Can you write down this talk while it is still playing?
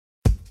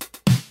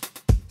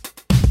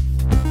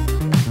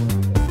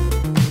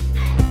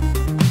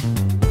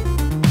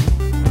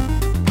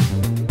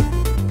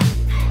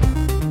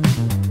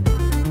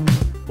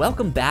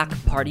Welcome back,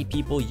 party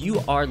people.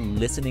 You are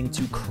listening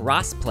to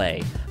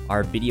Crossplay,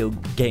 our video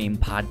game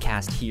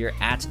podcast here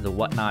at The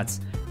Whatnots.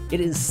 It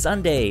is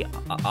Sunday,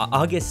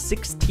 August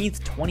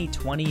 16th,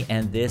 2020,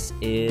 and this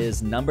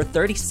is number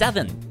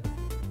 37.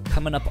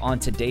 Coming up on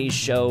today's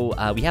show,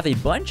 we have a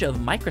bunch of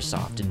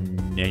Microsoft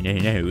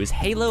news.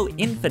 Halo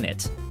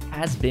Infinite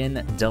has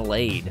been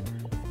delayed.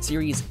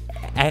 Series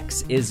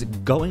X is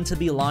going to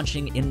be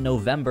launching in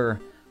November,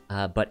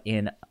 but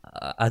in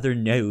other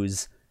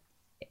news,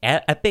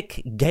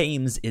 Epic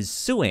Games is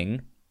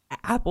suing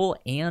Apple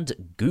and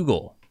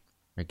Google.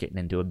 They're getting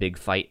into a big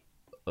fight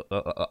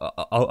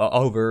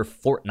over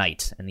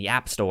Fortnite and the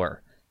App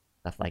Store,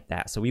 stuff like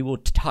that. So we will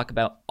talk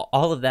about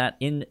all of that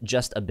in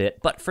just a bit.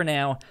 But for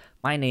now,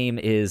 my name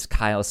is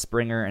Kyle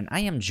Springer, and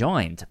I am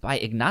joined by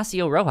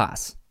Ignacio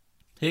Rojas.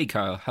 Hey,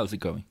 Kyle. How's it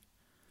going?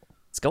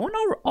 It's going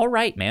all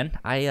right, man.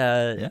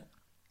 I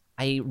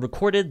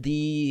recorded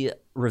the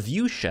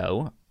review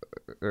show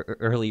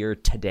earlier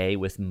today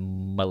with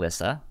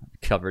Melissa.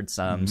 Covered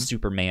some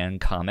Superman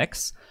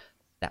comics.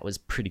 That was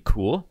pretty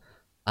cool.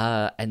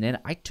 And then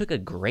I took a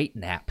great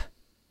nap,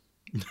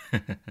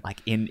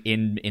 like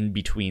in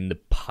between the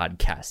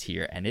podcasts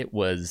here, and it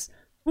was,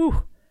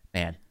 whew,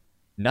 man,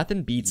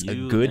 nothing beats a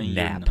good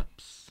nap.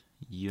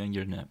 You and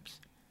your naps.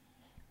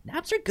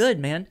 Naps are good,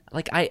 man.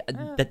 Like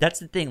that's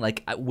the thing.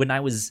 Like when I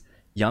was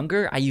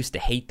younger, I used to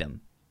hate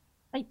them.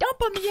 Like, don't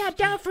put me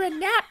down for a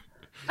nap.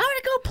 I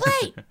want to go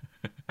play.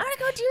 I want to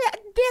go do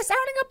this. I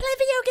want to go play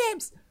video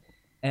games.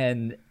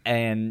 And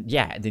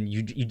yeah, then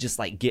you just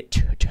like get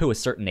to a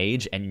certain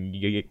age, and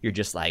you're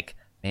just like,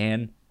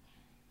 man,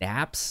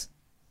 naps.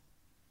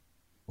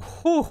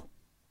 Whew.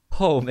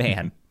 Oh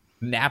man,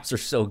 naps are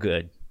so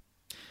good.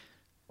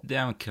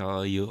 Damn,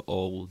 Kyle, you're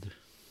old.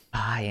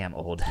 I am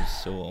old. You're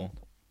so old.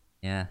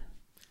 Yeah,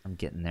 I'm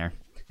getting there.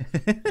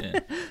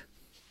 Yeah.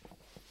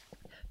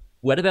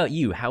 What about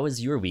you? How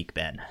has your week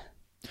been?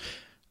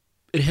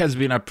 It has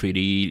been a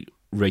pretty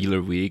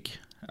regular week.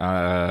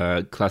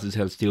 Classes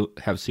have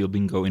still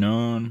been going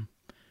on.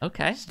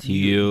 Okay.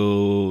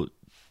 Still,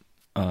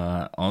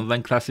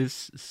 online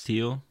classes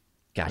still.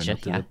 Gotcha.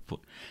 Yeah.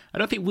 I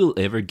don't think we'll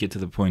ever get to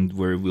the point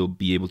where we'll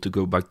be able to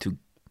go back to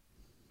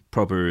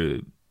proper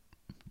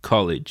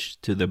college,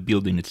 to the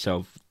building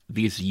itself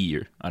this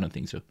year. I don't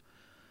think so.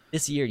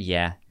 This year,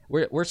 yeah.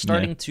 We're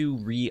starting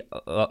to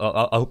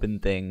open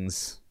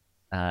things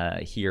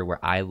here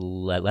where I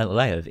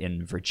live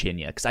in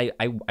Virginia, because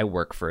I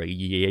work for a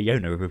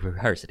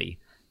university,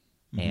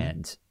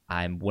 and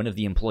I'm one of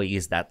the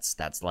employees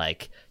that's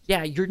like,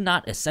 yeah, you're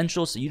not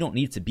essential, so you don't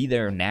need to be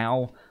there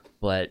now,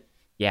 but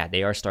yeah,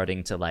 they are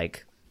starting to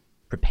like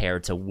prepare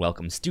to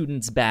welcome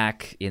students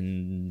back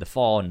in the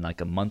fall in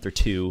like a month or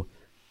two,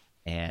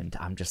 and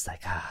I'm just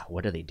like,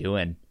 what are they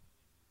doing?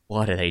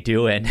 What are they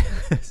doing?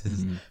 This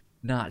is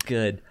not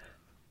good.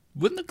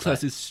 Wouldn't the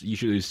classes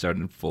usually start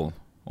in fall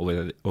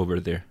over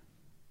there?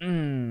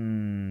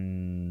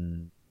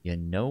 You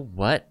know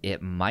what?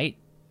 It might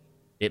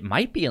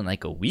be in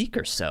like a week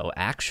or so,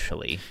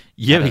 actually.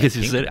 Yeah, because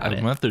you said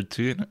a month or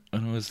two,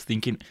 and I was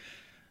thinking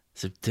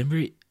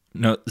September.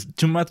 No,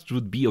 2 months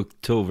would be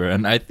October,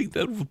 and I think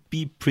that would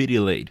be pretty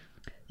late.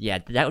 Yeah,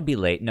 that would be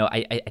late. No,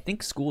 I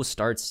think school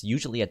starts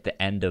usually at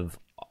the end of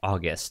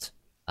August,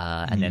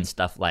 and then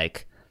stuff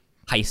like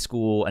high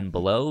school and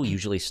below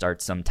usually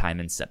starts sometime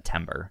in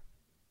September.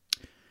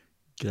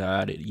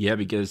 Got it. Yeah,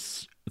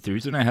 because the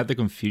reason I had the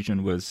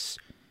confusion was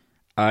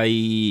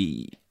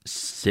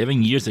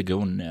 7 years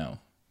ago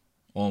now,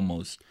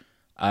 almost,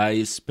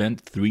 I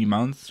spent 3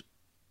 months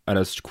at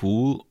a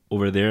school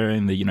over there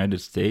in the United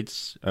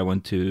States. I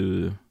went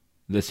to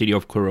the city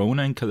of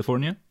Corona in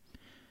California,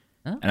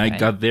 and I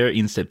got there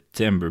in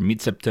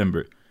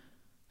mid-September.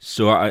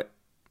 So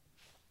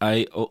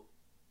I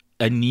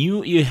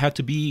knew you had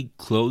to be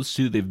close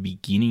to the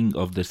beginning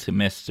of the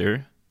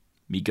semester,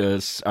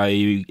 because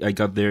I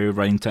got there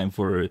right in time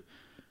for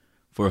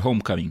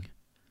homecoming.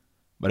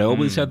 But I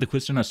always had the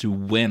question as to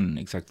when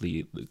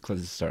exactly the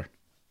classes start.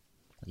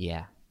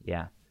 Yeah.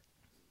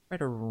 Right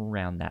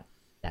around that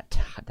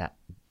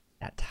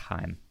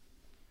time.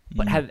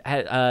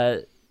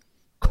 But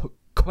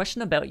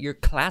question about your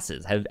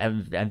classes.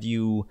 Have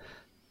you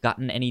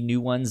gotten any new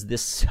ones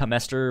this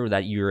semester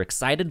that you're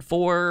excited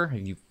for?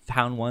 Have you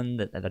found one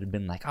that had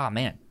been like, oh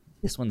man,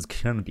 this one's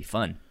gonna be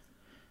fun?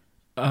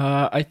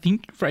 I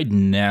think right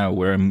now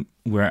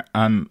where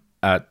I'm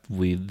at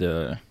with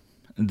the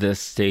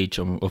stage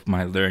of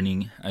my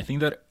learning, I think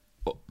that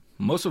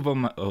most of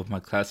my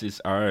classes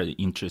are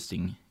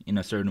interesting in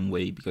a certain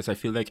way, because I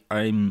feel like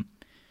I'm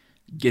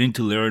getting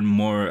to learn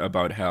more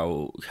about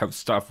how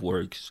stuff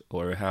works,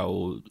 or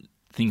how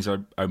things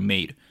are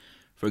made.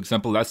 For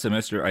example, last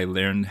semester I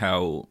learned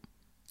how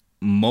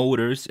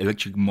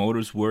electric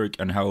motors work,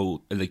 and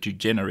how electric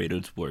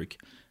generators work.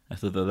 I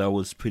thought that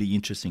was pretty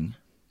interesting.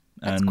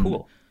 That's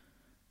cool.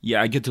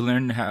 Yeah, I get to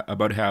learn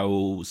about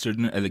how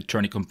certain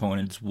electronic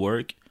components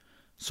work.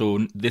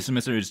 So this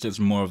semester is just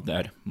more of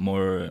that.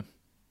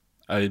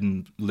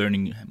 I'm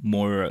learning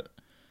more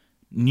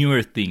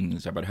newer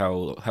things about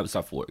how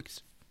stuff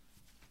works.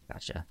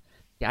 Gotcha.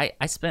 Yeah,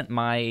 I spent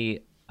my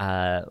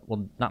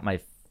well, not my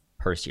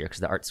first year, because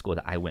the art school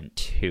that I went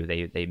to,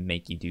 they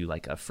make you do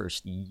like a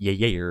first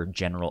year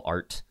general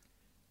art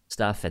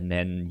stuff, and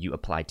then you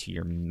apply to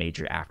your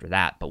major after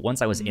that. But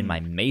once I was in my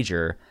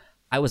major,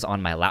 I was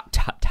on my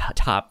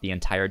laptop the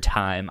entire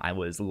time. I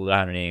was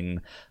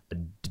learning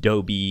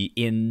Adobe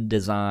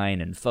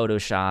InDesign and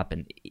Photoshop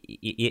and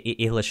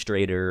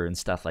Illustrator and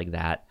stuff like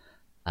that.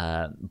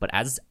 But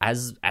as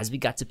we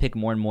got to pick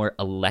more and more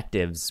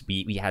electives,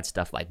 we had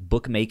stuff like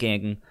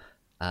bookmaking.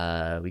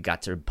 We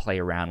got to play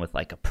around with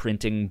like a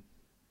printing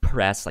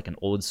press, like an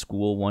old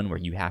school one where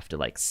you have to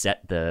like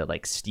set the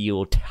like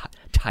steel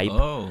type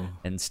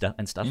and stuff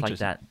like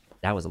that.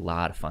 That was a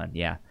lot of fun.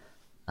 Yeah.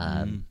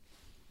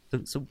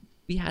 So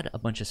we had a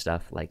bunch of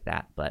stuff like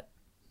that, but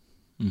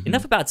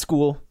enough about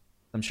school.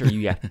 I'm sure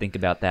you have to think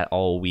about that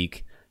all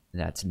week.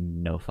 That's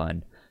no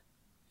fun.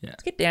 Yeah.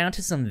 Let's get down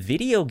to some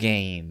video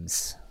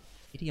games.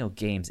 Video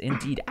games,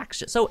 indeed.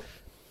 Actually, so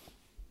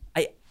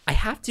I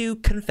have to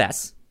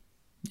confess.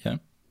 Yeah.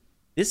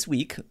 This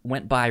week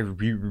went by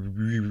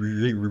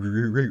really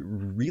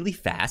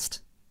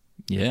fast.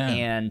 Yeah.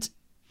 And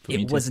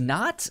it was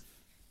not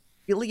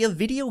really a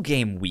video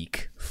game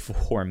week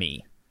for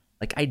me.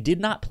 Like, I did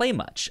not play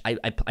much.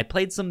 I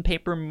played some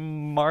Paper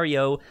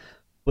Mario,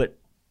 but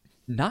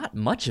not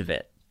much of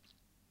it.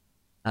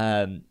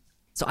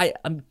 So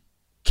I'm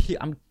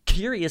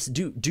curious.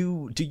 Do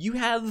you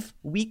have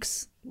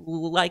weeks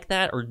like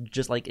that, or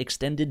just like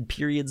extended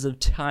periods of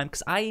time?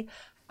 Because I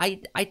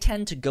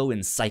tend to go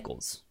in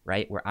cycles,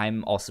 right? Where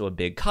I'm also a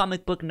big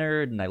comic book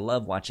nerd, and I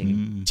love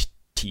watching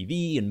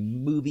TV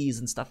and movies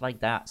and stuff like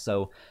that.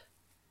 So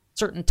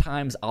certain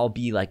times I'll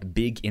be like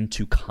big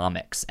into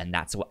comics, and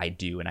that's what I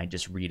do, and I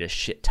just read a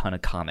shit ton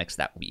of comics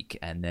that week.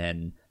 And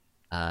then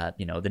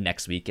the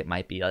next week it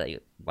might be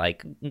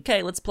like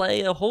okay, let's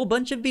play a whole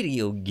bunch of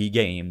video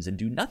games and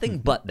do nothing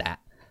but that.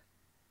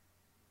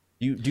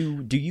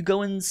 Do you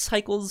go in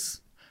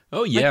cycles?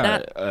 Oh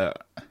yeah. Like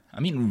I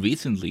mean,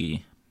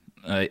 recently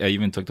I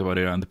even talked about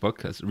it on the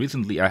podcast.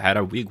 Recently I had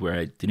a week where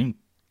I didn't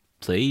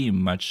play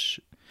much.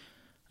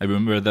 I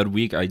remember that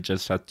week I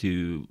just had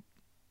to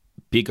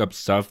pick up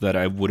stuff that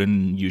I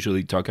wouldn't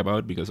usually talk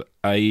about, because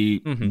I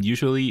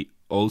usually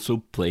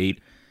also played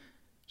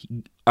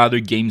other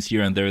games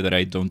here and there that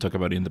I don't talk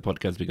about in the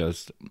podcast,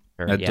 because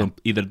I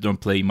don't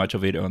play much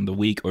of it on the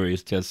week, or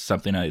it's just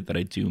something that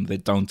I do in the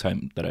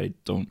downtime that I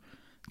don't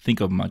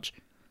think of much.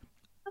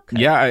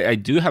 Okay. Yeah, I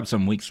do have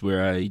some weeks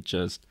where I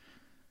just,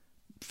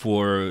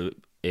 for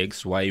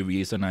XY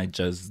reason, I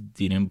just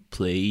didn't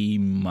play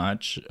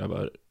much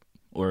about,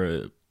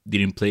 or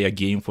didn't play a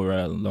game for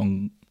a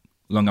long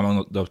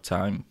amount of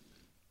time.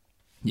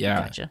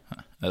 Yeah, gotcha.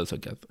 I also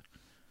get that.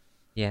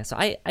 Yeah, so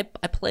I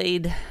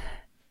played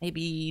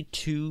maybe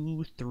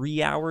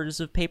 2-3 hours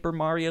of Paper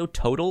Mario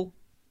total,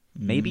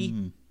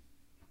 maybe.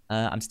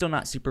 I'm still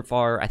not super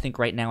far. I think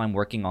right now I'm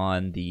working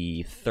on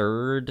the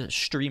third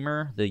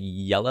streamer, the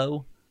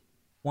yellow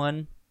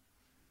one.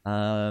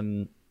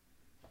 I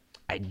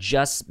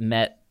just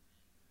met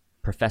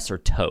Professor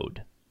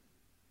Toad.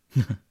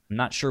 I'm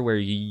not sure where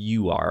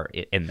you are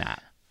in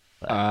that.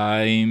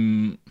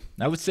 I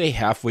would say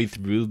halfway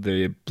through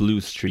the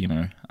blue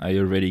streamer. I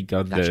already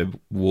got the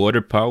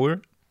water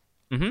power.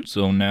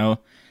 So now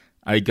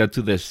I got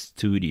to the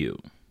studio.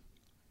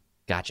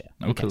 Gotcha.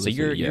 Okay, so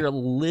you're a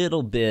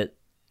little bit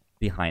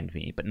behind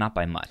me, but not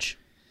by much.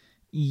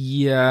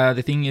 Yeah,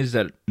 the thing is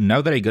that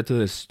now that I got to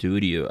the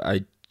studio,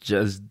 I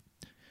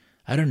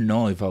don't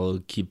know if I'll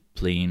keep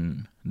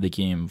playing the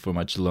game for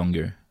much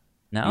longer.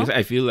 No? Because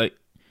I feel like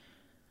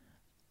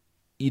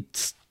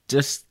it's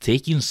just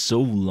taking so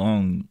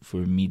long for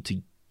me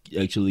to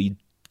actually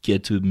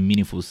get to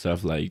meaningful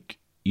stuff, like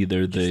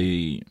either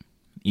the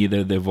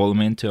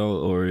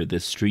Volmental or the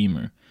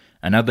streamer.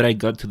 And now that I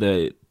got to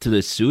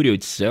the studio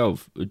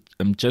itself,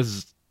 I'm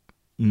just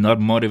not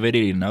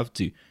motivated enough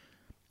to,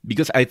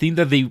 because I think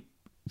that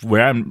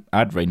where I'm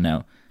at right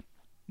now,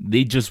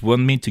 they just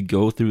want me to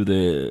go through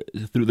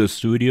the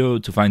studio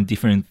to find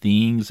different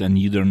things, and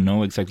you don't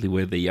know exactly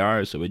where they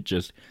are, so I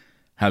just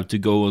have to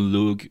go and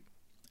look,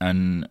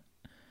 and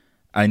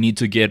I need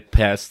to get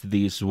past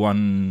this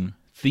one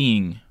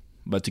thing.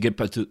 But to get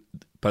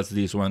past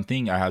this one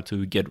thing, I have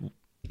to get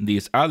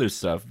these other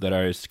stuff that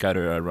are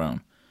scattered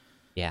around.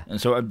 Yeah.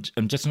 And so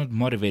I'm just not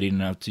motivated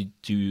enough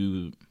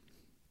to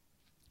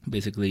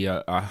basically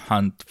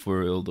hunt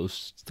for all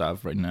those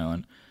stuff right now,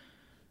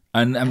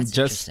 and I'm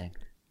just,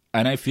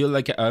 and I feel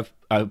like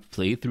I've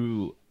played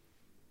through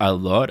a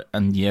lot,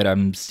 and yet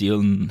I'm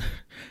still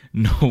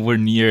nowhere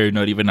near,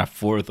 not even a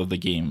fourth of the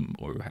game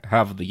or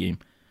half of the game.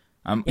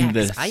 I'm in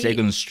the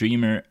second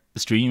streamer,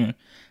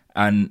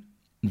 and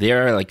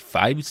there are like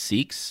 5,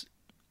 6,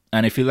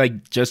 and I feel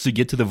like just to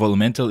get to the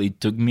Volmental,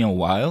 it took me a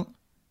while,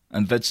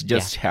 and that's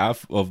just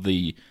half of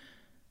the,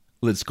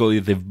 let's call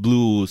it the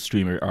blue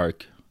streamer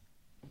arc.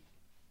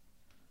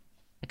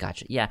 I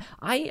gotcha. Yeah,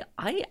 I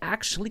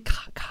actually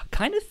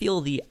kind of feel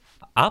the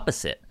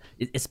opposite,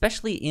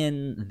 especially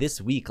in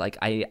this week. Like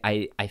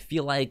I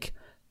feel like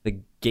the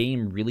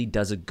game really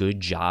does a good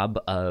job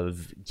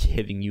of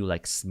giving you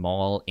like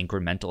small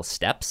incremental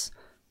steps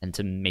and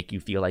to make you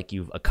feel like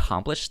you've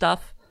accomplished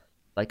stuff.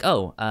 Like,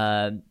 oh,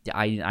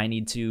 I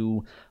need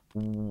to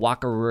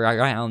walk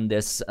around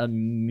this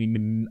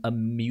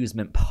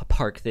amusement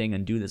park thing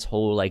and do this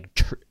whole like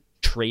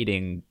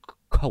trading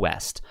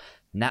quest,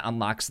 and that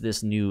unlocks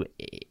this new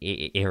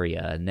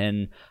area. And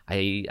then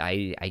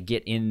I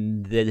get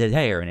in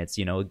there, and it's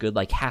a good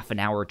like half an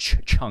hour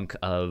chunk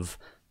of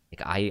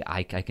like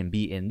I can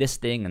be in this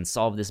thing and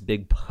solve this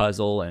big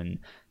puzzle and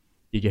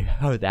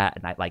that.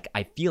 And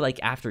I feel like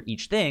after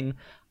each thing,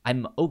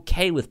 I'm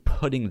okay with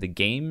putting the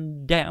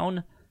game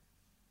down.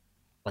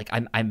 Like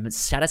I'm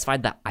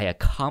satisfied that I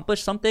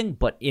accomplished something,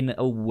 but in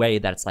a way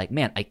that's like,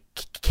 man, I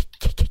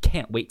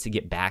can't wait to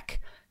get back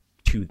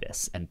to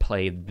this and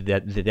play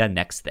the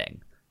next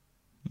thing.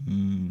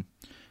 So,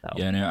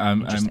 yeah, no,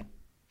 I'm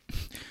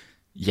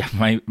yeah,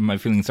 my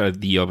feelings are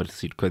the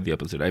opposite, quite the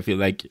opposite. I feel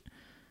like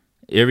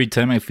every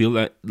time I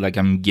feel like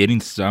I'm getting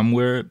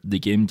somewhere, the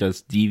game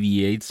just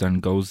deviates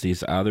and goes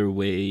this other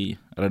way.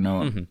 I don't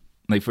know. Mm-hmm.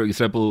 Like, for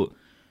example,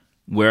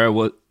 where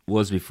I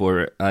was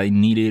before, I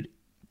needed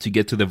to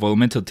get to the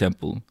Volumental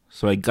Temple.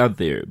 So I got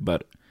there,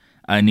 but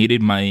I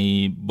needed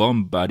my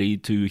bomb buddy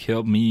to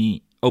help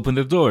me open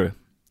the door.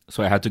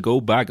 So I had to go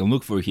back and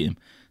look for him.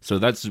 So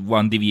that's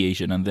one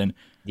deviation. And then,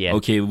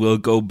 okay, we'll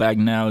go back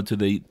now to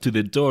the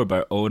door,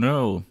 but oh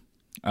no,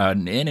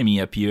 an enemy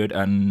appeared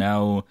and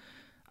now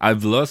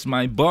I've lost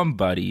my bomb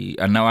buddy,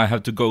 and now I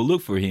have to go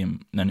look for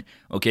him. And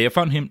okay, I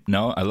found him.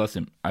 No, I lost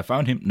him. I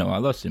found him. No, I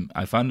lost him.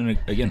 I found him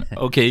again.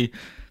 Okay,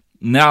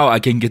 now I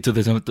can get to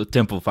the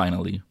temple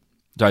finally.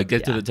 So I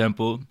get to the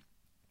temple,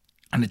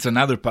 and it's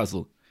another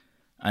puzzle,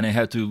 and I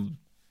have to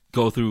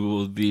go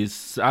through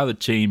these other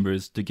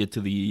chambers to get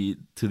to the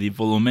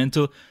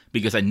Volumental,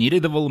 because I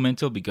needed the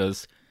Volumental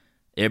because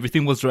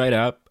everything was dried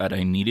up, and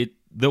I needed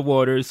the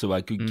water so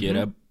I could get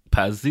up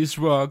past these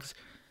rocks.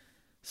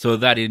 So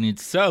that in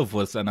itself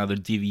was another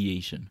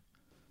deviation.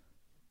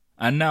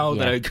 And now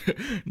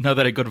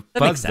that I got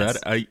past that,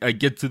 I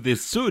get to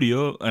this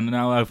studio, and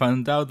now I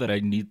found out that I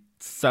need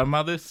some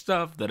other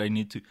stuff, that I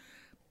need to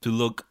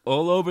look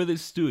all over the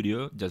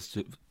studio just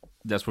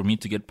for me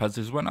to get past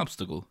this one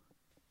obstacle.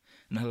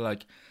 And I'm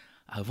like,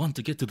 I want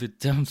to get to the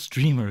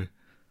downstreamer.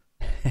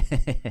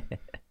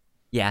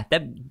 Yeah,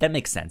 that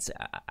makes sense.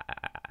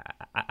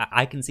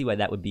 I can see why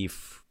that would be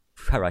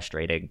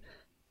frustrating.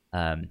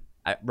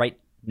 Right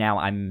now,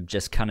 I'm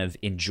just kind of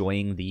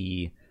enjoying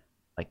the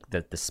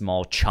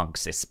small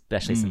chunks,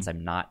 especially since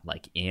I'm not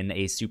like in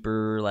a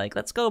super like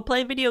let's go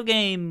play video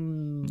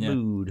game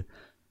mood.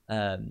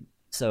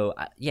 So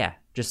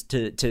just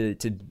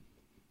to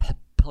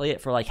play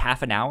it for like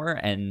half an hour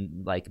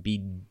and like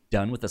be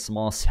done with a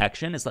small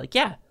section is like,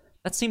 yeah,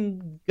 that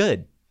seemed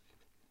good.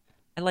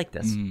 I like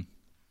this. So.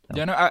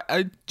 Yeah, no,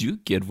 I do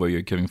get where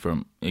you're coming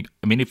from. I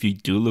mean, if you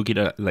do look at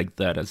it like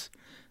that, as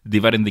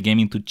dividing the game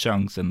into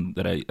chunks, and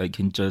that I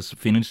can just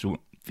finish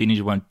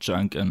one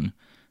chunk and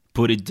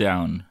put it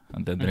down,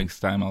 and then the next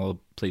time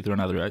I'll play through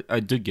another. I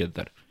do get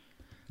that.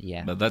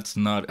 Yeah. But that's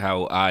not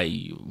how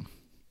I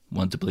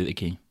want to play the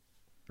game.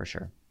 For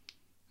sure.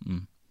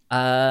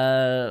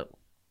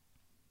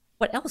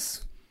 What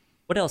else?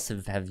 What else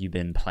have you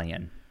been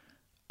playing?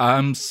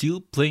 I'm still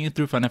playing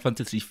through Final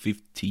Fantasy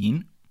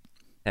 15.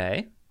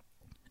 Okay.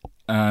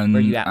 And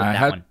where are you at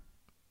with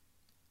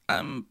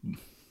that one?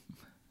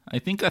 I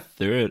think a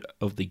third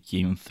of the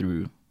game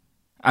through.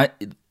 I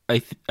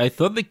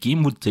thought the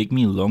game would take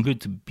me longer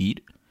to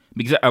beat,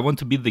 because I want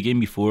to beat the game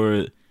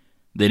before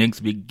the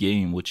next big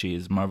game, which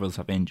is Marvel's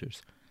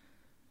Avengers.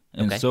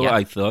 And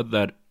I thought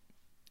that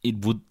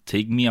it would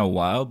take me a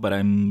while, but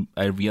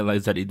I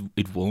realized that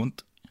it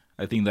won't.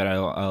 I think that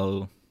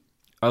I'll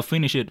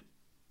finish it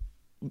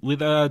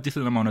with a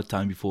decent amount of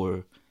time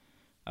before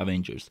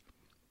Avengers.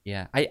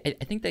 Yeah, I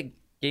think that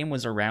game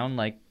was around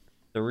like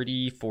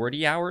 30,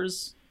 40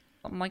 hours,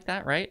 something like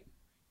that, right?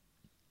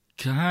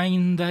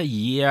 Kinda,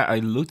 yeah. I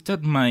looked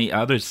at my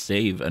other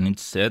save, and it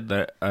said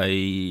that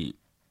I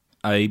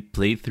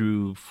played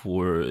through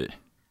for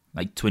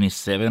like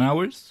 27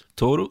 hours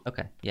total.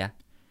 Okay, yeah.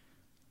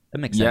 That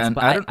makes sense. And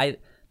but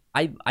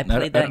I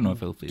played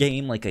that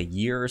game like a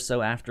year or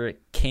so after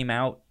it came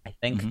out, I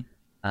think.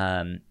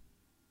 And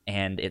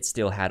it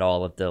still had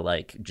all of the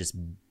like just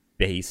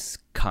base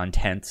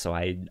content, so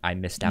I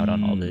missed out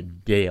on all the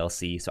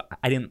DLC, so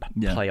I didn't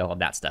play all of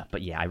that stuff.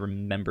 But yeah, I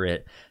remember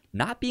it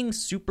not being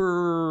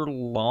super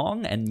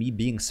long and me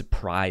being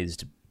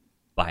surprised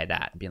by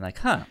that, being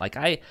like, like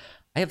I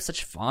have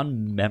such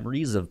fond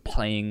memories of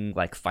playing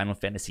like Final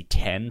Fantasy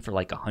X for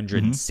like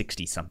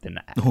 160 something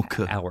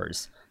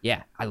hours.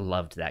 Yeah, I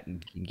loved that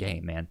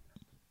game, man.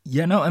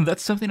 Yeah, no, and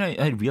that's something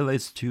I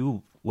realized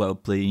too while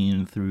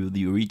playing through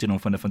the original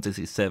Final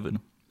Fantasy VII,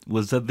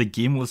 was that the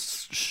game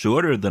was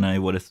shorter than I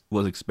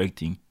was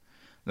expecting.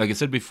 Like I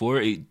said before,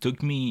 it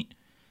took me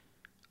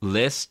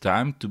less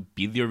time to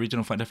beat the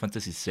original Final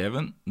Fantasy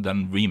VII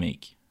than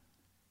Remake.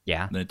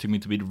 Yeah. Than it took me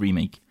to beat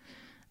Remake.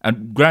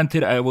 And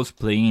granted, I was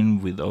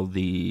playing with all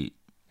the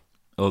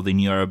all the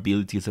new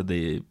abilities that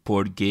the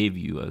port gave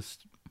you, as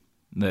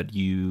that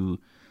you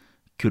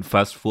could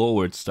fast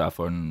forward stuff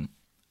and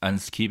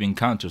skip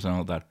encounters and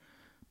all that.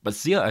 But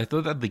still, I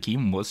thought that the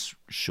game was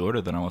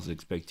shorter than I was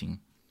expecting,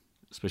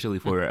 especially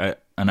for an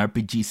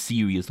RPG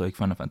series like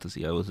Final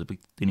Fantasy. I was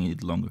expecting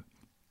it longer.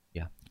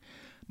 Yeah.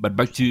 But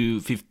back to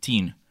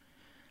 15.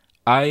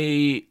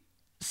 I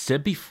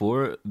said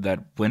before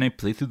that when I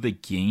played through the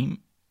game,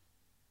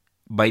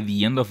 by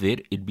the end of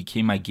it, it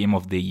became my game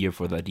of the year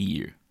for that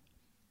year.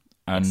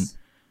 And Yes.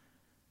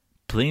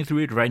 playing through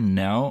it right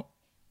now,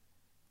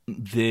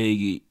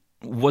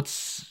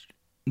 what's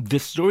the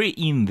story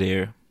in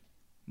there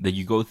that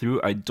you go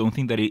through, I don't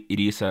think that it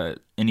is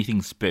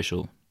anything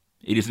special.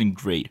 It isn't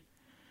great.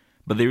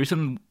 But the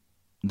reason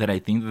that I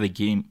think that the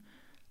game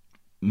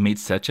made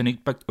such an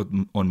impact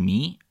on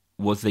me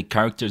was the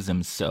characters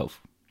themselves.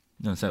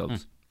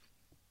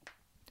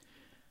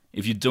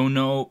 If you don't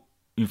know,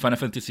 in Final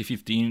Fantasy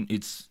 15,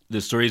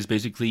 the story is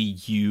basically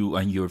you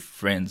and your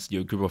friends,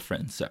 your group of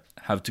friends, that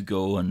have to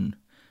go and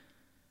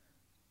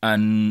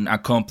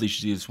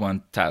accomplish these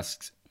one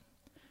tasks.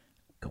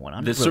 Going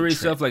on The a road story trip.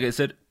 itself, like I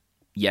said,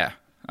 yeah,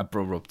 a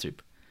pro road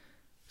trip.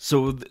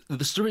 So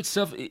the story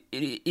itself, it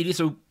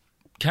is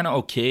kind of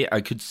okay. I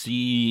could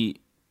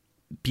see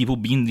people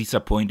being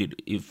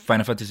disappointed. If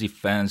Final Fantasy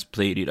fans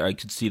played it, I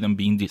could see them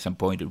being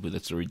disappointed with the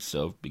story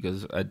itself,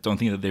 because I don't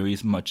think that there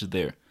is much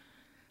there.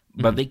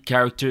 But the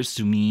characters,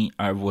 to me,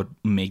 are what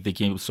make the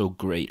game so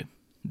great.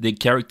 The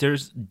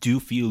characters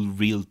do feel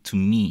real to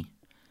me,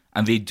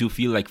 and they do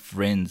feel like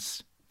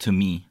friends to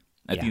me.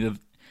 I think that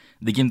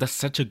the game does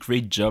such a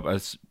great job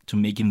as to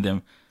making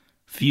them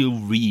feel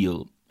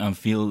real and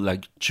feel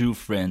like true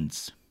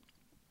friends.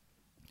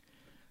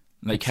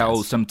 Like Makes how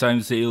sense.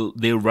 sometimes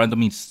they'll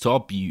randomly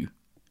stop you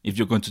if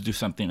you're going to do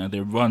something, and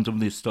they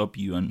randomly stop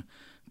you and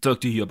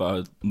talk to you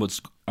about what's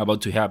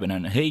about to happen.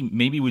 And hey,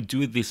 maybe we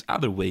do it this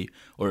other way,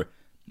 or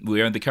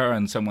we're in the car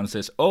and someone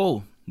says,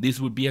 "Oh, this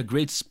would be a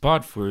great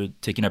spot for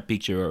taking a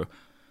picture," or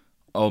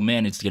 "Oh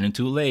man, it's getting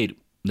too late.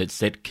 Let's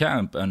set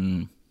camp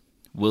and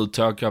we'll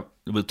talk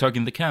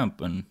in the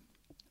camp." And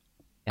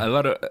a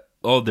lot of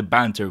all the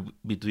banter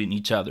between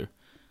each other,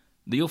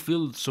 they all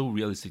feel so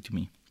realistic to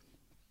me.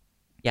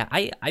 Yeah,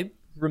 I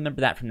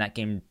remember that from that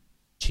game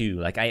too.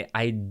 Like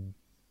I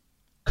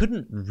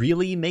couldn't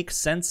really make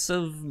sense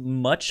of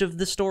much of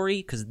the story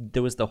because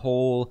there was the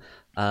whole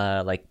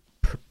like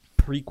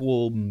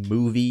prequel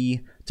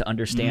movie to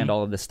understand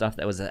all of the stuff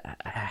that was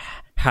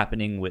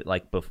happening with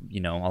like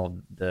all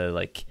of the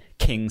like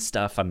king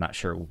stuff. I'm not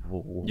sure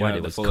what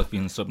it was Fall of the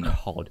Insomnia.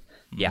 called.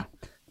 Yeah.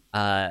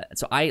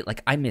 So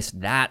I missed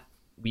that.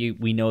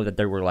 We know that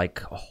there were like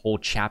whole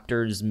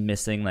chapters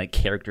missing, like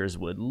characters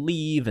would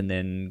leave and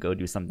then go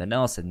do something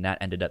else, and that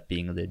ended up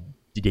being the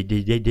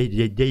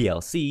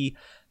DLC.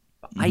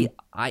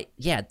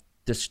 Yeah,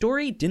 the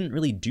story didn't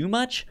really do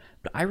much,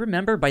 but I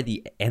remember by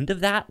the end of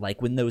that,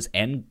 like when those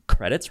end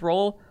credits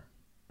roll,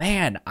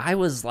 man, I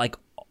was like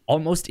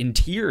almost in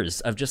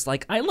tears of just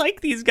like, I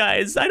like these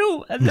guys. I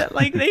don't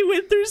like they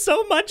went through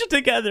so much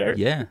together.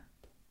 Yeah,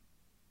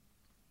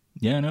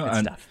 no, Good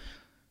and stuff.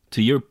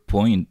 to your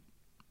point,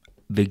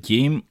 the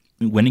game,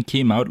 when it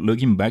came out,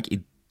 looking back,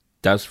 it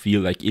does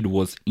feel like it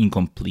was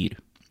incomplete.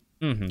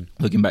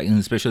 Looking back, and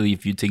especially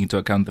if you take into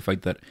account the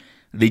fact that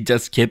they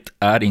just kept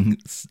adding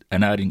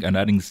and adding and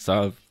adding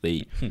stuff.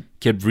 They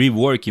kept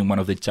reworking one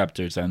of the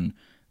chapters, and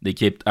they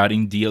kept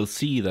adding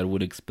DLC that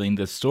would explain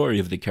the story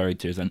of the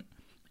characters. And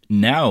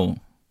now,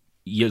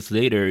 years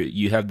later,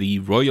 you have the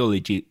Royal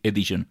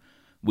Edition,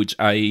 which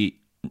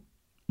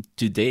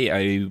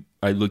today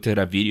I looked at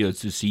a video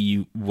to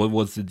see what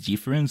was the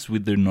difference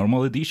with the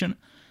normal edition,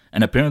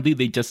 and apparently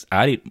they just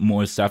added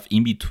more stuff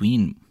in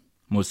between,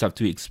 more stuff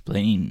to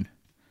explain,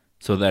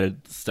 so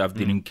that stuff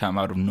didn't come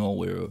out of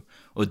nowhere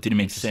or didn't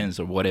make sense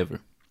or whatever.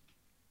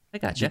 I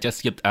gotcha. They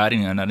just kept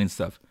adding and adding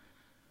stuff.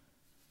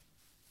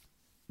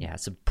 Yeah,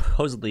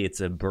 supposedly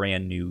it's a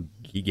brand new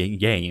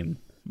game.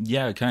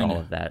 Yeah, kind All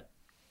of. of that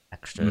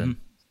extra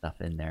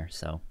stuff in there.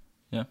 So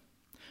Yeah,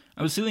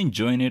 I was still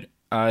enjoying it.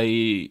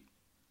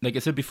 Like I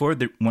said before,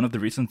 one of the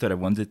reasons that I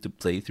wanted to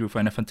play through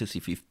Final Fantasy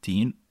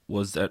 15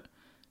 was that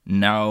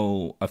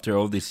now, after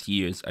all these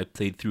years, I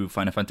played through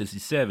Final Fantasy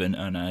 7,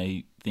 and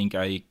I think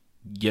I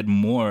get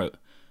more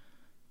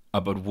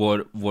about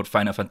what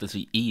Final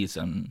Fantasy is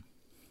and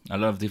a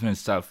lot of different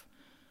stuff.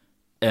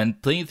 And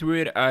playing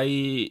through it,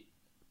 I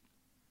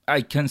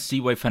can see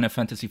why Final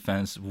Fantasy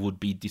fans would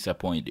be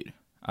disappointed.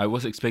 I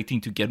was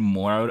expecting to get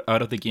more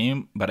out of the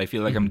game, but I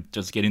feel like I'm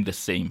just getting the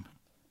same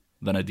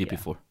than I did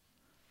before.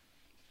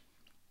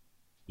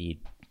 Yeah.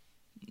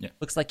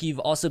 Looks like you've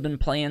also been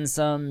playing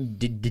some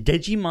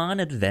Digimon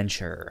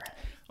Adventure.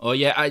 Oh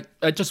yeah,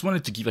 I just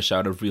wanted to give a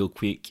shout out real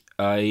quick.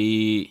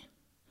 I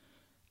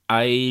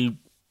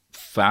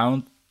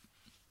found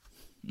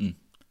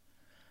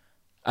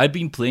I've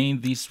been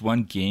playing this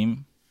one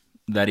game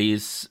that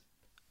is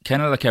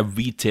kind of like a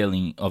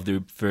retelling of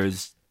the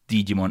first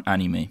Digimon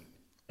anime.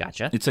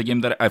 Gotcha. It's a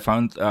game that I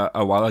found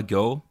a while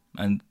ago,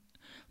 and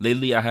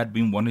lately I had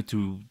been wanting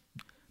to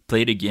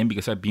play it again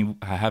because I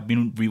have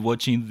been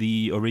rewatching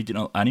the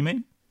original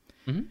anime.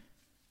 Mm-hmm.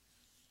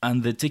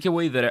 And the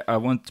takeaway that I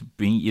want to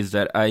bring is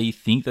that I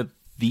think that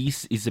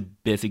this is the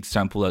best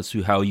example as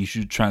to how you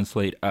should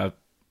translate a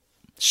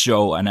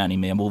show, an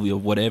anime, a movie, or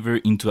whatever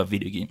into a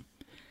video game.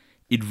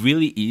 It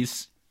really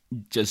is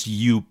just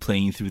you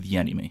playing through the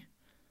anime.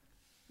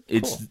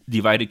 It's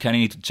divided kind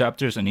of into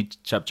chapters, and each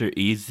chapter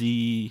is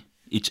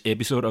each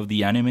episode of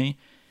the anime.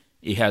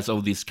 It has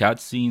all these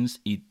cutscenes.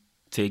 It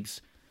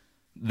takes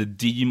the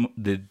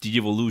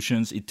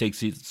Digivolutions. It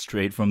takes it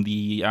straight from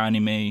the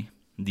anime.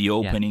 The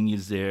opening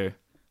is there.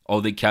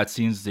 All the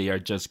cutscenes, they are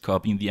just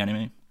copying the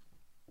anime.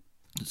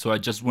 So I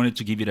just wanted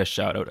to give it a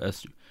shout out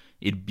as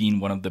it being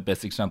one of the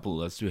best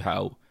examples as to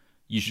how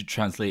you should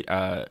translate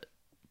a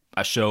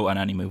show, an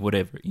anime,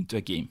 whatever, into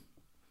a game.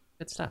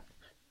 Good stuff.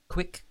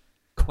 Quick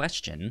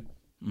question,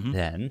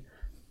 then.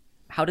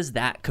 How does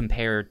that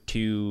compare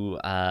to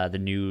the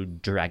new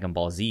Dragon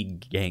Ball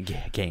Z game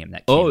that came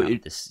out?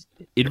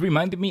 It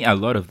reminded me a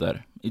lot of that.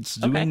 It's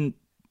doing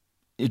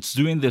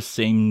the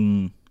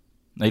same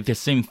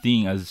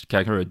thing as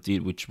Kakarot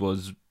did, which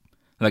was,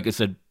 like I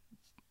said,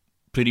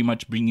 pretty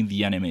much bringing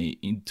the anime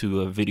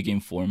into a video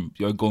game form.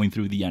 You're going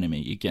through the anime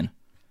again.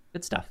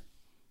 Good stuff.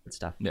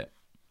 Yeah.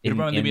 It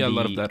reminded me a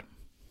lot of that.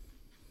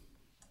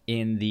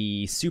 In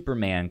the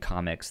Superman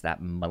comics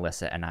that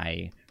Melissa and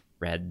I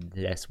read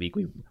this week,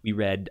 we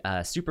read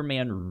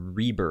Superman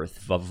Rebirth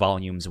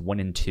volumes 1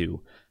 and 2,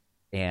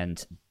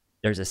 and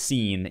there's a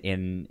scene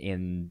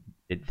in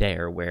it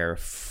there where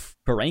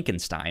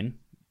Frankenstein,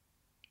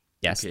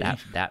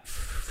 that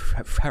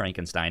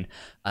Frankenstein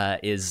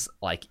is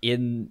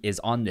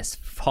on this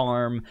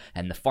farm,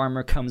 and the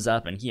farmer comes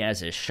up and he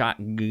has his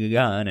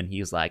shotgun and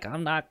he's like,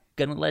 I'm not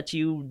gonna let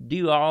you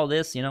do all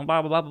this, blah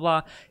blah blah blah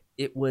blah.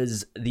 It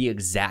was the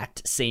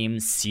exact same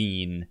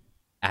scene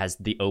as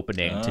the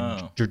opening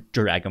to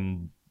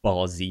Dragon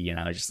Ball Z, and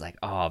I was just like,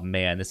 oh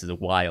man, this is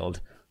wild.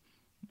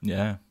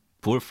 Yeah,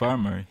 poor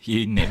farmer.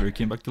 He never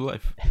came back to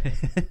life.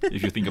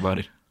 If you think about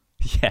it.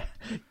 Yeah,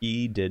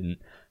 he didn't.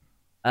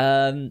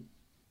 Okay,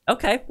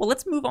 well,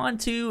 let's move on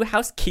to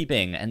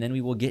housekeeping, and then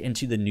we will get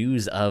into the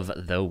news of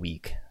the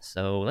week.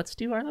 So let's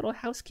do our little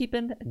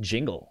housekeeping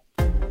jingle.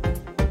 There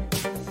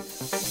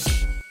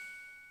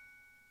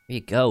you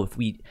go.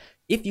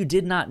 If you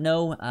did not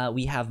know,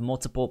 we have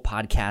multiple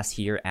podcasts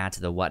here at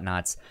The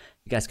Whatnots.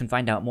 You guys can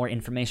find out more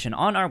information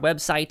on our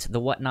website,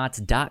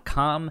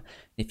 thewhatnots.com.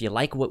 If you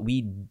like what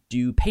we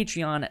do,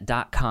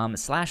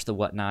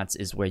 patreon.com/thewhatnots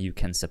is where you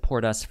can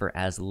support us for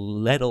as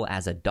little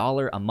as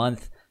 $1 a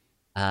month.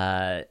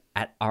 At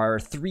our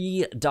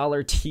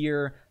 $3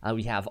 tier,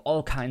 we have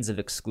all kinds of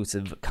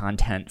exclusive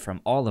content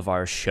from all of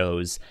our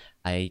shows.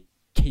 I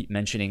keep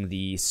mentioning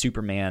the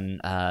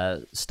Superman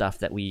stuff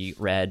that we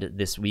read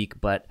this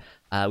week, but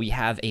we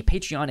have a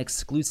Patreon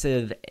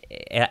exclusive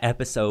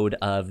episode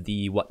of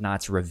the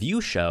Whatnots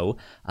review show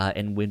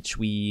in which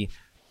we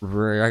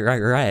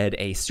read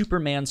a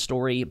Superman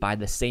story by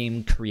the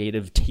same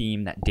creative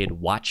team that did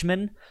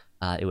Watchmen.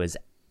 It was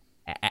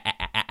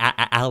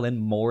Alan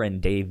Moore and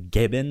Dave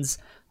Gibbons,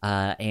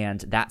 and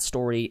that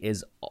story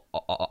is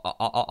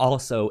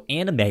also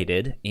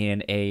animated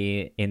in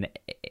an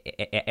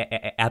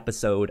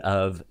episode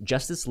of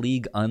Justice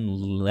League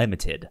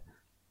Unlimited.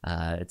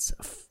 It's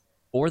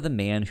for the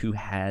man who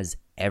has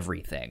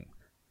everything.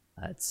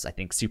 It's, I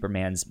think,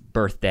 Superman's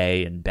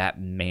birthday, and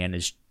Batman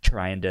is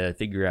trying to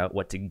figure out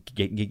what to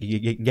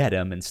get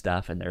him and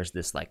stuff, and there's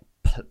this like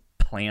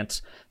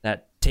plant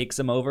that takes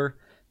him over.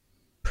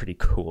 Pretty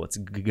cool. It's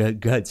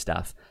good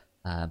stuff.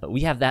 But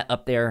we have that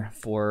up there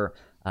for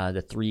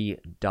the $3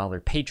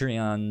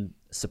 Patreon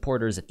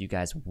supporters if you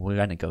guys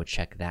want to go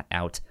check that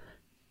out.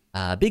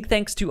 Big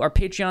thanks to our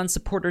Patreon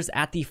supporters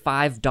at the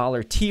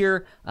 $5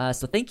 tier.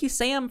 So thank you,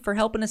 Sam, for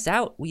helping us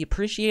out. We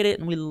appreciate it,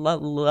 and we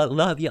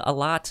love you a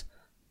lot.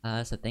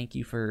 So thank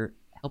you for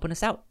helping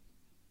us out.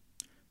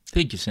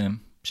 Thank you,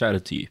 Sam. Shout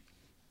out to you.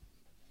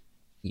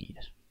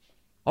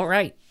 All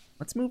right,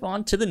 let's move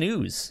on to the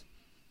news.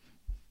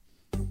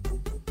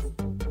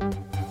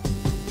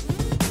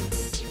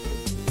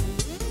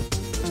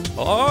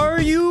 Are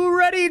you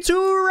ready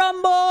to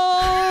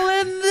rumble?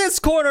 In this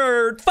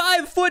corner,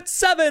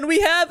 5'7", we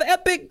have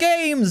Epic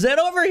Games, and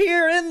over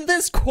here in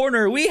this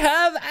corner, we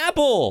have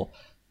Apple.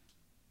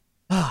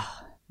 God,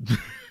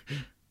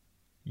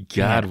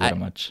 what a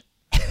much.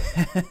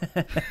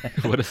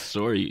 What a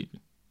story.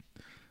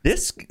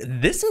 This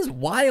is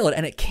wild,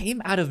 and it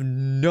came out of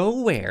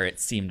nowhere, it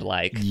seemed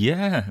like.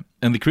 Yeah,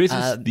 and the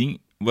craziest thing...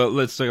 Well,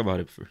 let's talk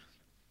about it first.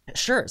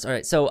 Sure. All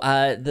right. So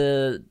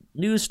the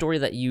news story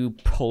that you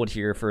pulled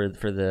here for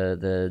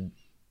the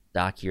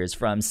doc here is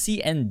from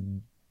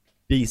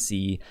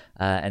CNBC,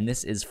 and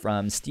this is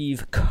from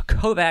Steve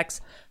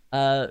Kovacs,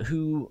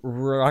 who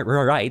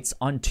writes,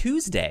 on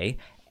Tuesday,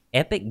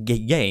 Epic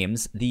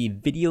Games, the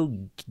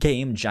video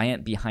game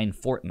giant behind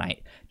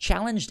Fortnite,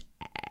 challenged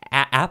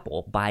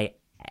Apple by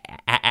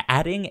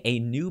adding a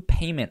new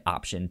payment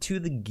option to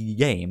the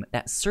game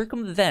that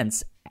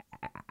circumvents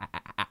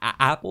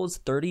Apple's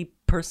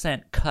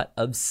 30% cut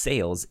of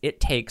sales it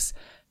takes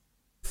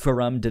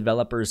from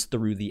developers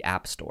through the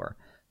App Store.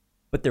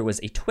 But there was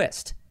a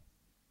twist.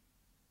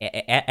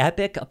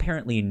 Epic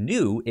apparently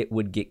knew it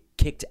would get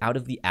kicked out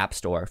of the App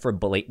Store for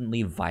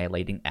blatantly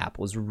violating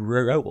Apple's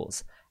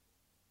rules.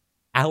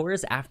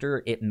 Hours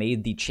after it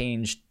made the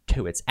change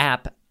to its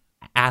app,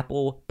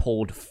 Apple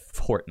pulled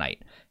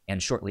Fortnite.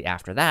 And shortly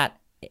after that,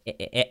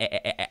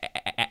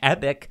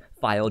 Epic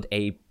filed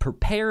a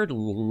prepared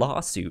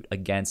lawsuit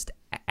against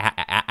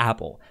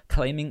Apple,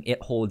 claiming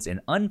it holds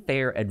an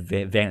unfair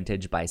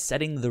advantage by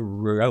setting the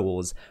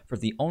rules for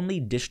the only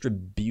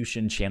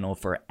distribution channel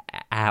for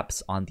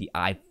apps on the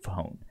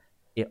iPhone.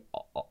 It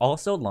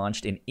also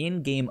launched an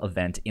in-game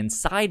event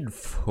inside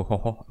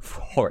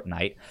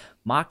Fortnite,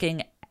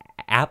 mocking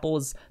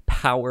Apple's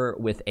power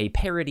with a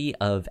parody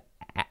of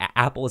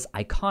Apple's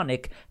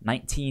iconic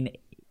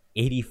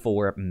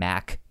 1984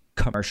 Mac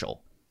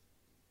commercial.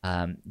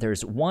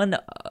 There's one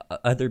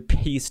other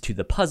piece to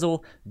the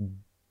puzzle.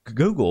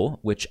 Google,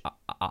 which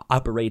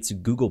operates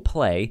Google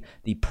Play,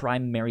 the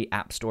primary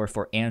app store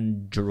for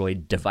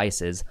Android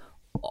devices,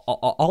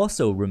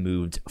 also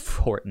removed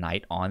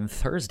Fortnite on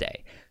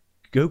Thursday.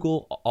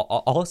 Google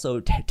also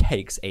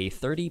takes a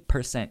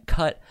 30%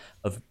 cut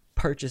of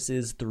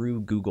purchases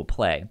through Google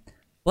Play,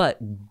 but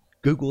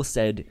Google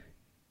said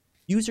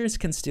users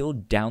can still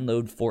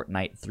download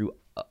Fortnite through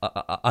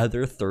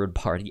other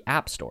third-party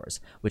app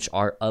stores, which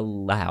are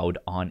allowed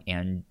on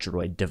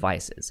Android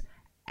devices.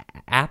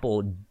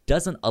 Apple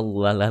doesn't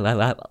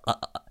allow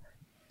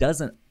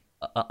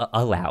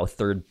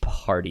third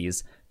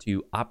parties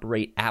to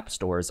operate app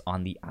stores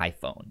on the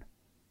iPhone.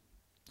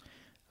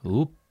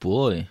 Oh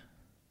boy.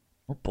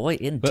 Oh boy,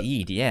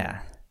 indeed,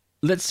 yeah.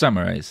 Let's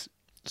summarize.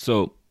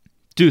 So,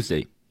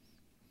 Tuesday,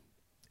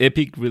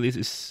 Epic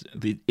releases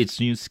its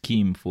new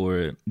scheme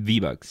for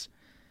V-Bucks.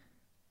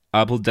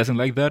 Apple doesn't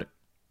like that.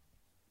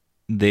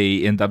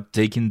 They end up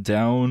taking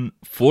down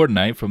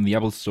Fortnite from the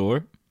Apple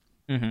Store.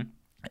 Mm-hmm.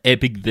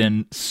 Epic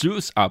then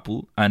sues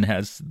Apple and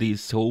has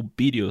this whole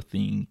video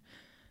thing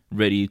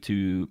ready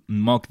to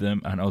mock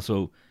them and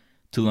also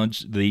to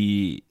launch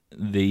the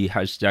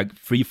hashtag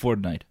Free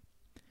Fortnite.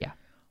 Yeah.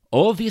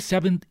 All this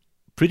happened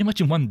pretty much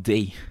in one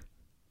day.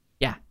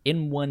 Yeah,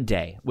 in one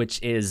day,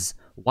 which is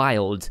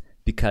wild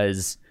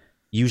because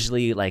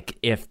usually, like,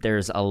 if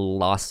there's a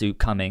lawsuit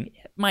coming,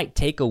 it might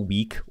take a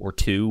week or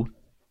two,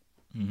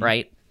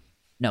 right?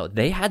 No,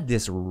 they had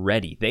this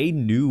ready. They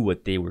knew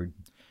what they were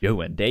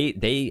doing.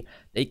 They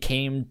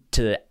came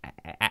to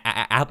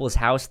Apple's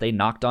house. They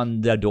knocked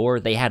on the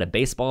door. They had a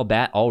baseball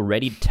bat all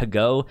ready to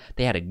go.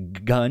 They had a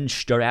gun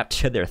strapped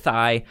to their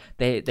thigh.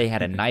 They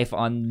had a knife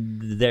on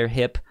their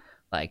hip.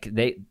 Like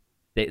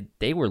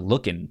they were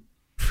looking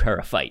for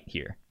a fight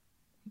here.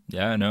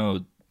 Yeah,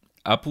 no.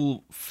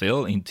 Apple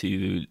fell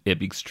into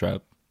Epic's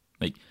trap.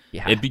 Like,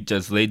 Yeah. Epic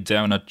just laid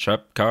down a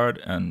trap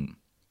card and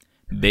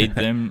bait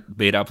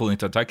Apple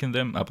into attacking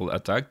them. Apple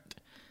attacked,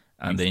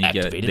 and then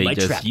they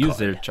just used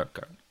their trap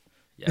card.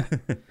 Yeah.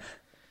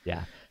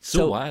 Yeah.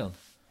 So wild.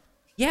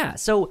 Yeah,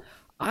 so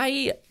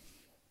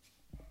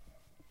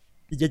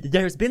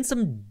there's been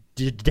some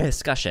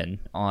discussion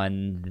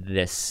on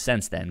this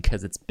since then,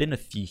 because it's been a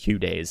few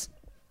days.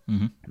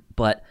 Mm-hmm.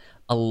 But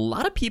a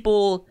lot of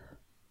people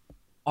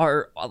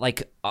are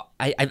like,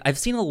 I've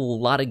seen a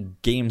lot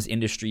of games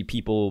industry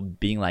people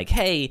being like,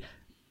 hey,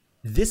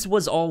 this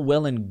was all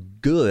well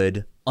and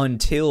good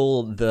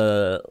until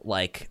the,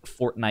 like,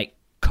 Fortnite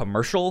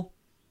commercial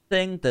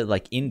thing, the,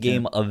 like,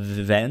 in-game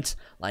event,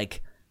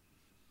 like,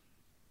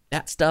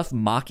 that stuff,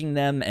 mocking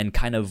them and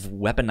kind of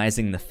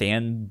weaponizing the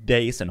fan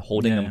base and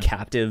holding them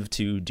captive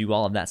to do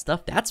all of that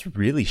stuff, that's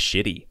really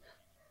shitty.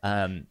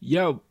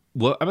 Yeah,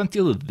 well, up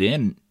until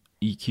then,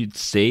 you could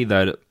say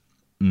that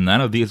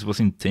none of this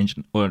was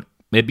intentional, or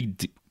maybe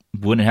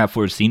wouldn't have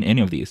foreseen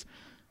any of this.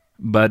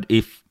 But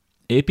if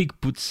Epic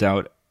puts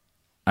out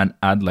an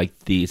ad like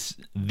this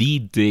the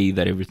day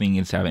that everything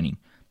is happening,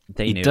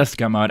 it does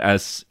come out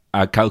as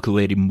a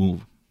calculated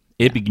move.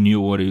 Epic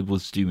knew what it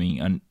was doing,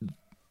 and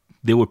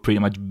they were pretty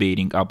much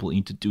baiting Apple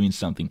into doing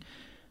something.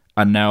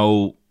 And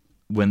now,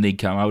 when they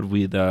come out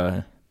with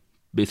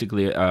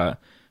basically a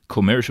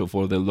commercial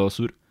for the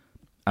lawsuit,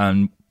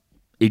 and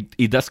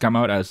it does come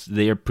out as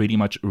they are pretty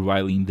much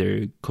riling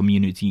their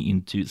community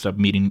into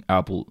submitting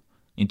Apple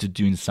into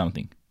doing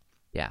something.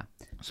 Yeah.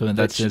 So in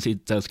that sense,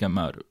 it does come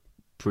out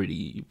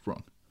pretty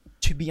wrong.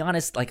 To be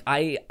honest, like,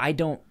 I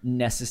don't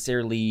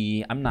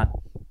necessarily, I'm not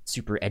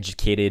super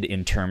educated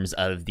in terms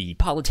of the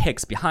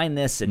politics behind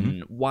this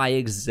and why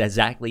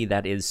exactly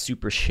that is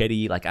super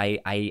shitty. Like,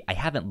 I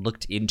haven't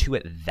looked into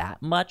it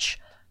that much,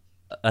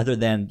 other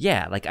than,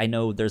 like, I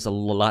know there's a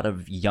lot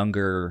of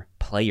younger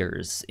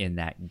players in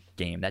that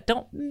game that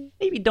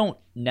don't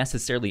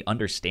necessarily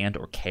understand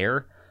or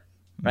care,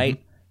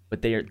 right?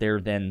 But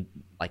they're then,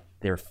 like,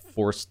 they're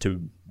forced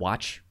to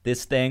watch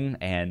this thing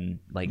and,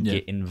 like,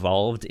 get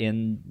involved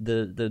in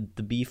the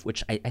beef,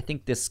 which I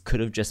think this could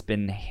have just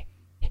been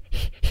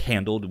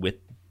handled with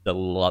the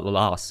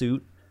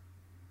lawsuit.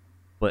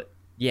 But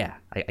yeah,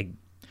 I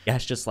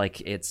guess just,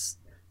 like,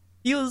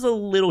 feels a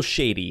little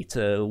shady to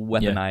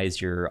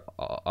weaponize your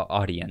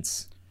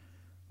audience.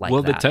 like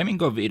Well, the that.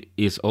 timing of it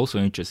is also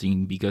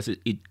interesting because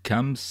it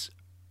comes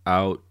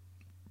out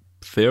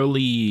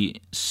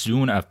fairly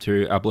soon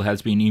after Apple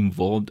has been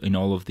involved in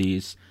all of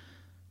these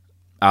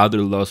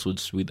other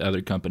lawsuits with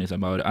other companies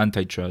about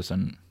antitrust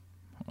and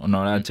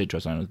not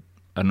antitrust. I'm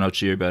not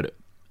sure about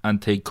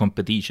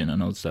anti-competition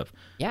and all stuff.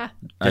 Yeah,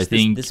 I just this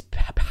think this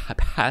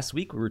past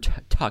week we were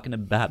talking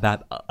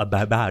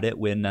about it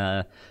when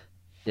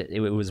it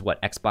was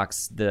what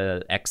Xbox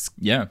the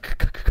yeah,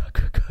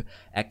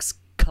 X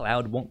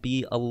Cloud won't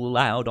be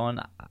allowed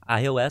on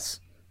iOS.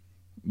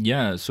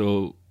 yeah.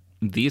 So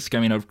this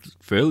coming up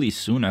fairly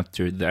soon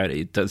after that,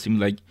 it does seem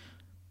like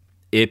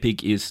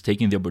Epic is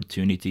taking the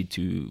opportunity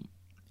to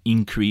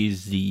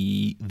increase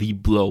the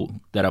blow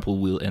that Apple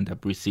will end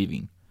up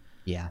receiving.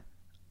 Yeah.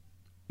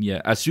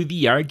 Yeah, as to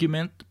the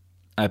argument,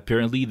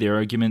 apparently their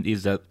argument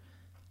is that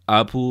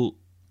Apple,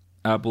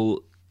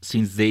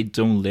 since they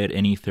don't let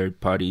any third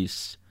party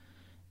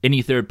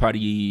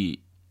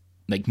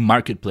like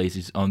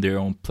marketplaces on their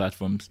own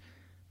platforms,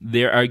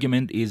 their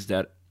argument is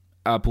that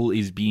Apple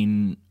is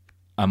being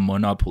a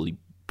monopoly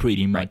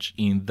pretty much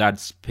in that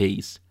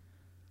space.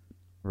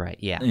 Right.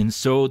 Yeah. And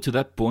so to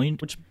that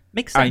point, Which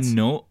makes sense. I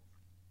know.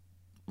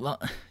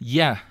 Well,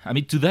 yeah. I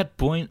mean, to that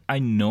point, I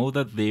know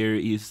that there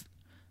is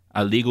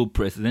a legal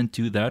precedent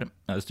to that,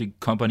 as to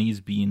companies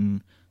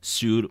being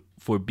sued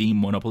for being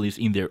monopolies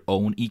in their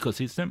own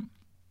ecosystem.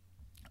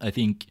 I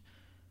think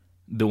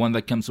the one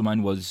that comes to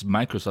mind was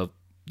Microsoft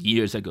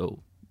years ago,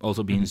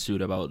 also being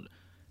sued about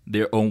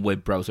their own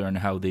web browser and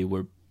how they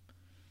were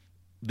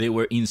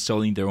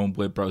installing their own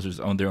web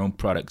browsers on their own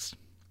products.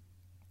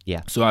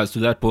 Yeah. So as to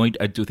that point,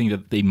 I do think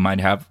that they might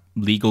have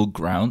legal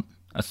ground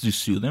as to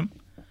sue them.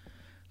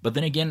 But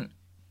then again,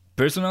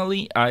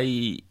 personally,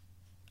 I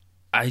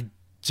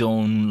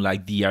don't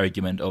like the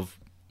argument of,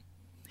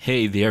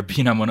 hey, they are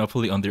being a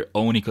monopoly on their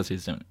own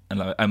ecosystem.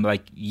 And I'm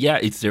like, yeah,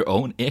 it's their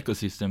own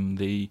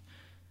ecosystem.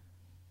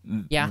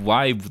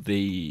 Why would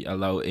they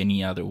allow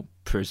any other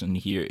person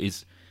here?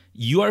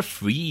 You are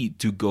free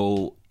to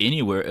go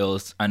anywhere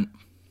else. And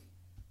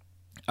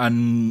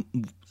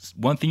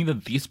one thing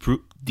that this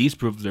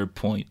proves their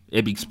point,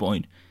 Epic's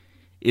point,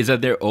 is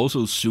that they're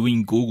also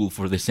suing Google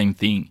for the same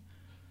thing.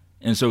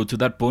 And so to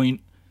that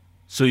point,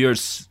 so you're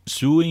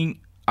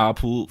suing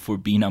Apple for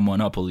being a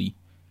monopoly,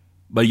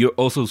 but you're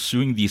also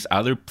suing these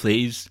other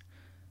plays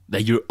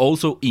that you're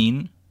also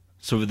in,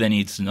 so then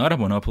it's not a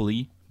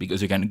monopoly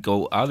because you can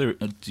go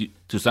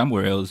to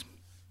somewhere else.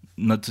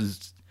 Not to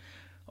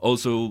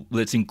also,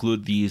 let's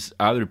include these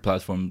other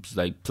platforms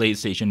like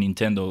PlayStation,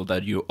 Nintendo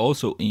that you're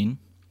also in.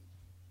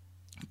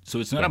 So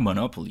it's not a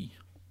monopoly.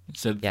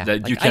 It's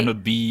that you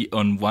cannot be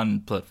on one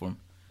platform.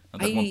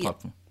 One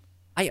platform.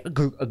 I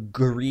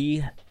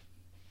agree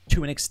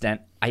to an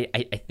extent. I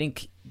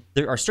think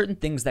there are certain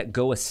things that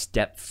go a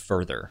step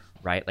further,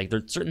 right? Like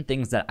there's certain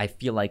things that I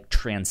feel like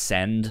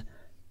transcend.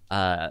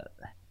 I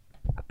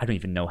don't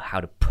even know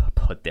how to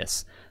put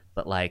this,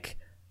 but like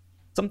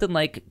something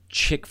like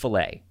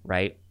Chick-fil-A,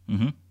 right?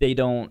 Mm-hmm. They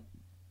don't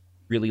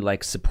really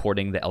like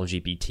supporting the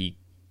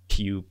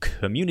LGBTQ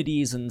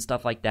communities and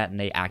stuff like that, and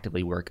they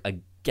actively work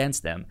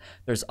against them.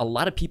 There's a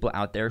lot of people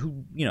out there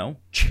who,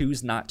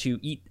 choose not to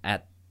eat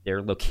at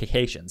their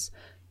locations.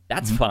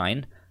 That's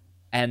fine.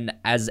 And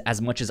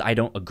as much as I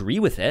don't agree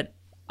with it,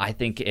 I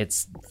think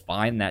it's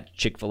fine that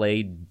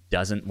Chick-fil-A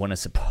doesn't want to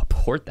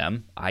support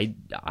them. I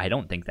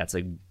don't think that's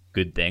a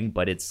good thing,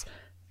 but it's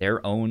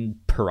their own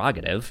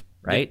prerogative,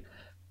 right? Yeah.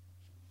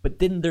 But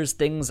then there's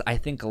things I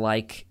think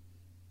like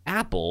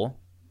Apple,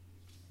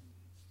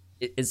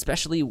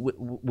 especially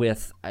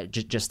with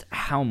just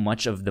how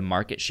much of the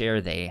market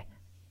share they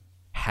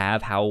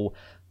have, how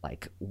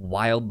like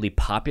wildly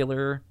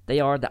popular they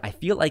are, that I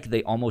feel like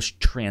they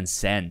almost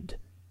transcend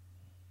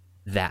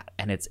that.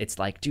 And it's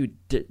like, dude,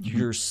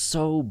 you're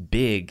so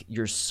big,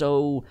 you're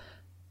so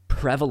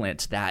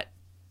prevalent that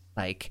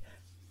like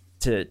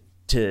to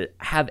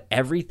have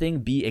everything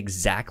be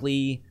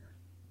exactly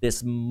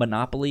this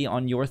monopoly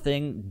on your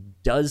thing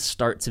does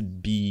start to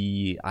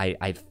be,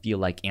 I feel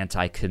like,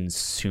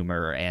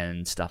 anti-consumer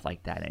and stuff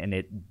like that. And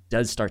it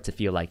does start to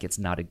feel like it's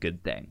not a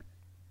good thing.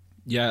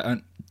 Yeah,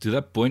 and to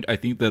that point, I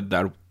think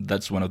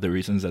that's one of the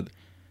reasons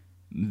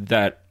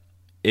that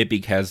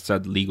Epic has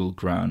that legal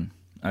ground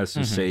as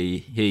to say,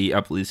 hey,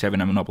 Apple is having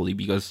a monopoly,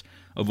 because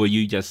of what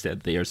you just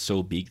said. They are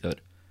so big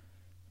that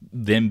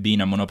them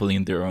being a monopoly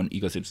in their own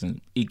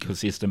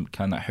ecosystem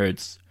kind of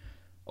hurts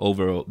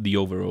the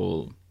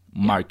overall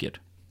market.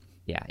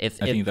 Yeah, I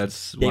think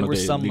that's they one were of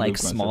the some legal like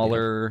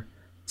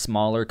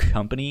smaller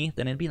company,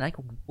 then it'd be like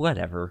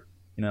whatever,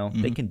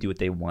 they can do what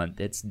they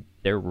want. It's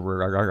their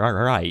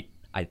right.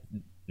 I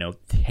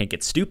think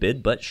it's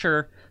stupid, but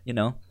sure,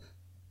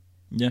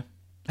 Yeah.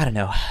 I don't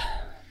know.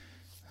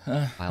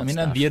 I mean,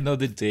 at the end of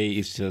the day,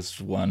 it's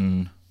just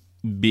one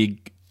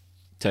big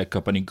tech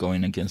company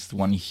going against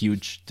one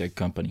huge tech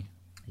company.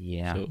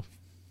 Yeah. So,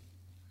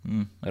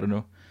 I don't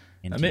know.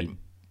 Indeed. I mean,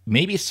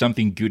 maybe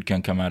something good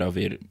can come out of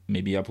it.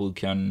 Maybe Apple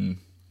can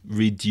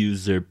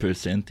reduce their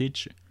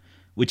percentage,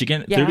 which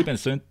again,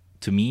 30%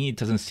 to me, it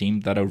doesn't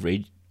seem that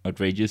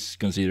outrageous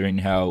considering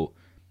how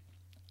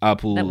That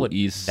Apple what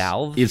is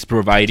Valve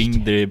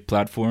providing the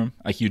platform,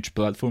 a huge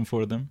platform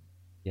for them.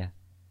 Yeah.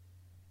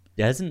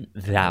 Doesn't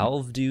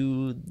Valve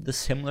do the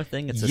similar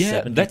thing? It's a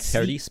Yeah,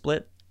 70-30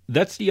 split.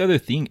 That's the other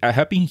thing. I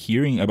have been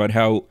hearing about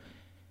how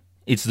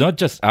it's not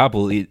just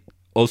Apple. It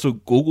also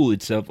Google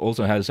itself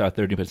also has a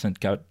 30%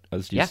 cut,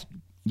 as just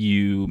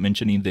you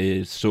mentioned in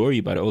the story.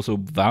 But also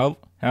Valve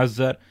has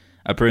that.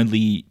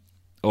 Apparently,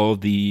 all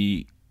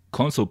the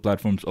console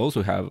platforms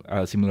also have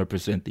a similar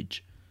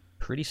percentage.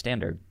 Pretty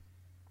standard.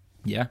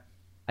 Yeah.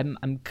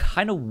 I'm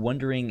kind of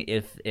wondering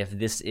if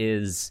this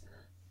is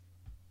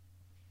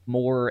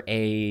more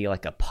a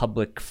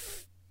public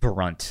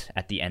front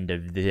at the end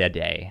of the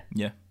day.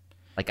 Yeah.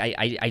 Like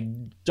I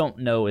don't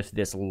know if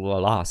this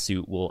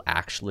lawsuit will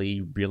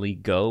actually really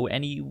go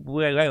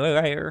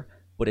anywhere,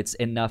 but it's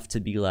enough to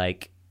be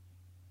like,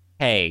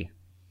 hey,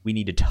 we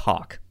need to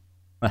talk.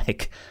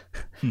 Like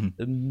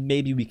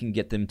maybe we can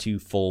get them to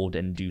fold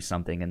and do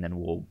something, and then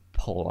we'll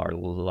pull our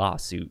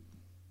lawsuit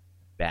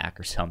back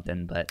or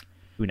something. But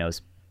who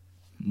knows?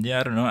 Yeah,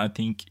 I don't know. I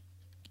think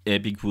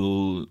Epic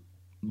will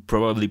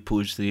probably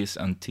push this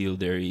until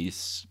there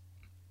is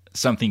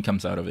something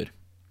comes out of it.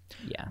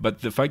 Yeah.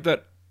 But the fact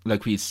that,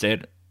 like we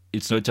said,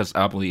 it's not just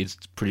Apple, it's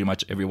pretty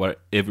much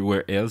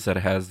everywhere else that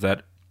has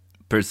that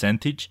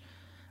percentage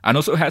and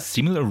also has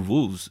similar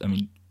rules. I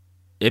mean,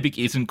 Epic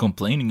isn't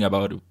complaining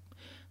about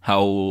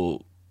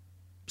how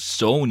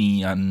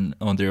Sony and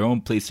on their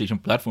own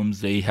PlayStation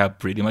platforms, they have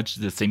pretty much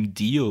the same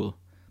deal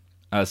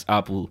as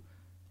Apple,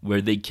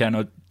 where they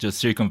cannot just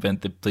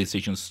circumvent the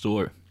PlayStation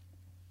Store.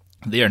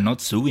 They are not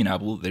suing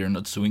Apple, they are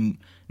not suing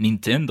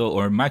Nintendo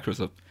or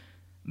Microsoft.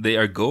 They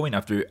are going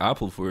after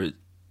Apple for it.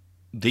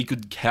 They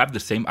could have the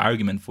same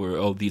argument for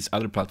all these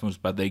other platforms,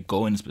 but they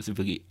go in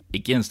specifically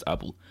against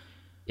Apple.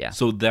 Yeah.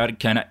 So that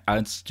kind of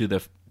adds to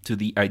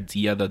the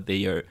idea that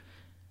they are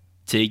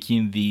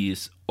taking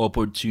this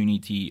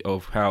opportunity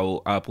of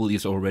how Apple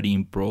is already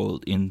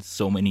embroiled in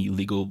so many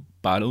legal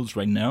battles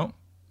right now.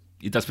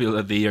 It does feel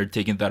that they are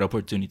taking that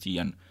opportunity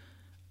and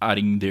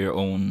adding their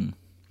own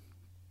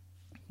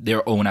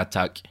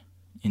attack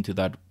into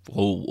that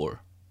whole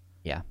war.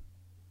 Yeah.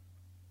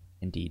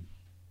 Indeed.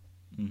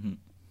 Mm-hmm.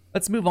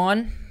 Let's move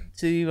on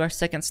to our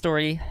second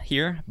story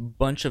here.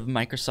 Bunch of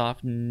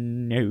Microsoft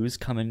news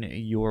coming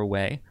your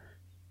way.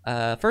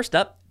 First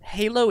up,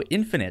 Halo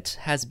Infinite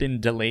has been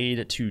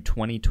delayed to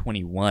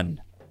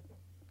 2021.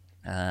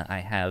 I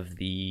have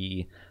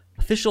the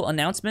official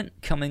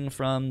announcement coming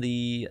from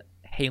the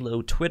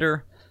Halo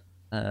Twitter.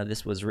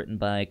 This was written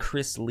by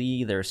Chris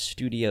Lee, their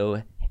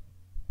studio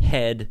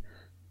head.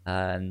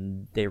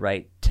 They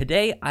write,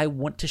 "Today I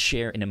want to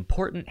share an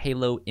important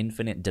Halo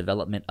Infinite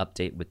development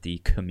update with the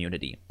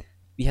community.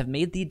 We have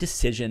made the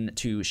decision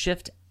to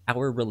shift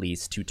our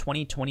release to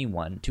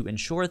 2021 to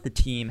ensure the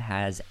team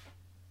has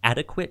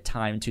adequate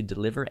time to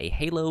deliver a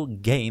Halo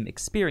game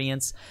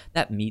experience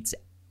that meets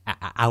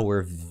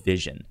our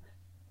vision.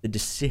 The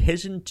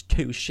decision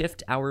to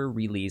shift our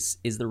release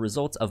is the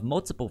result of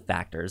multiple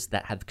factors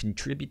that have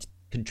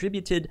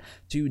contributed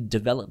to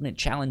development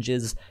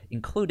challenges,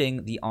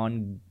 including the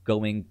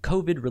ongoing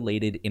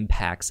COVID-related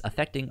impacts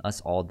affecting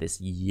us all this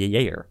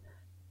year.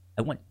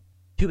 I want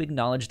to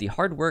acknowledge the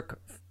hard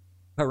work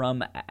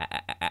from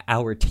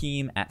our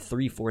team at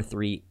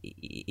 343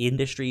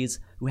 Industries,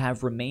 who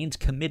have remained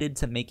committed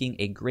to making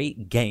a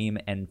great game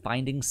and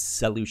finding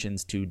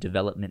solutions to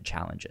development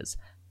challenges.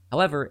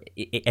 However,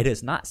 it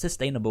is not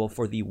sustainable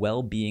for the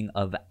well-being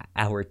of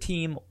our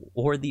team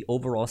or the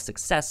overall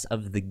success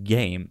of the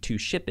game to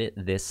ship it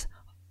this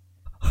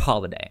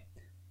holiday.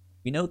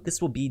 We know this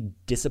will be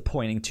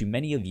disappointing to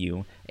many of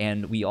you,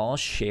 and we all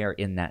share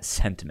in that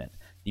sentiment.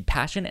 The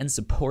passion and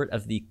support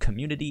of the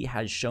community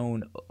has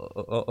shown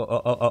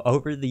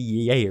over the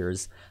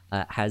years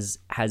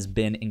has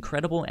been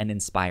incredible and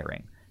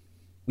inspiring.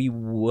 We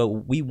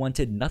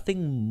wanted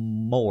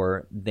nothing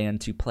more than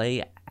to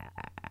play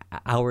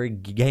our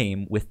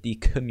game with the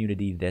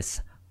community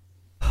this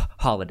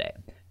holiday.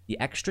 The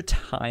extra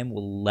time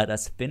will let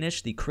us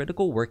finish the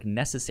critical work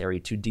necessary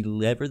to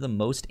deliver the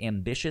most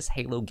ambitious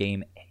Halo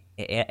game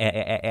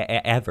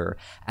ever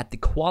at the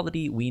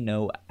quality we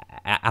know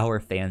our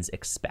fans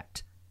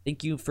expect.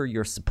 Thank you for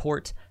your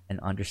support and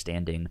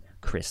understanding,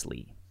 Chris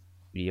Lee,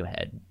 Studio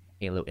Head,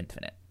 Halo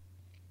Infinite."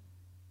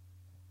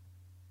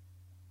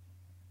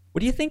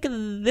 What do you think of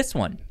this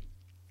one?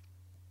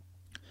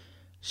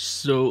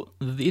 So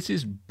this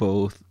is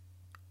both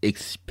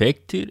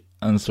expected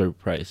and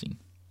surprising.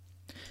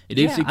 It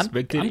is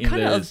expected I'm in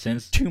the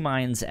sense, two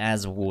minds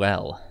as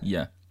well.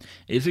 Yeah,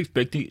 it's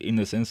expected in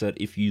the sense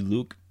that if you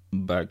look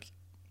back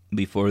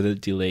before the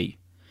delay,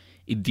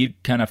 it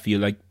did kind of feel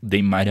like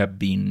they might have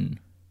been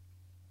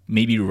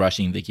maybe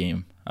rushing the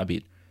game a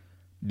bit,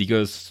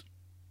 because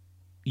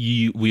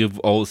we've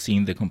all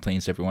seen the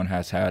complaints everyone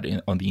has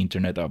had on the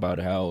internet about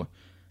how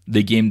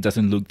the game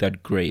doesn't look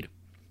that great.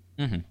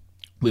 Mm-hmm.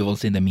 We've all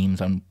seen the memes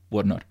and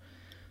whatnot.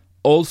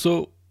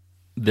 Also,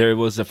 there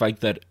was the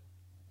fact that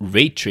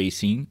ray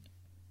tracing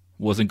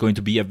wasn't going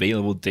to be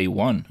available day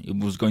one. It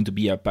was going to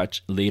be a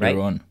patch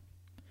later on.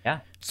 Yeah.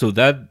 So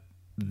that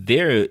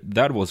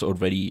was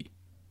already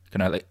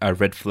kind of like a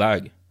red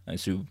flag. And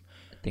so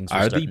Things were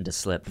are starting they to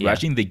slip. Yeah.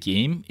 rushing the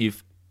game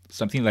if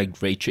something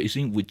like ray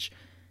tracing, which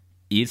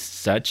is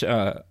such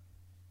a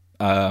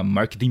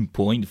marketing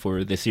point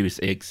for the Series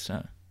X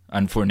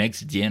and for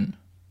next gen,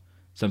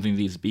 something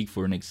this big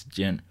for next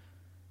gen,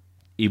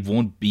 it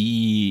won't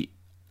be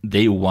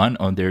day one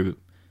on their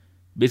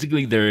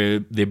basically their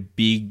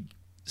big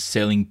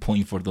selling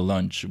point for the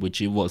launch,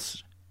 which it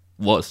was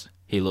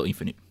Halo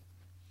Infinite.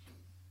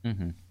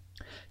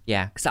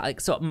 Yeah.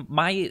 So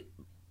my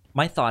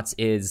thoughts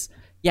is,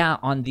 yeah,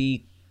 on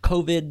the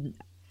COVID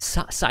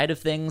side of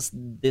things,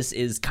 this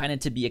is kind of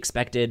to be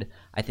expected.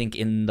 I think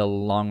in the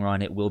long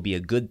run, it will be a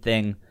good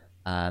thing.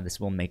 This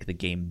will make the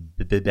game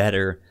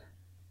better.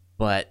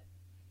 But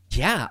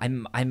yeah,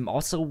 I'm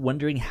also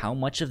wondering how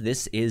much of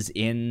this is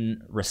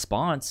in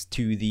response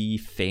to the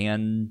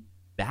fan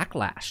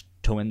backlash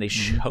to when they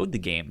showed the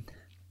game,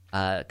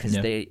 because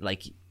they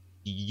like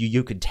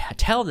you could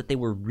tell that they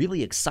were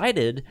really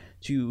excited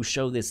to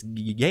show this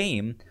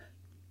game,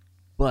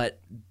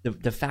 but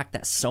the fact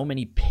that so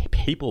many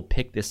people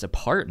picked this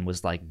apart and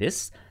was like,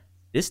 this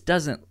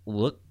doesn't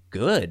look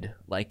good.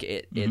 Like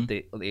it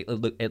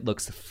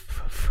looks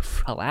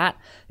flat.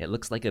 It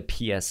looks like a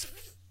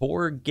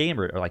PS4 game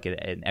or like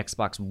an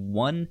Xbox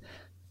One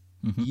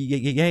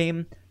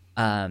game.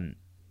 The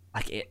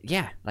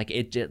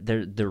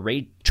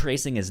ray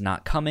tracing is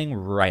not coming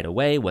right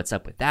away. What's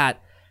up with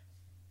that?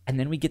 And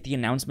then we get the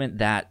announcement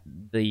that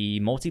the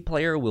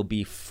multiplayer will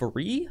be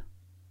free.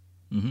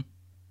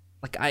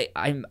 Like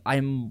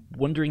I'm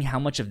wondering how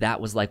much of that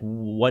was like,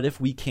 what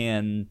if we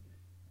can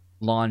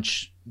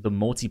launch the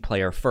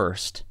multiplayer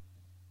first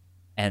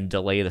and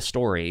delay the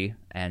story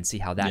and see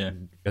how that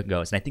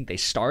goes. And I think they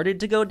started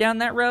to go down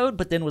that road,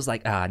 but then was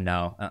like,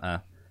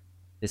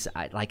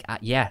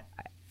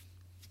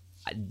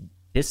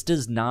 this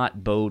does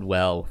not bode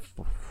well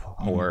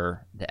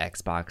for the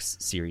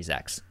Xbox Series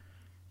X.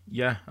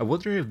 Yeah, I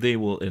wonder if they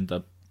will end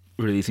up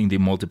releasing the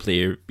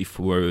multiplayer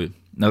before,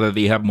 now that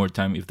they have more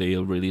time, if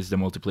they'll release the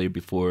multiplayer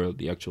before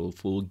the actual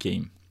full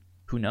game.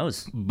 Who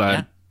knows?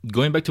 But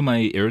going back to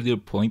my earlier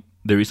point,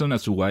 the reason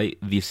as to why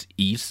this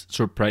is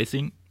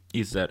surprising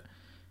is that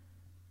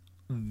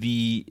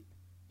the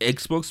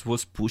Xbox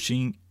was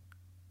pushing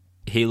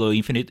Halo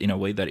Infinite in a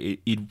way that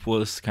it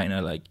was kind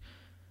of like,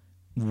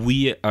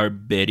 we are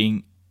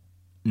betting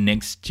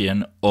next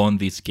gen on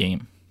this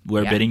game.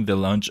 We're betting the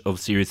launch of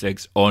Series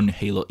X on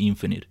Halo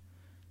Infinite.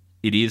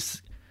 It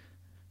is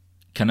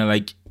kind of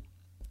like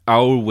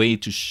our way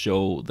to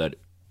show that,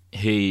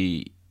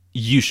 hey,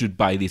 you should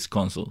buy this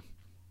console.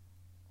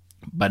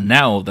 But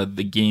now that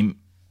the game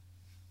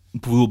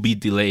will be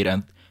delayed,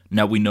 and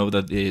now we know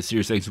that the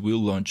Series X will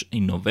launch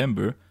in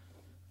November,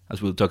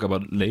 as we'll talk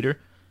about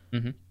later,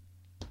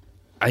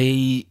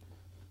 I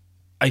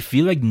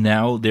feel like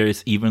now there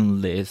is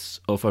even less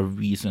of a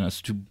reason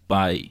as to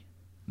buy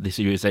the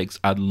Series X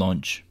at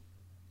launch.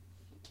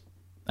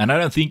 And I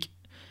don't think,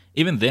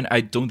 even then,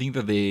 I don't think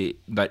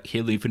that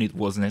Halo Infinite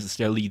was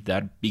necessarily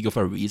that big of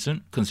a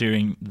reason,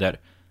 considering that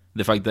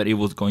the fact that it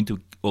was going to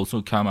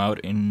also come out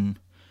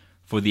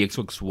for the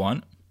Xbox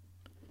One.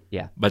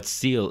 Yeah. But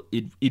still,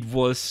 it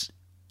was,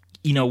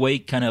 in a way,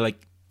 kind of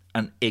like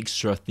an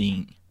extra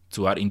thing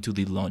to add into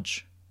the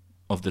launch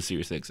of the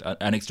Series X,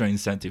 an extra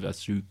incentive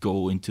as you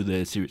go into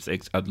the Series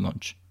X at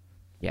launch.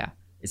 Yeah,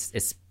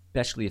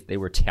 especially if they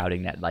were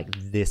touting that like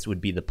this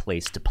would be the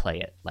place to play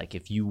it. Like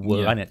if you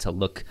want it to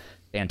look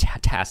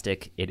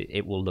fantastic,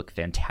 it will look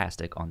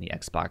fantastic on the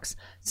Xbox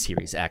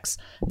Series X.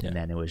 And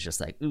then it was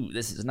just like, ooh,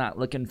 this is not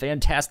looking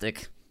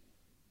fantastic.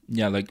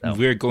 Yeah, like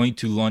we're going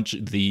to launch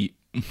like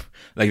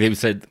they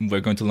said, we're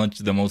going to launch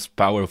the most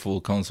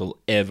powerful console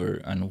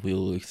ever, and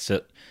we'll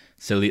sell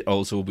it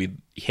also with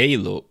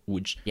Halo,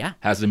 which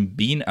hasn't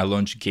been a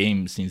launch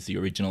game since the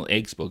original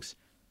Xbox.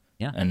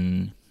 Yeah.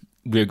 And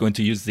we're going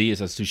to use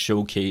this as to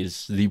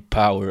showcase the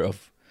power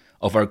of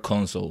our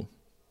console.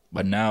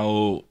 But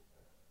now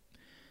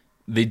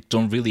they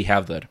don't really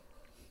have that.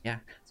 Yeah.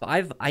 So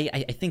I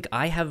think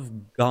I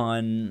have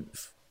gone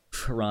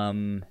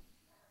from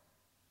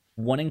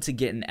wanting to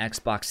get an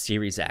Xbox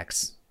Series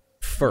X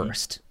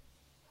first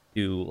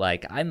to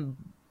like, I'm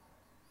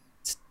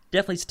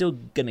definitely still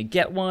gonna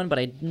get one, but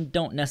I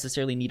don't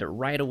necessarily need it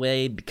right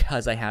away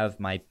because I have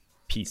my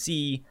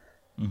PC.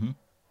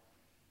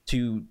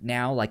 To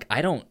now, like,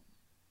 I don't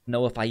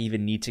know if I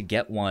even need to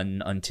get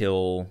one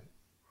until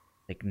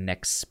like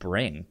next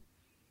spring.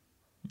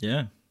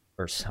 Yeah.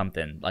 Or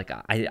something. Like,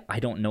 I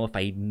don't know if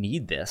I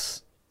need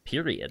this,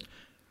 period.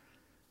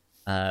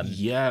 And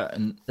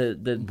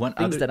the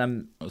things that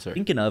I'm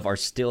thinking of are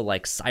still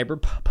like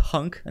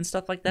Cyberpunk and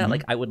stuff like that.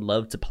 Like, I would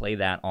love to play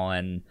that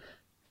on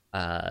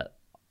I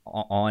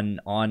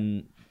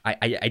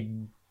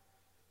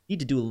need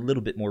to do a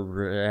little bit more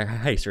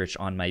research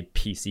on my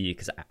PC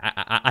because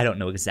I don't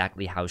know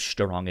exactly how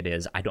strong it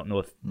is. I don't know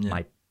if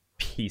my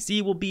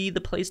PC will be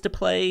the place to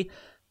play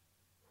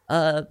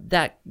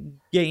that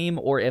game,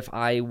 or if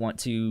I want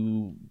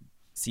to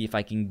see if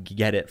I can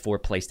get it for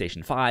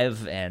PlayStation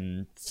 5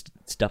 and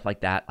stuff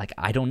like that. Like,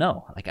 I don't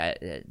know. Like,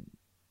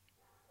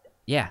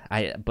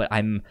 but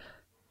I'm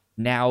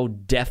now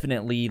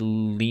definitely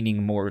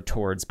leaning more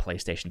towards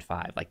PlayStation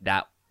 5. Like,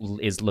 that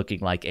is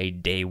looking like a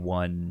day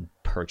one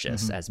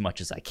purchase as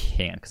much as I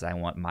can, because I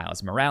want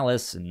Miles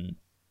Morales and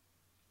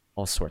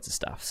all sorts of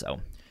stuff.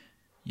 So,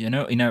 in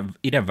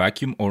a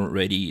vacuum,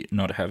 already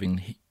not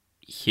having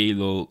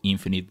Halo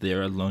Infinite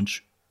there at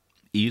launch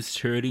is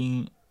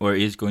hurting, or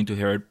is going to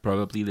hurt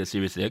probably the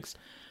Series X.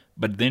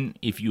 But then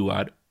if you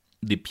add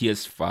the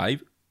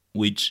PS5,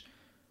 which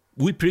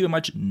we pretty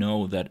much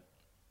know that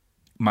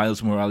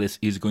Miles Morales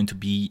is going to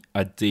be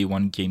a day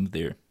one game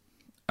there.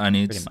 And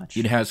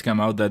it has come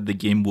out that the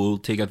game will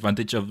take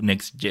advantage of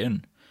next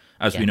gen.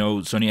 As we know,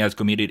 Sony has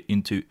committed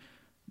into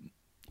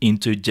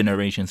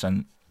generations,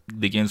 and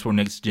the games for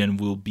next gen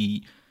will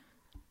be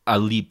a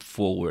leap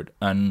forward.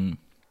 And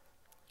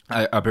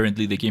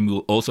apparently the game will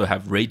also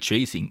have ray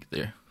tracing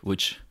there,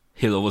 which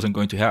Halo wasn't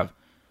going to have.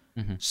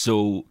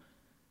 So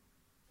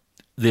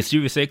the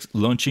Series X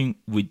launching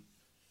with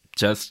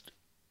just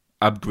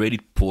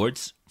upgraded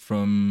ports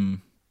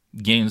from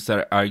games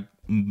that are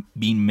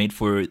being made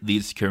for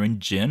this current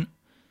gen,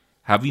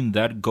 having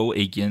that go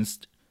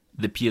against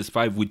the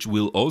PS5, which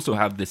will also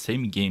have the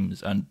same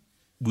games and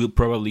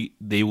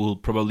they will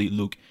probably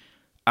look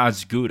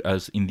as good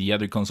as in the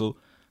other console,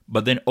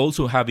 but then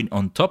also having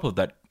on top of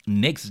that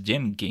next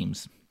gen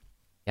games,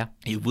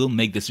 it will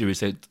make the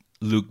Series X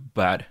look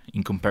bad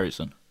in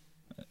comparison.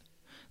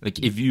 Like,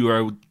 if you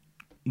are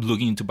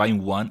looking into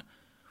buying one,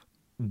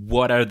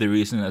 what are the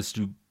reasons as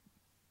to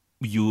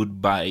you would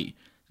buy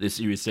the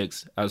Series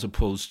X as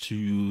opposed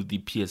to the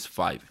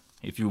PS5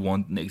 if you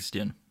want next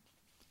gen?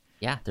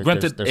 Yeah,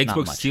 granted, there's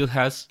Xbox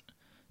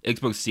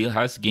still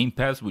has Game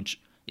Pass,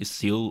 which is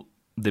still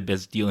the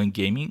best deal in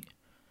gaming.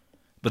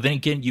 But then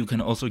again, you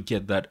can also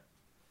get that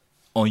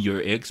on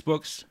your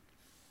Xbox,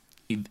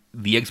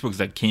 the Xbox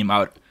that came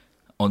out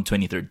on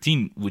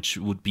 2013, which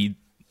would be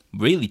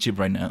really cheap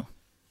right now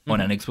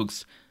on an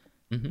Xbox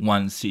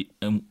One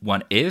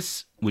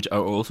S, which are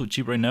also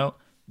cheap right now.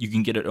 You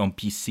can get it on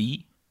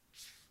PC.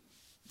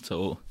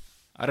 So,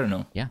 I don't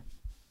know. Yeah.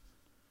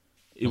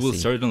 We'll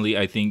certainly,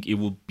 I think it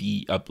will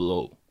be a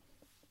blow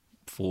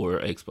for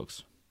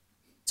Xbox.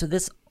 So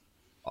this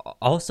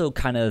also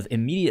kind of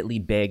immediately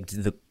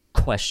begged the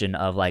question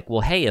of like,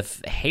 well, hey,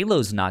 if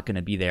Halo's not going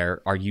to be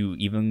there, are you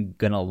even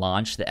going to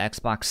launch the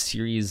Xbox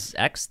Series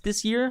X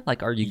this year?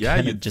 Like, are you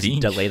going to just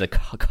delay the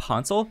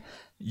console?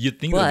 You'd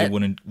think that they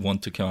wouldn't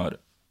want to come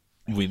out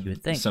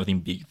with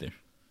something big there.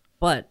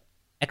 But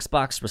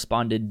Xbox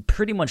responded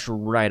pretty much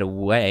right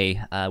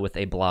away with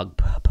a blog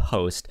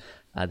post.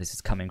 This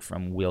is coming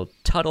from Will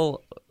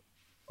Tuttle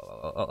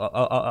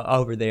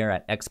over there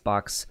at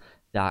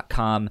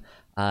xbox.com.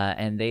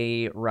 And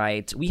they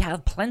write, "We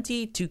have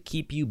plenty to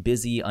keep you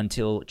busy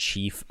until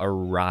Chief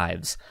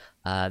arrives.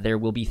 There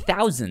will be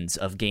thousands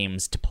of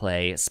games to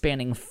play,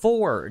 spanning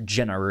 4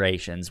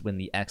 generations when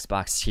the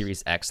Xbox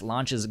Series X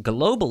launches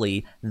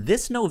globally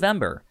this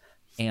November.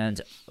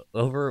 And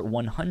over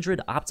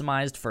 100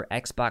 optimized for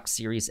Xbox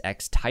Series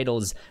X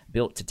titles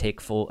built to take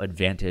full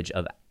advantage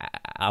of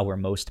our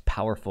most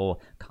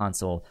powerful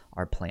console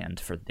are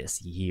planned for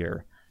this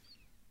year."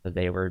 So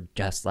they were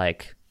just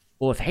like,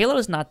 well, if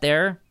Halo's not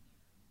there,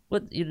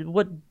 what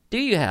do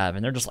you have?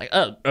 And they're just like,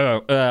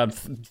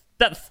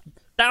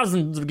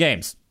 thousands of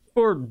games,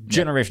 4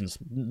 generations.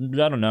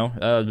 I don't know,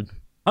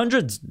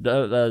 hundreds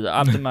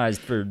optimized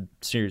for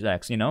Series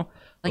X. You know,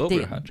 like over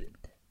 100.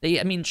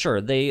 I mean,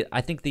 sure.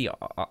 I think the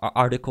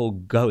article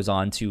goes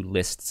on to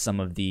list some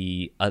of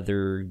the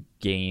other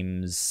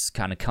games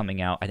kind of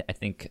coming out. I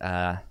think.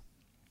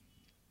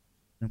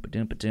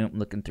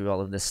 Looking through all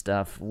of this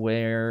stuff,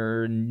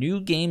 where new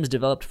games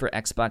developed for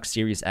Xbox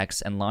Series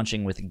X and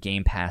launching with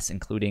Game Pass,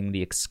 including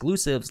the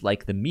exclusives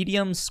like The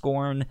Medium,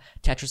 Scorn,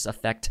 Tetris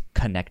Effect,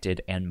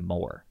 Connected, and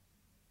more.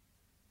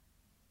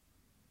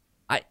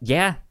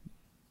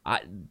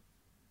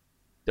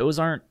 Those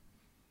aren't.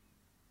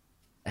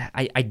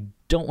 I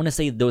don't want to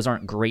say those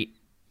aren't great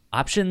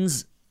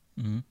options,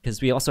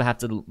 because we also have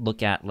to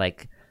look at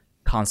like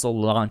console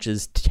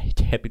launches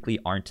typically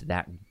aren't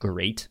that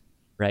great,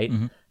 right?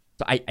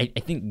 So I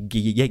think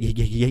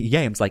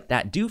games like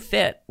that do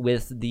fit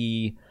with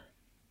the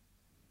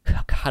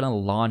kind of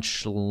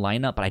launch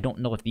lineup, but I don't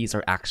know if these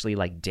are actually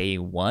like day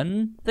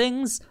one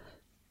things.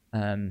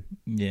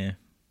 Yeah.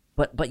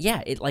 But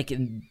yeah,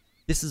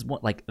 this is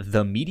what, like,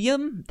 The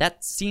Medium?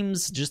 That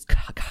seems just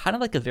kind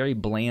of like a very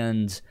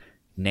bland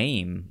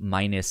name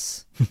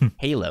minus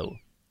Halo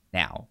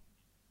now,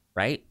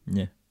 right?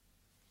 Yeah.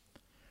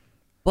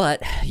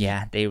 But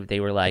yeah, they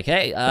were like,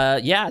 hey,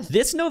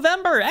 this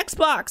November,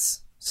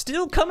 Xbox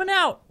still coming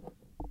out.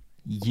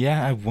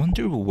 Yeah, I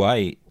wonder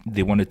why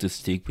they wanted to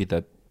stick with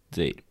that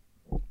date.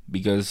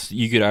 Because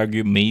you could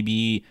argue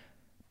maybe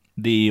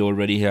they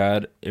already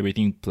had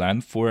everything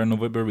planned for a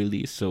November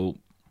release, so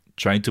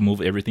trying to move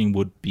everything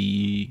would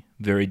be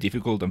very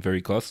difficult and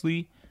very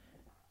costly.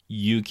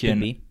 You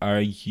can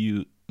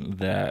argue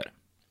that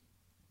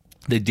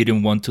they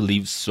didn't want to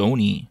leave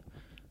Sony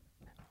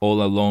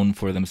all alone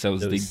for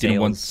themselves. Those They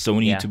didn't want sales,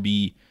 Sony yeah.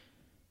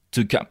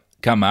 to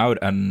come out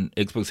and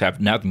Xbox have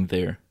nothing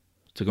there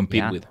to compete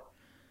Yeah. with.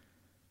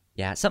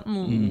 Yeah,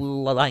 something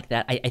like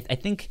that. I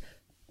think,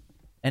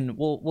 and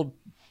we'll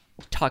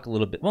talk a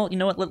little bit. Well, you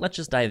know what? Let's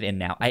just dive in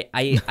now.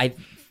 I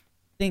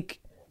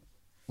think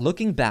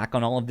looking back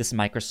on all of this,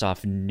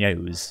 Microsoft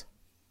knows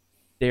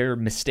their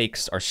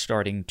mistakes are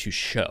starting to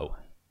show.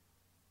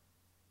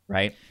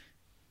 Right?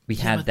 We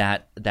had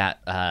that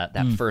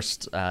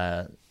first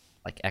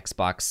like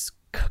Xbox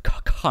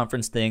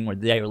conference thing where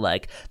they were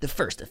like the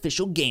first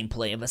official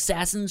gameplay of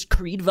Assassin's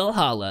Creed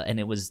Valhalla, and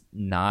it was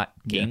not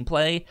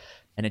gameplay,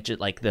 and it just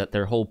like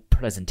their whole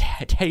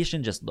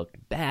presentation just looked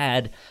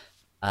bad.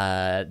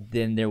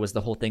 Then there was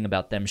the whole thing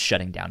about them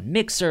shutting down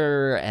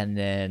Mixer, and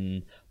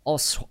then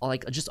also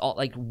like just all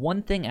like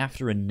one thing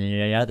after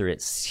another.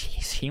 It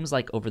seems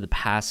like over the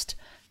past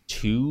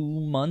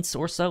 2 months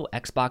or so,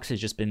 Xbox has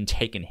just been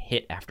taking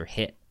hit after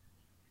hit.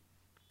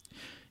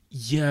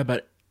 Yeah,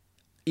 but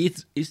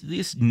is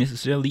this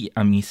necessarily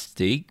a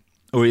mistake,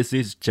 or is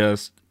this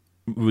just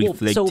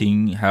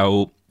reflecting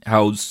how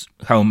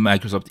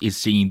Microsoft is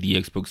seeing the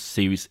Xbox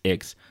Series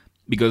X?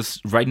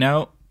 Because right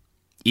now,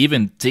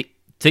 even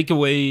take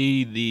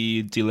away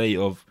the delay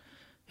of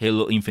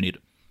Halo Infinite,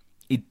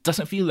 it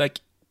doesn't feel like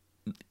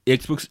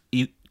Xbox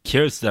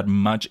cares that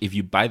much if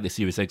you buy the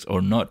Series X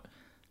or not.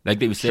 Like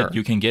they said,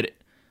 you can get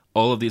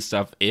all of this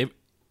stuff,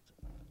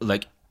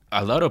 like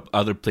a lot of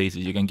other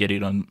places. You can get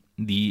it on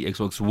the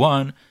Xbox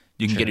One.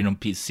 You can get it on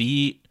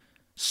PC.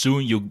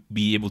 Soon you'll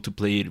be able to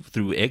play it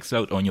through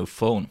xCloud on your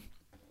phone.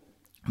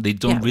 They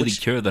don't really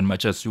care that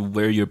much as to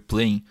where you're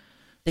playing.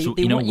 So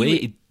in a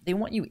way, they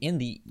want you in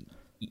the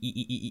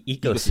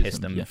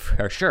ecosystem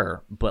for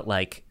sure. But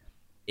like,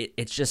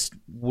 it's just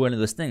one of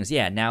those things.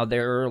 Yeah, now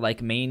their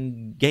like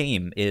main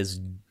game is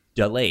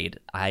delayed.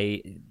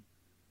 I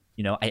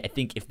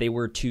think if they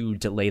were to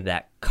delay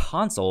that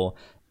console,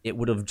 it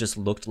would have just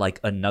looked like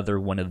another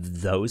one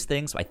of those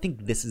things. So I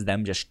think this is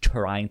them just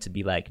trying to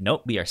be like,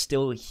 nope, we are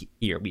still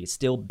here. We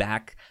still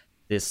back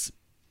this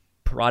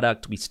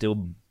product. We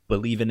still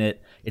believe in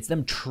it. It's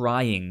them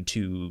trying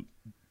to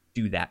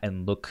do that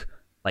and look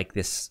like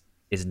this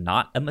is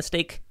not a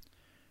mistake.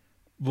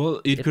 Well,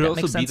 it could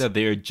also be that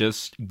they're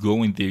just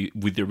going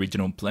with the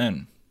original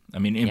plan. I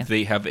mean, if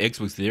they have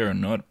Xbox there or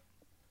not,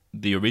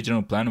 the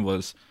original plan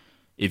was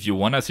if you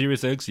want a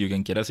Series X, you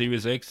can get a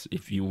Series X.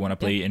 If you want to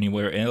play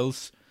anywhere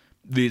else,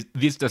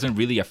 this doesn't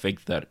really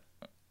affect that.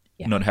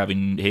 Not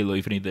having Halo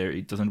Infinite there,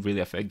 it doesn't really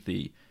affect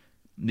the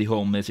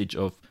whole message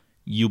of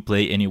you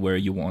play anywhere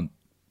you want.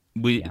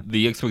 The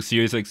Xbox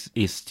Series X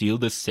is still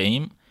the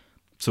same,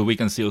 so we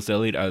can still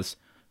sell it as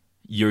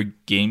your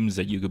games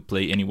that you could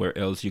play anywhere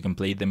else. You can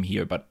play them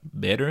here, but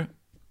better.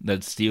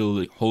 That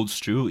still holds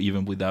true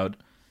even without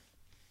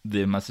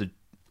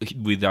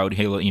without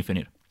Halo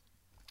Infinite.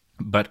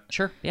 But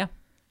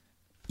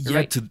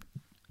right.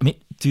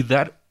 To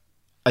that,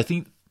 I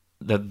think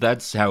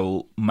that's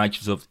how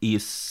Microsoft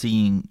is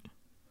seeing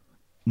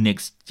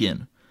next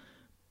gen.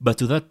 But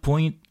to that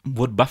point,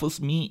 what baffles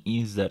me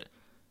is that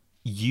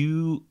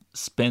you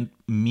spent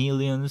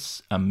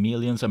millions and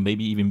millions and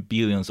maybe even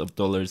billions of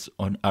dollars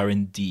on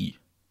R&D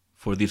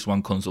for this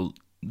one console,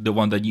 the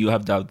one that you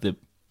have doubt the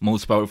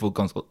most powerful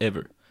console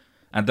ever.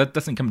 And that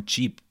doesn't come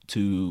cheap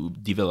to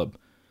develop.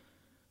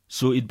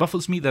 So it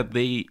baffles me that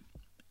they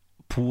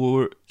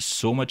pour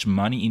so much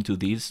money into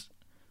this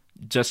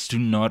just to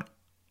not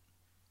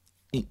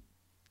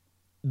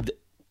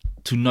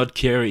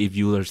care if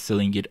you are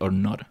selling it or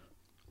not.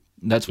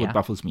 That's what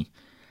baffles me.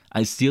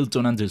 I still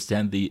don't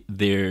understand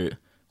their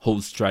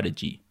whole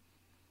strategy.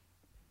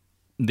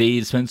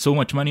 They spend so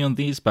much money on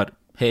this, but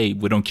hey,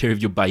 we don't care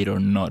if you buy it or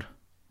not.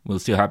 We'll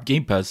still have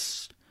Game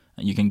Pass,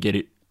 and you can get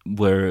it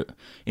where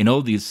in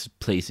all these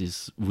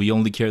places, we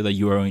only care that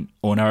you are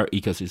on our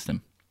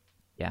ecosystem.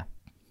 Yeah.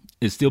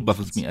 It still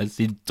baffles me. I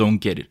still don't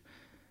get it.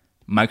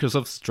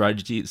 Microsoft's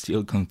strategy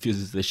still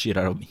confuses the shit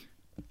out of me.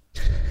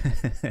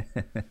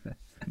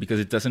 Because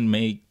it doesn't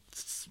make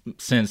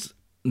sense.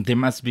 There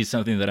must be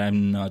something that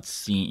I'm not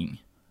seeing.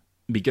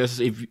 Because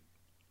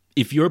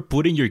if you're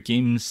putting your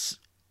games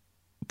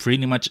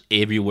pretty much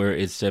everywhere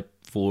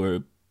except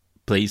for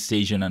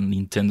PlayStation and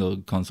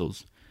Nintendo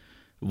consoles,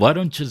 why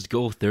don't just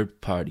go third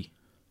party?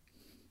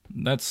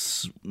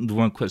 That's the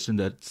one question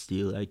that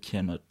still I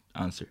cannot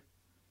answer.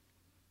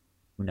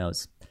 Who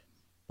knows?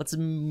 Let's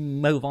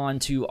move on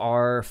to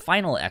our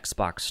final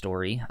Xbox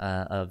story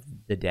of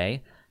the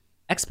day.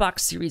 Xbox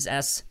Series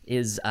S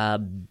is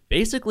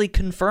basically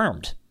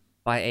confirmed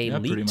by a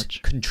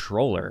leaked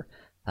controller.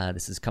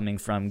 This is coming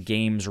from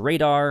Games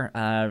Radar,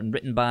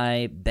 written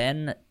by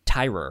Ben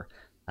Tyrer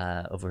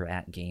over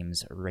at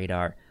Games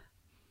Radar.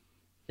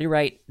 They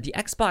write, the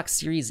Xbox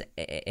Series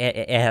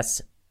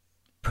S,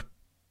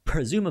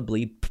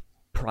 presumably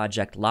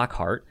Project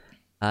Lockhart,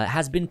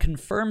 has been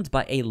confirmed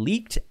by a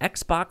leaked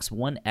Xbox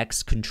One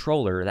X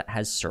controller that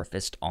has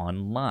surfaced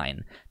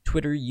online.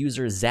 Twitter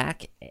user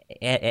Zach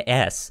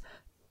S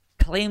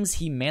claims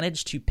he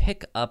managed to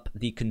pick up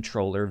the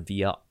controller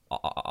via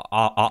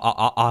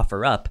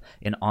offer up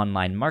an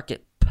online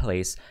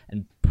marketplace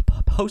and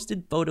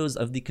posted photos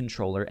of the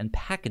controller and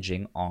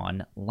packaging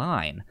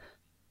online.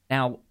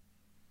 Now,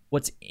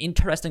 what's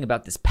interesting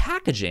about this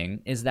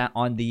packaging is that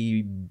on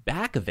the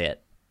back of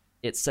it,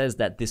 it says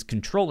that this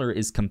controller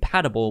is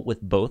compatible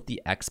with both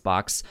the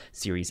Xbox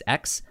Series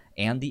X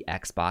and the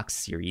Xbox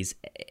Series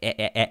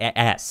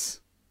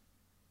S.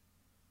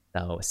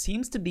 So it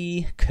seems to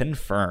be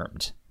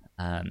confirmed.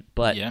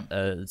 But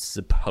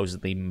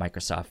supposedly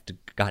Microsoft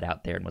got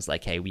out there and was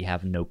like, hey, we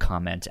have no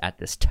comment at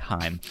this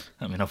time.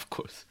 I mean, of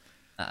course.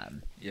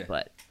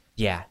 But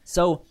yeah,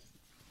 so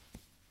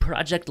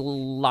Project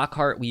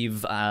Lockhart,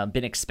 we've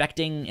been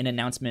expecting an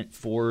announcement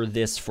for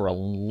this for a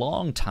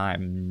long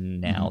time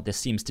now. This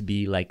seems to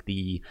be like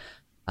the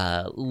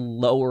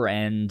lower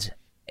end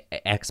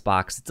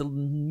Xbox. It's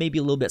maybe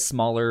a little bit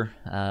smaller.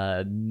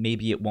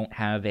 Maybe it won't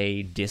have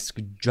a disk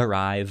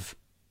drive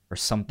or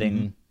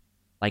something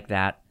like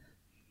that.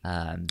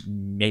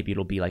 Maybe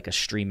it'll be like a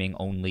streaming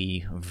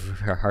only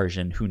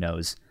version. Who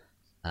knows?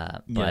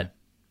 But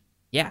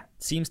yeah,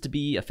 it seems to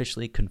be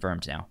officially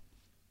confirmed now.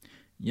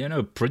 Yeah,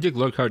 no, Project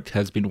Lockhart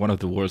has been one of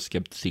the worst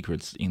kept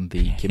secrets in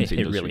the games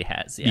industry. It really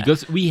has, yeah.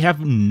 Because we have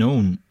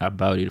known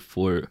about it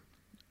for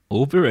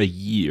over a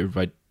year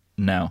right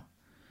now.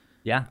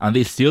 Yeah. And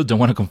they still don't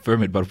want to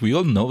confirm it, but we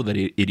all know that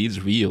it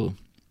is real.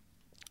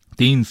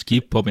 Things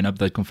keep popping up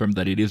that confirm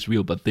that it is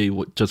real, but they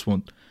just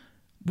won't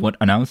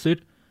announce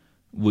it,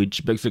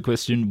 which begs the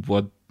question,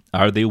 what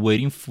are they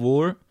waiting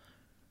for?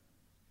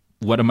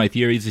 One of my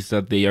theories is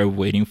that they are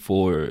waiting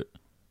for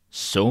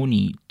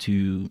Sony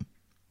to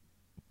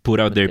put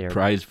out their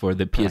price for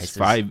the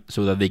PS5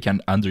 so that they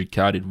can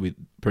undercut it with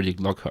Project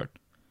Lockhart.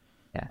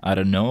 Yeah. I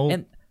don't know.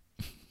 And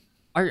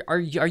are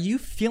you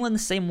feeling the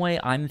same way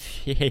I'm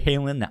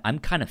feeling? That I'm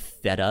kind of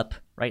fed up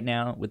right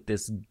now with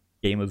this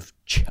game of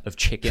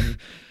chicken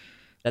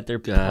that they're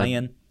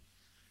playing.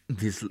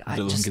 This the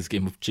longest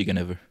game of chicken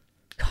ever.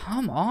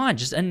 Come on,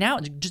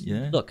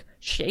 look,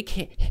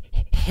 shake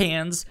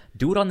hands,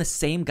 do it on the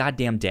same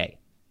goddamn day.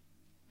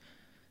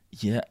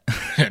 Yeah,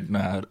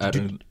 no, I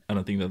don't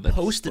think that's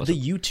post possible. the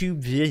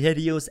YouTube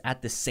videos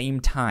at the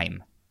same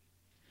time.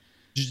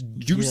 Just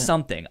do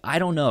something. I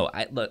don't know.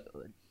 I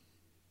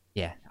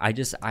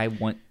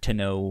want to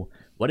know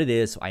what it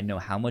is, so I know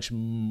how much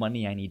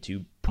money I need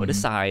to put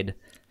aside,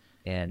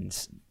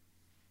 and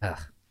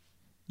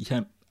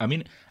yeah, I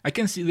mean, I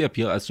can see the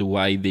appeal as to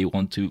why they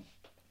want to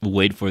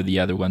wait for the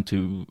other one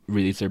to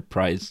release their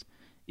price.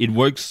 It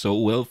worked so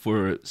well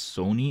for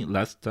Sony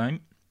last time.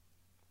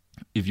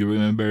 If you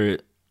remember,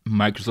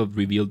 Microsoft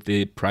revealed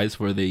the price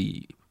for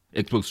the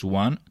Xbox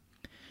One,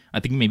 I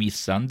think maybe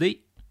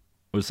Sunday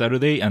or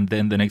Saturday, and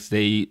then the next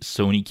day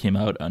Sony came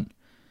out and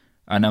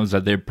announced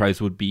that their price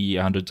would be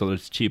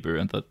 $100 cheaper,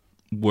 and that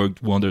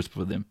worked wonders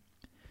for them.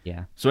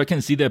 Yeah. So I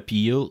can see the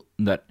appeal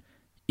that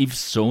if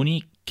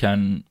Sony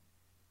can...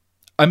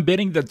 I'm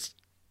betting that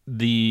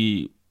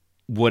the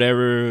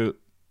whatever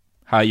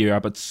higher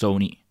up at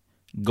Sony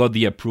got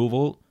the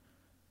approval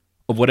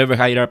of whatever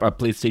higher up at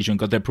PlayStation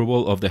got the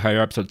approval of the higher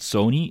ups at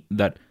Sony,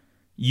 that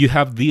you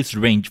have this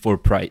range for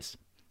price.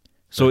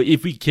 So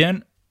if we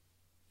can,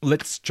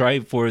 let's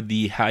strive for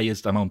the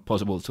highest amount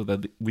possible so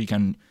that we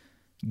can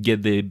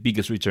get the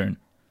biggest return.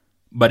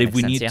 But if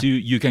we need to,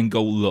 you can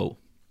go low.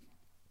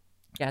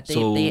 Yeah,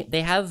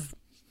 they have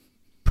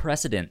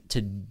precedent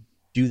to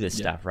do this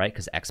stuff, right?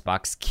 Because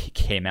Xbox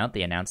came out,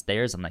 they announced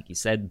theirs, and like you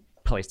said,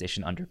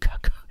 PlayStation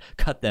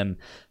undercut them.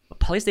 But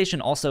PlayStation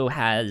also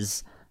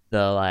has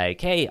the like,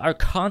 hey, our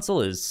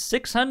console is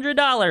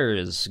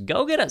 $600.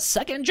 Go get a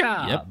second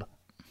job. Yep.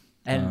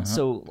 And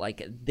so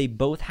like they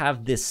both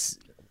have this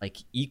like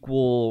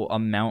equal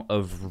amount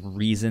of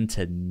reason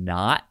to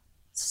not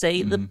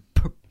say the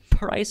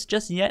price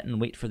just yet and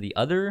wait for the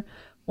other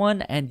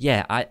one. And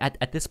yeah,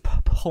 at this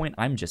point,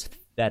 I'm just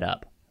fed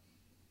up.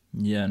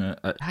 Yeah, no.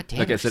 God damn,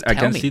 like I said,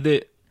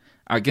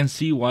 I can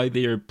see why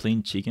they are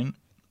playing chicken,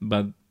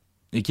 but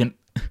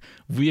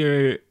we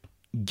are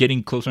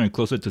getting closer and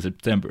closer to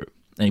September,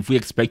 and if we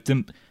expect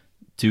them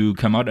to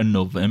come out in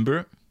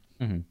November,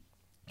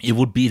 it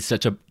would be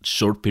such a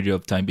short period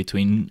of time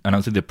between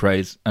announcing the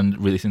price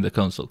and releasing the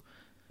console.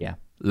 Yeah.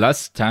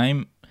 Last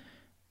time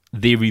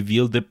they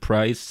revealed the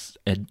price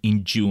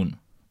in June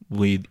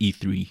with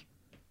E3.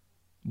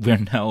 We're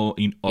now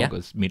in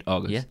August,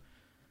 mid-August. Yeah.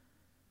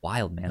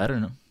 Wild, man. I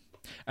don't know.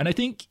 And I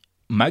think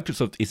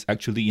Microsoft is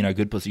actually in a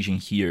good position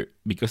here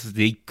because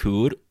they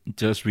could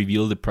just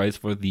reveal the price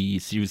for the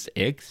Series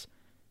X.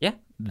 Yeah.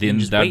 Then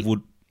that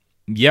would...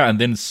 Yeah, and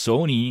then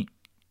Sony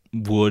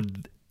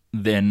would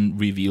then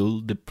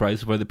reveal the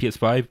price for the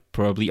PS5,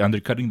 probably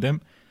undercutting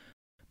them.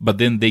 But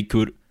then they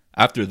could,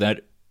 after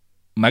that,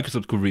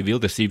 Microsoft could reveal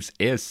the Series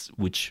S,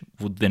 which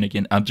would then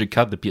again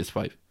undercut the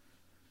PS5.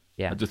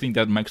 Yeah. I do think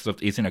that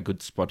Microsoft is in a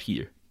good spot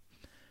here.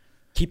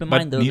 Keep in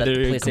mind, though, that the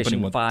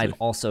PlayStation 5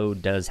 also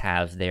does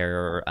have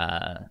their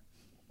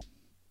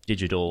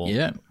digital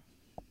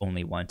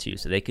only one, too.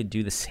 So they could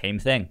do the same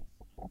thing.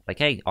 Like,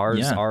 hey,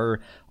 ours are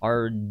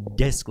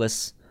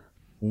discless,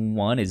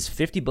 one is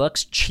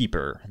 $50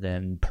 cheaper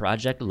than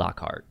Project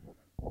Lockhart.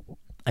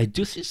 I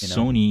do see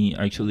Sony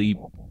actually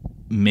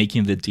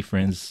making the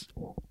difference,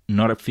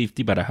 not at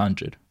 50 but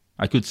 100.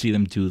 I could see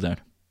them do that.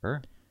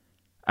 Sure.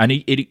 And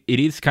it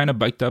is kind of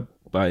backed up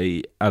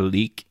by a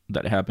leak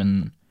that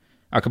happened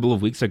a couple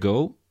of weeks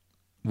ago,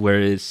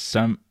 where I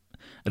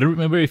don't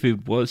remember if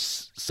it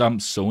was some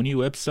Sony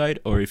website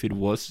or if it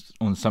was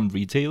on some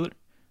retailer,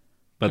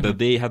 but that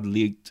they had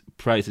leaked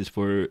prices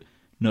for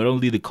not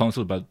only the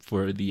console but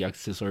for the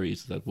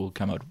accessories that will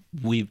come out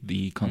with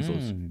the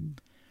consoles.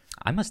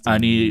 I must have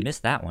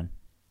missed that one.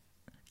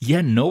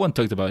 Yeah, no one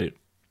talked about it.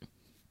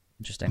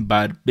 Interesting.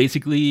 But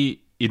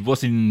basically, it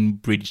was in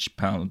British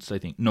pounds, I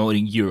think, not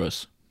in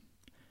euros.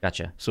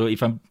 Gotcha. So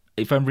if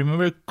I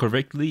remember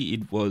correctly,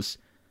 it was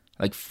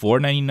like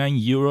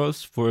 4.99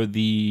 euros for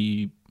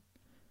the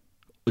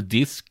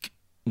disc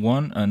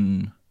one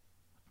and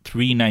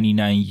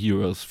 3.99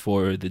 euros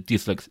for the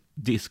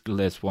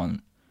discless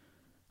one.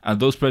 And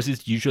those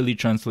prices usually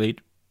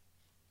translate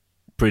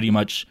pretty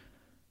much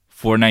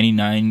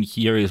 4.99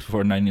 here is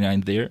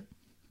 4.99 there.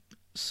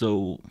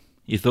 So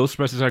if those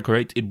prices are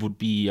correct, it would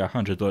be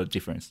 $100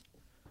 difference.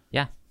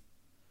 Yeah.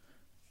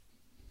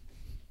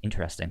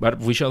 Interesting. But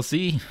we shall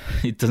see.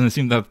 It doesn't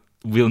seem that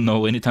we'll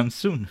know anytime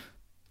soon.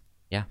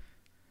 Yeah.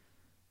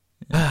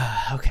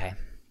 Okay.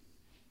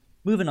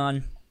 Moving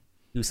on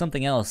to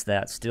something else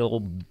that still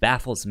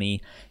baffles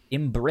me.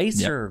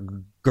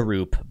 Embracer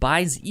Group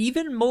buys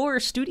even more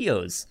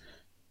studios.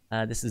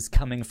 This is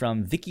coming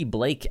from Vicky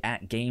Blake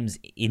at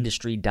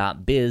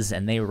GamesIndustry.biz,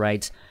 and they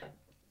write,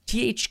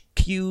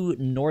 THQ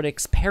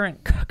Nordic's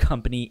parent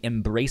company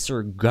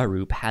Embracer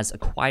Group has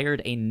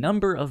acquired a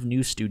number of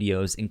new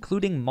studios,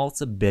 including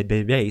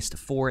Malta-based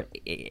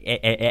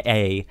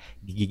 4A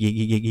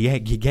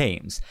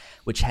Games,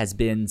 which has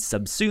been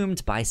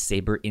subsumed by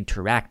Saber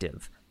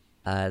Interactive.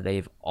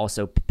 They've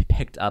also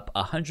picked up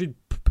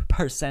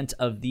 100%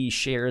 of the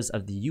shares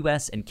of the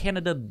US and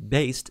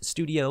Canada-based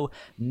studio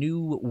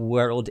New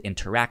World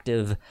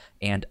Interactive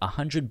and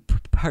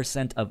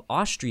 100% of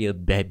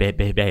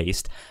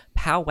Austria-based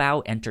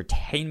Powwow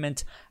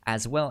Entertainment,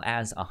 as well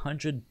as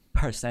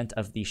 100%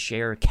 of the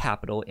share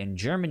capital in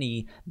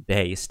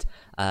Germany-based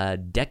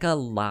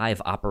Deca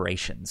Live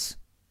Operations.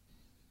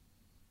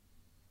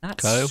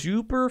 Not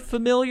super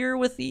familiar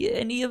with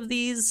any of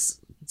these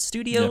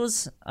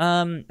studios.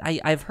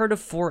 I've heard of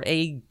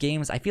 4A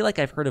Games. I feel like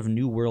I've heard of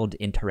New World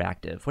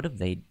Interactive. What have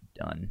they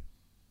done?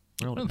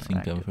 I don't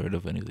think I've heard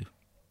of anything.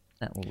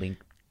 That will link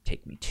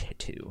take me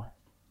to.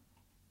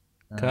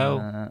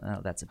 Kyle,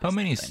 that's a how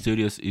many thing.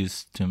 studios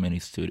is too many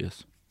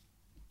studios?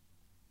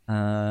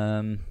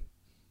 Oh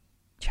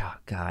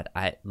God,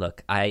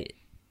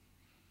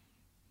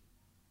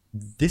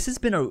 this has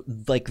been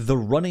the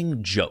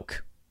running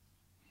joke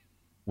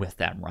with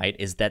them, right?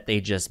 Is that they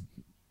just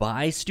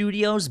buy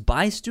studios,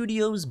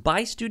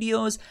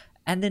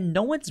 and then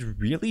no one's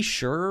really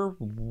sure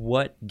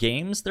what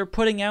games they're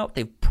putting out.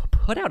 They've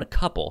put out a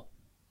couple,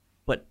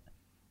 but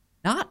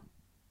not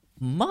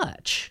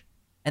much.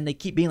 And they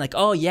keep being like,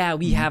 oh yeah,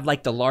 we have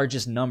like the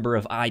largest number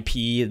of IP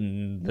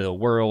in the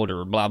world,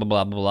 or blah, blah,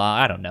 blah, blah, blah.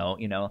 I don't know,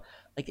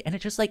 like, and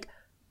it's just like,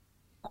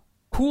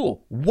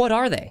 cool. What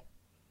are they?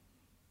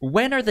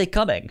 When are they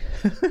coming?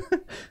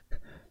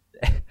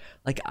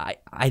 Like, I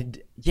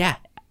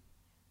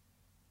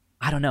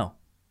don't know.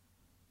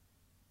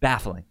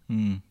 Baffling.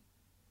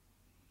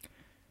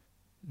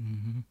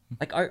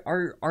 Like,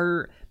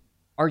 are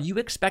you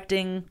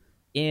expecting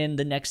in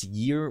the next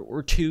year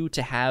or two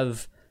to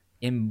have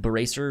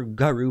Embracer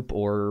Group,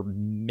 or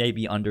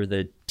maybe under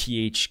the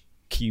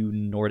THQ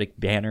Nordic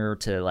banner,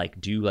 to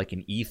like do like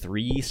an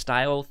E3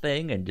 style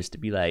thing, and just to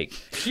be like,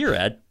 here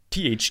at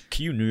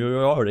THQ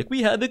Nordic,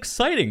 we have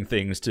exciting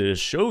things to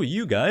show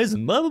you guys,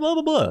 and blah blah blah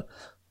blah blah.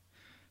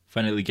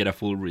 Finally get a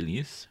full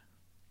release.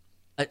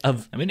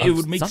 It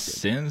would make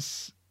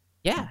sense.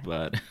 Yeah.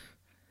 But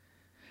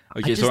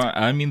okay, so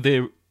I'm in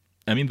the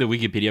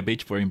Wikipedia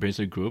page for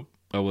Embracer Group.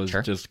 I was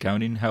just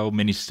counting how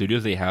many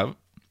studios they have.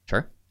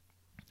 Sure.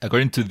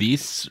 According to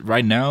this,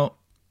 right now,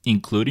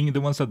 including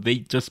the ones that they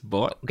just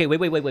bought. Okay, wait.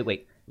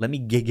 Let me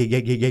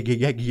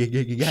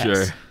guess.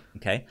 Sure.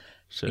 Okay.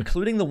 Sure.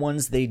 Including the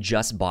ones they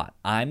just bought,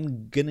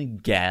 I'm gonna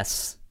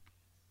guess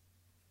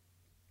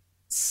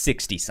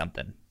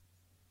 60-something.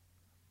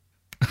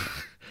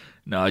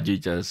 No, you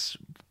just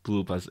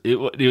blew past.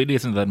 It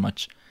isn't that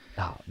much.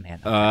 Oh man.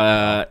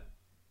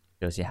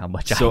 Shows you how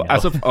much I know. So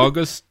as of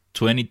August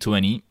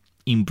 2020,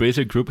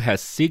 Embracer Group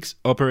has 6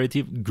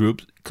 operative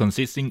groups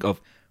consisting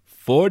of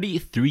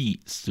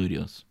 43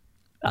 studios,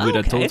 with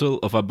a total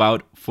of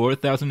about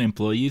 4,000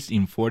 employees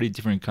in 40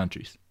 different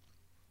countries.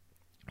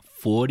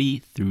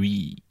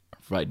 43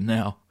 right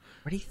now.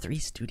 43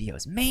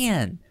 studios,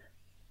 man.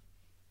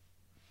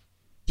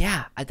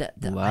 Yeah,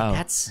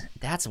 wow.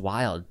 That's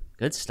wild.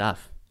 Good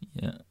stuff.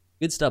 Yeah,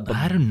 good stuff. But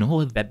I don't know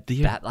what they're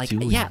doing. Yeah,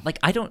 like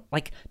I don't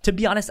like, to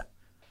be honest,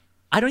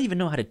 I don't even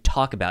know how to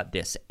talk about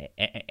this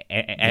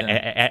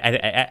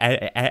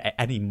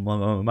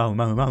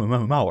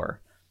anymore.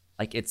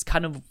 Like, it's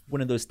kind of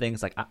one of those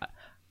things. Like,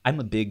 I'm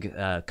a big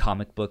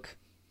comic book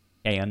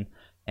fan,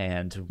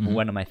 and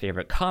one of my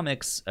favorite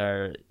comics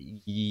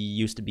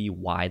used to be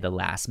Y the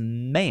Last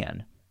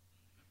Man,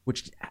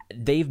 which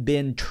they've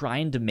been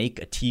trying to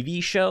make a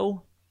TV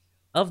show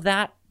of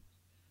that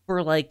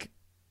for like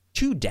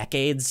 2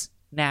 decades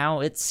now,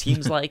 it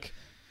seems like.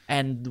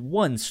 And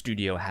one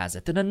studio has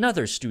it, then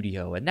another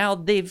studio, and now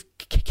they've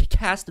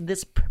cast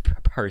this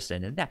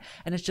person and that,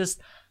 and it's just,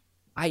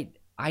 I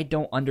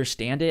don't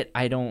understand it.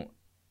 I don't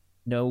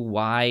know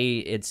why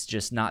it's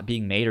just not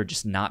being made or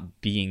just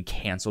not being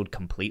canceled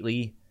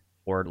completely,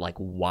 or like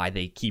why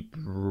they keep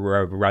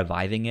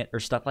reviving it or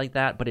stuff like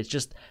that. But it's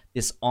just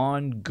this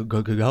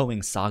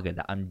ongoing saga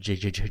that I'm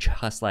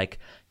just like,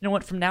 you know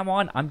what? From now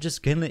on, I'm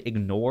just gonna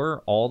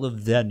ignore all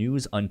of the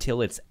news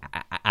until it's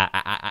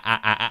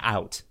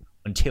out.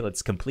 Until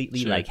it's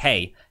completely like,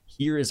 hey,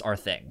 here is our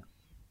thing.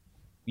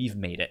 We've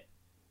made it.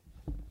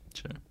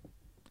 Sure.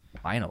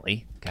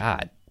 Finally.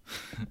 God.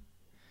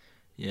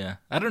 Yeah.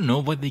 I don't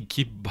know why they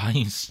keep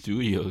buying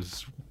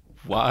studios.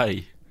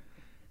 Why?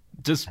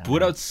 Just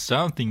put out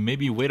something.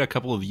 Maybe wait a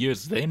couple of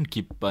years, then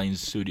keep buying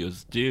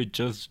studios. They're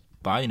just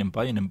buying and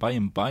buying and buying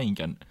and buying.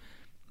 And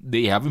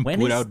they haven't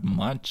put out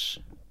much.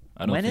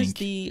 I don't think. When is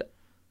the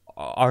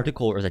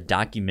article or the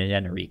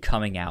documentary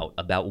coming out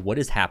about what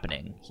is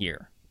happening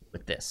here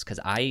with this? Because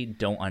I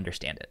don't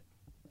understand it.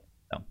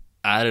 So,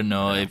 I don't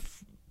know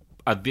if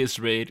at this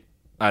rate,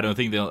 I don't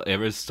think they'll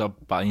ever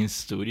stop buying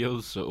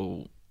studios.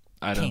 So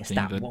I don't think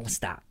that won't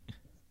stop.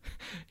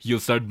 You'll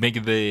start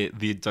making the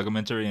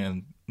documentary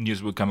and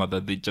news will come out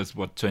that they just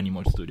bought 20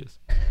 more studios.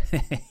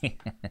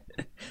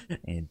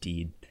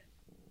 Indeed.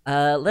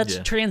 Let's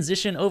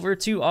transition over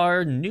to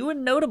our new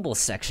and notable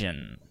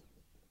section.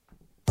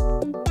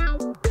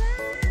 All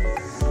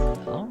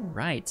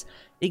right.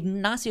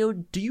 Ignacio,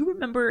 do you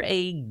remember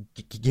a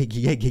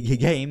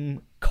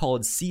game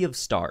called Sea of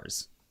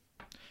Stars?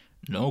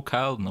 No,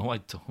 Kyle. No, I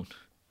don't.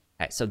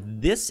 Okay, so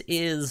this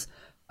is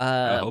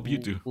I hope you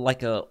do.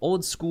 Like a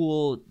old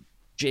school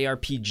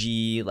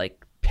JRPG,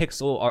 like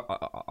pixel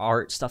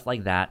art, stuff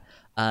like that.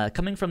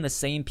 Coming from the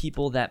same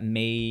people that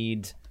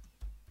made...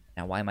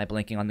 Now, why am I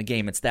blanking on the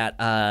game? It's that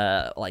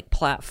like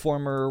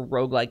platformer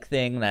roguelike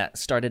thing that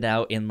started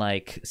out in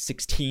like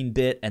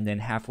 16-bit and then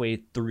halfway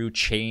through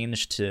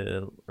changed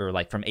to, or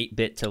like from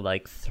 8-bit to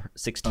like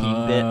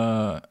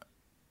 16-bit.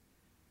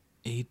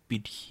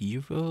 8-bit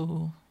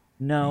Hero?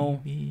 No.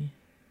 Maybe?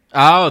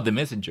 Oh, The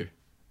Messenger.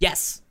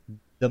 Yes,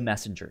 The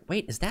Messenger.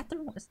 Wait, is that the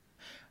one?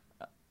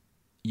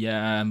 Yeah,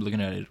 I'm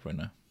looking at it right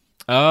now.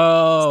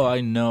 Oh,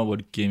 I know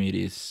what game it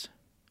is.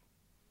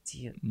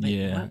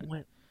 Yeah.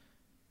 What?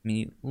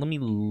 Let me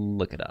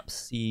look it up.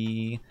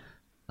 Sea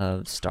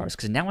of Stars,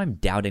 because now I'm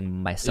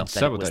doubting myself It's that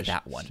Sabotage it was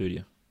that one.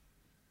 Studio.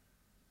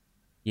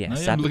 Yeah, No,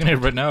 I'm looking at it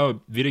right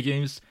now. Video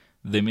games,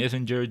 The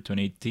Messenger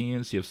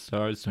 2018, Sea of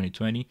Stars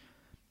 2020.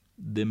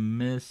 The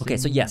Messenger. Okay,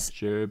 so yes,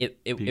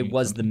 it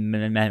was the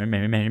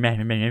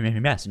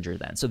Messenger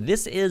then. So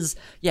this is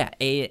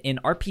an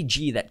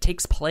RPG that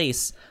takes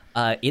place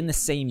in the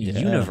same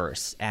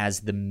universe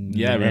as the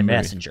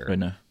Messenger. Right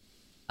now.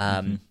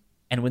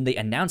 And when they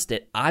announced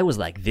it, I was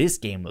like, this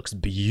game looks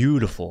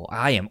beautiful.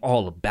 I am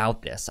all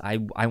about this. I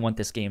want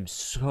this game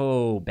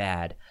so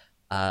bad.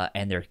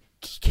 And their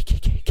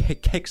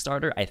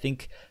Kickstarter, I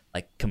think,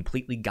 like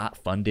completely got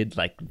funded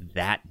like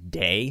that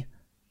day.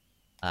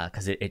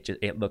 Because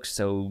it looks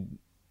so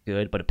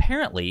good. But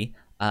apparently,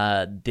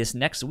 this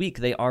next week,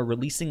 they are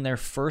releasing their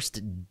first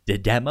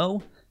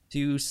demo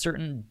to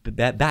certain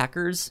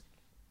backers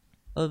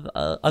of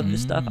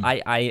this stuff.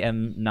 I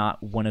am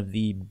not one of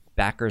the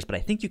backers, but I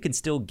think you can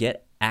still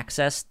get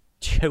access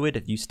to it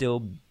if you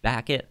still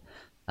back it.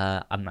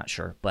 I'm not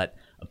sure, but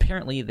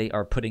apparently they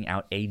are putting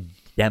out a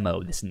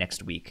demo this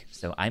next week,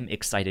 so I'm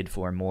excited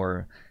for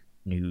more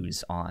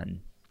news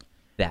on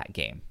that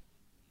game.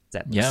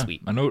 That's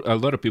sweet. I know a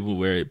lot of people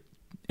were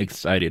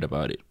excited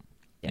about it.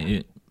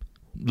 Yeah.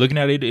 Looking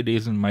at it, it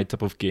isn't my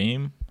type of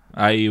game.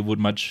 I would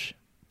much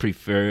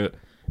prefer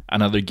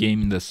another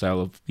game in the style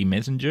of The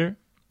Messenger.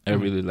 I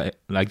really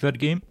like that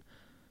game.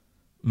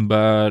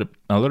 But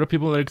a lot of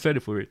people are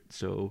excited for it,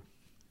 so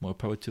more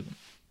power to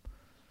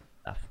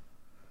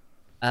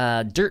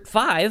them. Dirt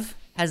 5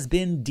 has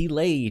been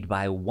delayed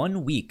by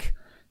 1 week.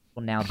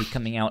 Will now be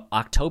coming out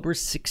October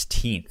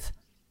 16th.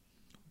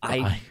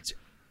 Why?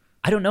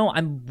 I don't know.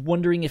 I'm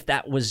wondering if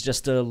that was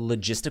just a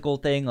logistical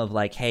thing of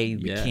like, hey,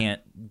 we can't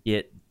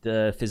get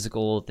the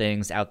physical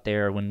things out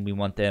there when we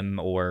want them,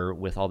 or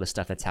with all the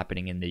stuff that's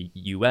happening in the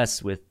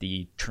U.S. with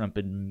the Trump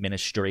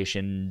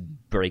administration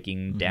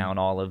breaking down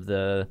all of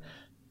the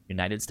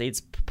United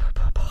States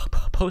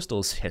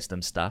postal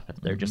system stuff.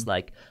 They're just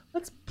like,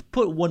 let's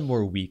put 1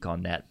 more week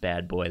on that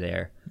bad boy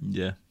there.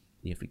 Yeah.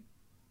 If we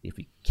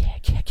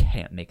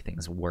can't make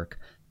things work.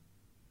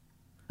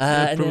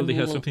 It probably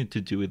has something to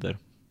do with that.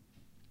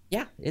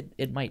 Yeah,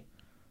 it might.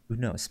 Who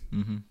knows?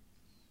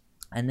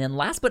 And then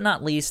last but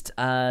not least,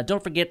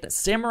 don't forget that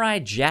Samurai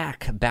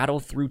Jack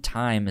Battle Through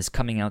Time is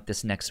coming out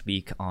this next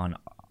week on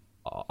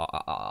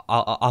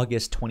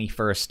August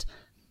 21st.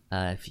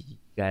 If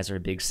you guys are a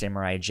big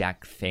Samurai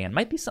Jack fan,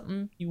 might be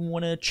something you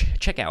want to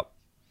check out.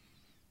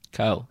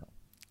 Kyle,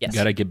 Yes.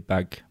 gotta get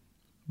back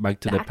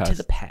to the Back past. to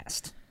the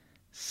past.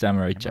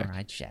 Samurai Jack.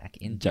 Samurai Jack,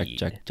 indeed.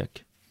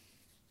 Jack.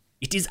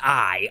 It is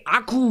I,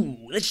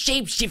 Aku, the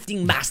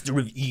shape-shifting master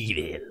of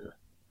evil.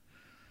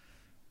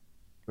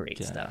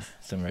 Great stuff.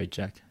 Samurai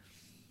Jack.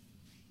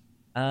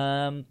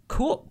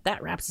 Cool.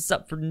 That wraps us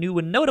up for new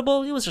and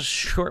notable. It was a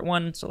short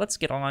one, so let's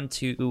get on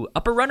to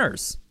upper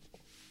runners.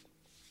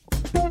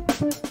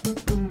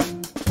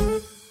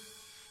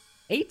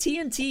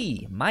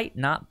 AT&T might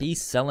not be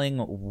selling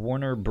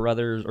Warner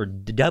Brothers or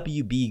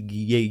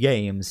WB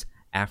Games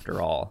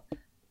after all.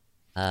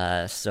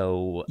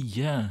 So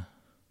yeah,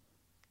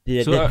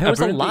 there was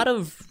a lot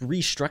of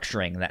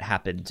restructuring that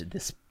happened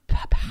this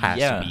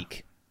past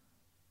week.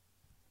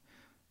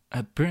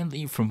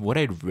 Apparently, from what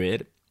I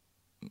read,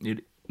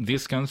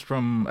 this comes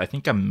from, I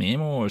think, a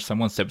memo or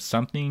someone said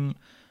something,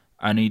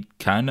 and it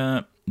kind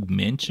of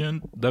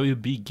mentioned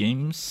WB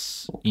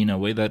Games in a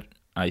way that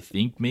I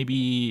think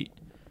maybe,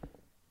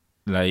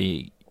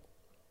 like,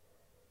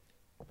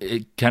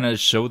 it kind of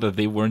showed that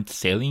they weren't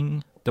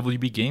selling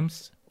WB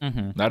Games.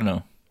 Mm-hmm. I don't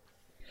know.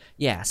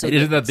 Yeah, so it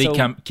isn't that they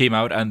came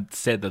out and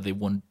said that they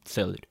won't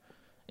sell it.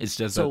 It's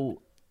just that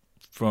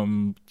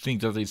from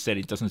things that they said,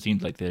 it doesn't seem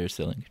like they're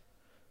selling it.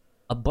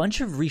 A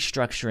bunch of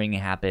restructuring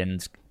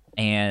happened,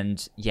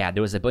 and there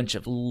was a bunch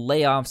of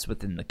layoffs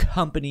within the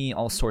company,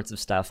 all sorts of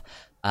stuff.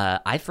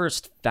 I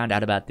first found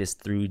out about this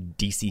through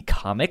DC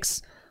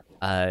Comics.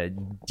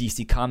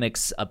 DC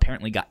Comics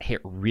apparently got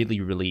hit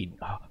really, really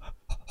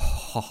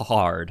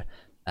hard,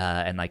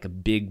 and like a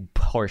big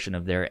portion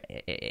of their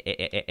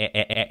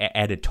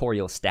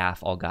editorial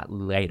staff all got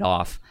laid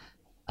off.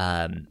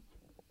 And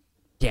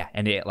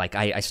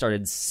I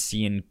started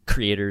seeing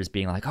creators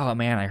being like, "Oh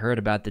man, I heard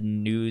about the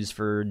news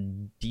for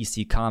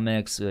DC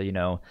Comics.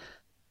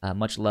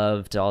 Much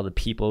love to all the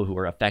people who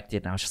were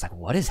affected." And I was just like,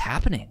 "What is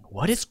happening?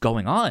 What is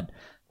going on?"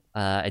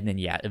 And then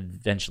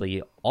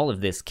eventually all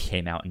of this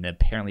came out, and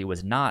apparently it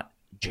was not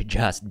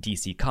just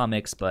DC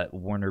Comics, but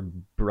Warner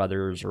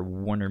Brothers or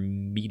Warner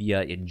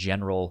Media in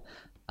general.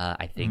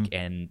 I think,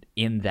 and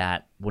in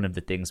that, one of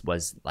the things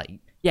was like,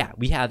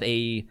 we have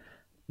a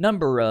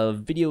number of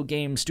video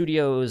game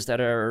studios that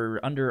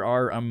are under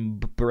our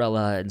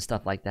umbrella and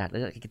stuff like that.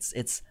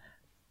 It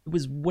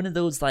was one of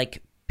those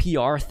like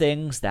PR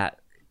things that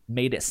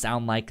made it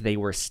sound like they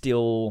were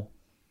still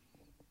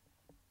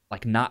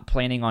like not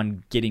planning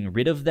on getting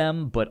rid of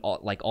them, but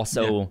like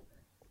also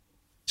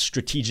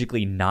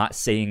strategically not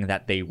saying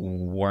that they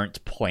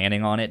weren't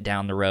planning on it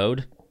down the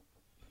road,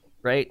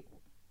 right?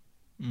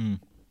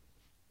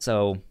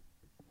 So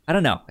I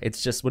don't know.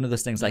 It's just one of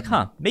those things like,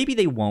 maybe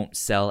they won't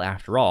sell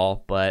after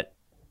all, but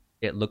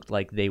it looked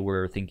like they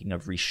were thinking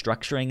of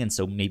restructuring, and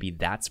so maybe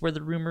that's where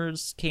the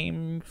rumors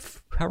came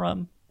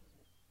from.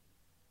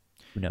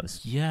 Who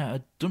knows? Yeah,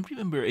 I don't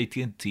remember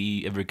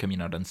AT&T ever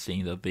coming out and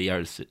saying that they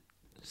are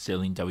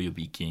selling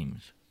WB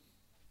Games.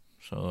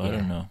 So I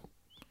don't know.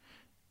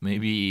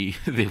 Maybe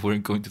they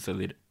weren't going to sell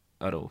it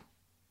at all.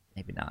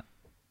 Maybe not.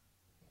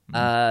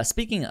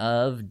 Speaking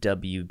of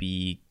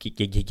WB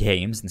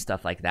games and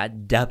stuff like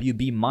that,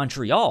 WB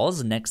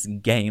Montreal's next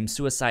game,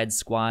 Suicide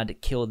Squad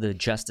Kill the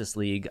Justice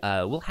League,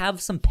 will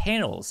have some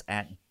panels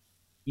at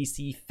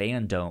DC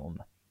Fandom.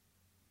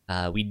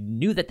 We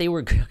knew that they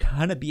were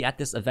going to be at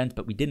this event,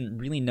 but we didn't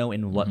really know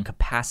in what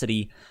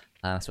capacity.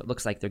 So it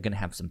looks like they're going to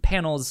have some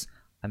panels.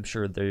 I'm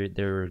sure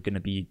they're going to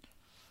be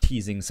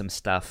teasing some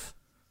stuff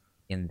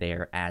in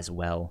there as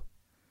well.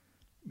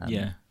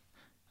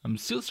 I'm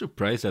still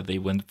surprised that they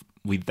went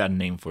with that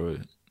name for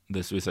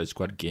the Suicide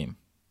Squad game.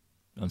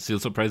 I'm still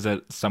surprised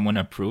that someone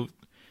approved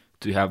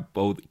to have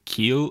both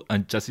Kill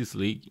and Justice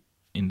League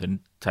in the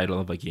title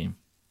of a game.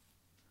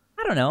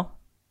 I don't know.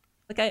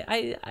 Like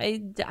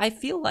I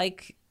feel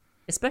like,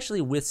 especially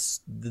with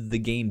the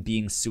game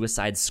being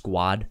Suicide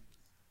Squad,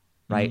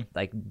 right?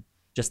 Like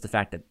just the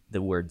fact that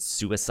the word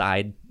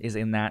suicide is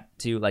in that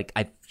too. Like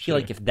I feel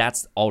like if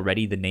that's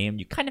already the name,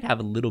 you kind of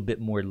have a little bit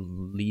more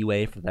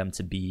leeway for them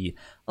to be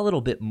a little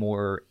bit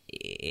more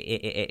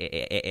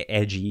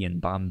edgy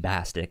and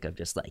bombastic of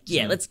just like,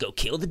 let's go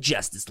kill the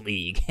Justice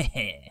League.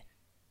 I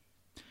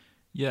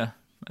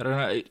don't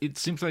know. It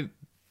seems like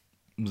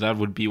that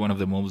would be one of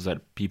the moves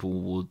that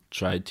people would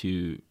try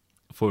to,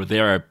 for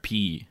their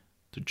IP,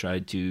 to try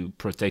to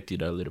protect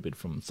it a little bit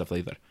from stuff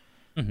like that.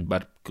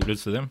 But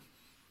kudos to them.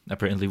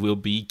 Apparently we'll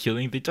be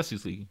killing the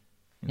Justice League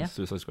in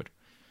Suicide Squad,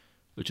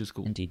 which is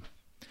cool. Indeed.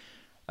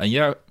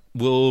 And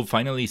we'll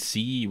finally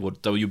see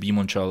what WB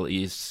Montreal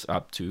is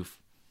up to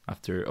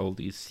after all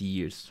these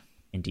years.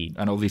 Indeed.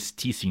 And all this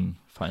teasing,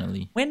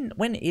 finally. When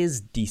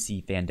is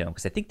DC Fandom?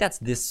 Because I think that's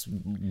this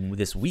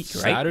week,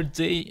 right?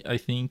 Saturday, I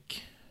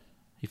think,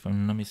 if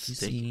I'm not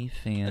mistaken. DC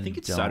Fandom. I think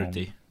it's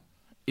Saturday.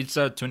 It's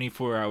a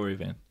 24-hour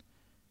event.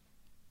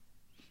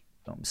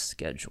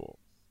 Schedule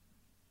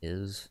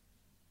is...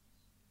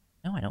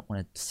 No, I don't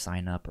want to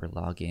sign up or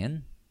log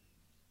in.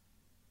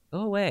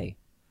 Go away.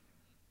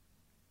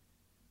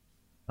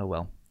 Oh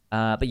well.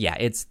 But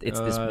it's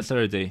this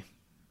Saturday.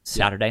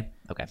 Saturday?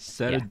 Okay.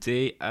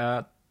 Saturday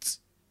at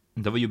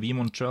WB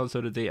Montreal,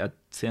 Saturday at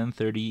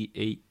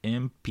 10:30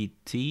 a.m.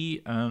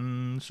 PT,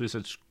 and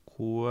Suicide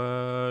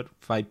Squad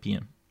 5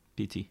 p.m.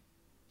 PT.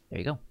 There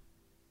you go.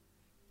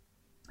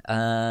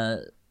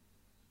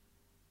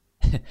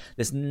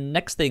 This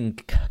next thing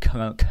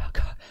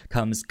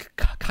comes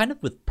kind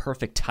of with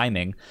perfect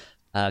timing,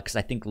 because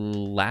I think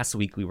last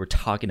week we were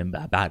talking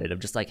about it. I'm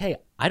just like, hey,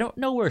 I don't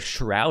know where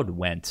Shroud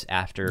went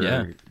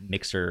after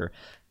Mixer,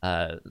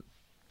 shut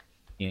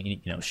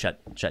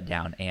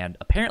down, and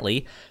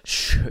apparently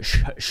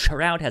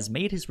Shroud has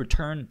made his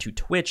return to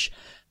Twitch,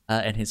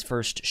 and his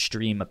first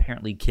stream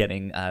apparently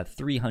getting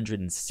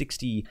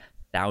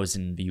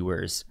 360,000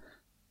 viewers,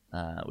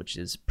 which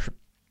is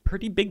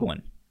pretty big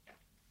one.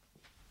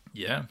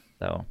 Yeah.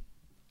 So,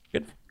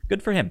 good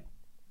for him.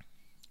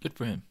 Good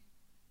for him.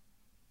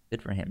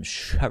 Good for him.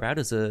 Shroud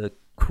is a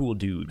cool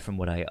dude, from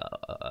what I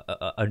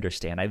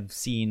understand. I've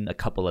seen a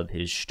couple of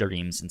his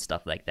streams and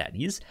stuff like that.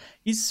 He's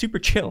super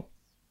chill.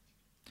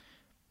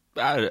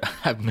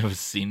 I've never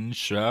seen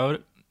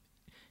Shroud.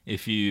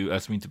 If you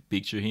ask me to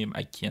picture him,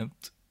 I can't.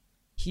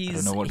 I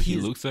don't know what he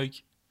looks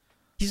like.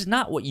 He's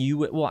not what you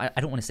would... Well, I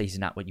don't want to say he's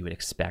not what you would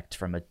expect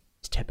from a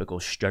typical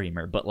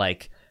streamer, but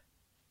like...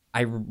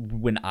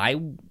 when I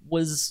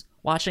was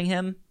watching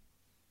him,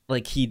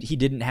 like he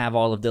didn't have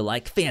all of the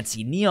like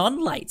fancy neon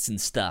lights and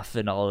stuff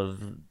and all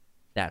of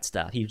that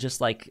stuff. He was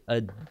just like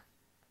a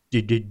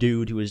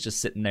dude who was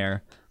just sitting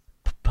there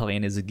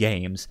playing his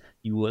games.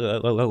 He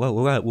wasn't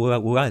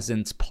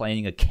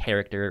playing a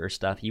character or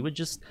stuff. He would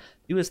just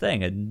do his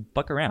thing and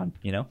fuck around,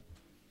 you know?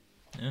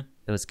 Yeah.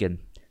 That was good.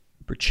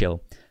 Super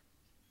chill.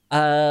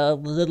 A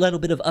little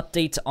bit of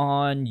update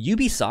on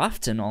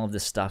Ubisoft and all of the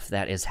stuff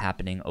that is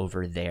happening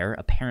over there.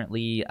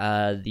 Apparently,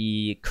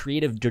 the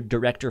creative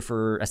director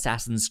for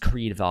Assassin's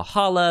Creed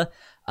Valhalla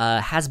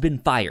has been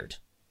fired.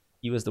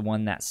 He was the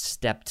one that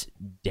stepped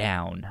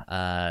down.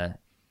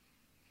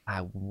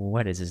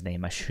 What is his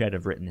name? I should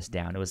have written this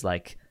down. It was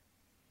like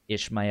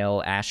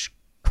Ishmael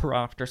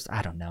Ashcroft or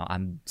I don't know.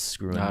 I'm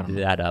screwing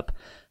that up.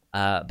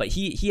 But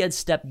he had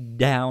stepped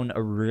down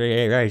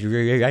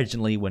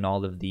originally when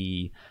all of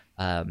the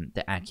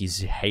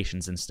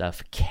accusations and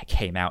stuff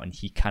came out, and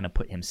he kind of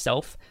put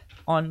himself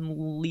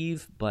on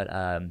leave, but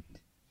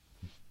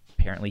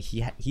apparently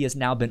he has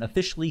now been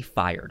officially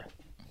fired.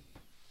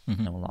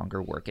 No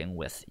longer working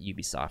with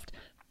Ubisoft.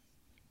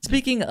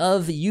 Speaking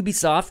of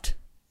Ubisoft,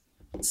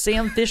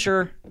 Sam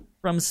Fisher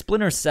from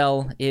Splinter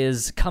Cell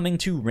is coming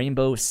to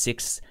Rainbow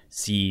Six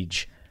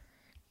Siege.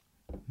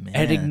 Man.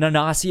 And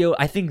Ignacio,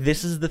 I think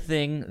this is the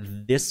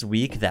thing this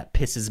week that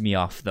pisses me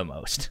off the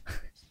most.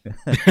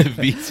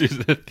 This is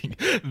the thing.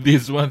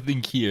 This one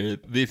thing here.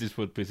 This is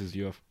what pisses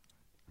you off.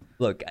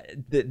 Look,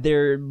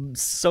 their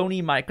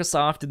Sony,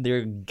 Microsoft, and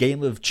their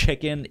game of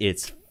chicken.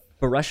 It's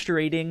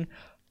frustrating,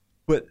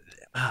 but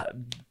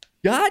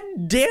god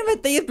damn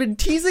it, they have been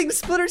teasing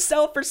Splinter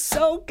Cell for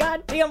so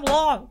goddamn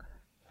long.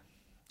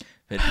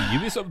 But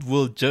Ubisoft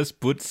will just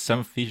put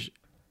Sam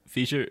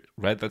Fisher,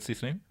 right? That's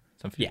his name.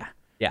 Sam Fisher.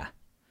 Yeah,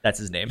 that's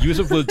his name.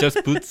 Ubisoft will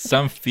just put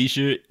Sam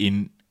Fisher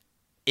in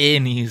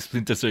any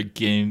Splinter Cell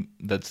game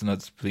that's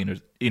not Splinter,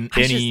 in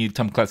any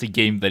Tom Clancy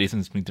game that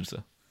isn't Splinter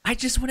Cell. I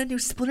just want a new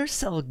Splinter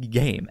Cell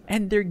game,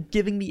 and they're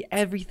giving me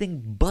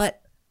everything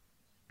but.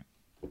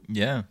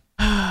 Yeah.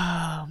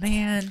 Oh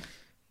man,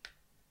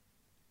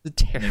 it's a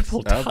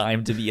terrible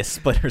time to be a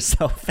Splinter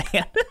Cell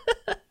fan.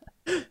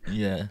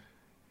 Yeah.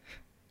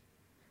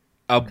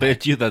 I'll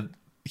bet you that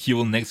he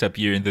will next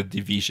appear in The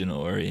Division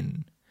or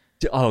in.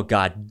 Oh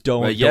God!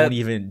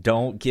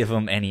 Don't give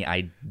him any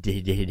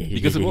idea.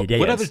 Because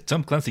what other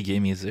Tom Clancy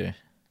game is there?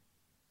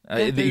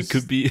 They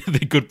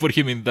could put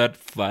him in that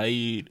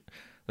fight,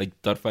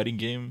 like that fighting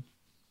game.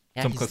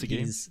 Yeah, Tom Clancy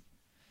game.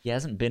 He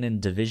hasn't been in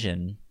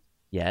Division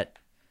yet.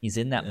 He's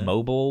in that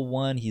mobile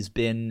one. He's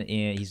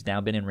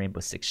now been in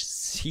Rainbow Six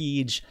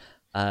Siege.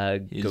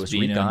 Ghost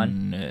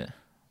Recon.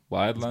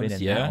 Wildlands. He's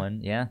been in that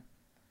one. Yeah.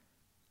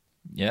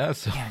 Yeah.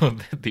 So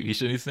The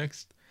Division is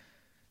next.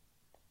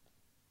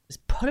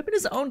 Just put him in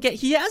his own game.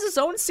 He has his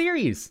own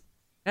series.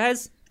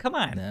 Guys, come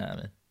on.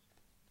 Nah,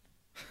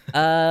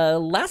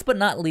 man. Last but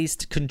not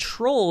least,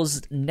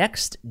 Control's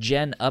next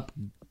gen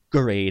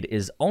upgrade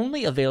is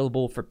only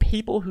available for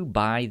people who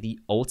buy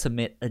the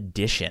Ultimate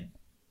Edition.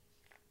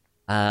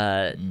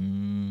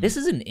 This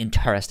is an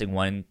interesting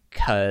one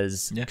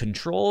because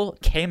Control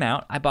came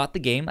out. I bought the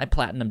game. I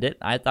platinumed it.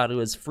 I thought it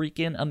was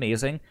freaking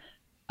amazing.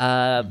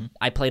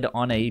 I played it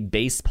on a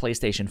base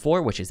PlayStation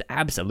 4, which is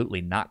absolutely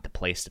not the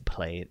place to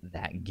play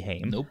that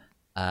game. Nope.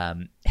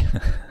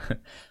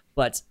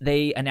 But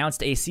they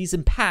announced a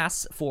season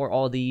pass for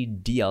all the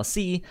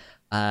DLC.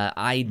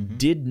 I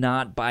did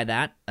not buy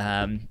that,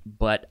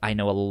 but I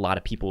know a lot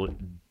of people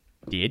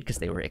did because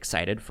they were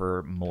excited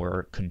for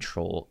more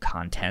Control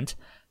content.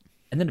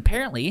 And then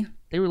apparently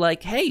they were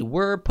like, hey,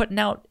 we're putting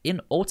out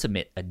an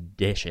Ultimate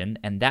Edition,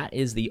 and that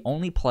is the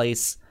only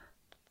place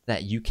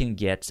that you can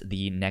get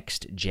the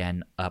next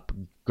gen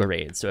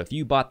upgrade. So if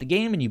you bought the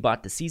game and you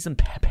bought the season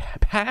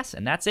pass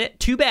and that's it,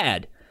 too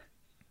bad.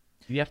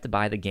 You have to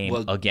buy the game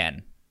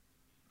again.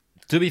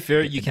 To be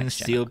fair, Get the you can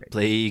next-gen still upgrade.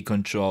 play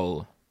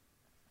Control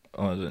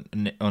on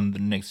the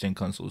next-gen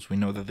consoles. We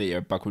know that they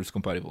are backwards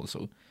compatible,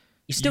 so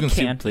You still can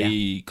can,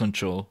 play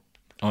Control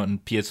on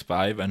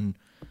PS5 and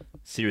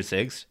Series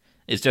X.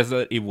 It's just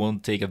that it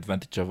won't take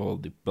advantage of all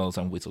the bells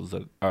and whistles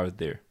that are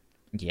there.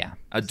 Yeah.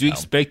 I do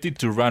expect it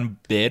to run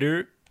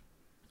better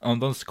on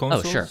those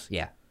consoles. Oh, sure.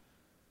 Yeah.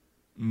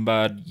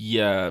 But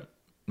yeah,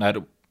 I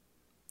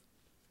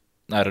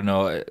don't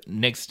know.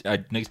 Next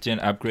gen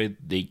upgrade,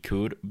 they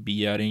could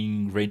be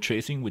adding ray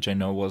tracing, which I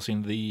know was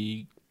in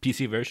the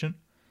PC version.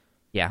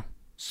 Yeah.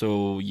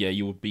 So yeah,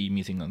 you would be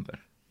missing on that.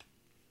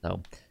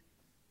 So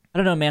I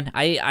don't know, man.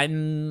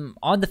 I'm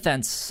on the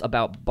fence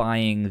about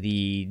buying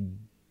the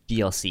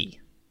DLC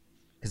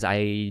because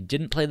I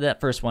didn't play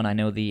that first one. I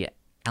know the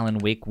Alan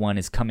Wake one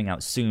is coming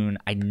out soon.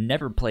 I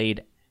never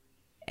played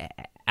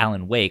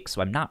Alan Wake,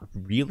 so I'm not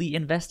really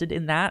invested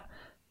in that.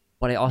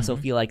 But I also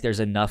feel like there's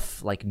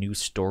enough like new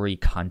story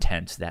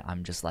content that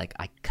I'm just like,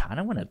 I kind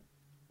of want to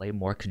play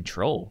more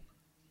Control.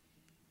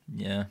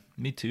 Yeah,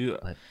 me too.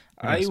 But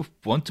I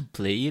want to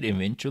play it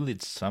eventually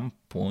at some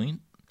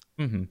point,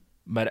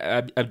 but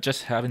I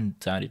just haven't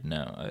done it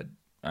now.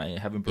 I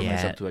haven't put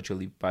myself to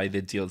actually buy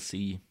the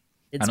DLC.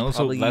 It's And also,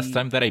 probably... last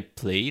time that I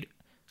played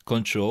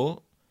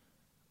Control,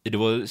 it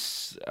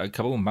was a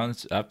couple of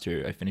months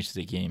after I finished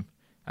the game.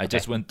 I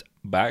just went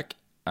back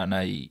and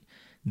I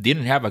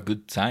didn't have a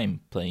good time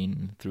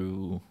playing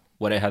through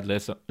what I had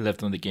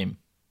left on the game.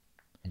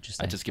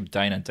 Interesting. I just kept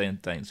dying and dying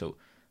and dying. So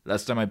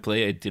last time I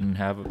played, it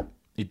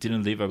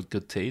didn't leave a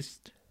good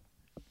taste.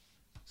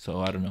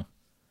 So I don't know.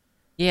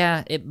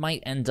 Yeah, it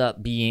might end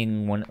up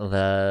being one of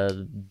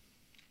the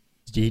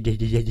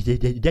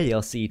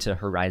DLC to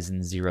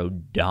Horizon Zero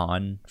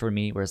Dawn for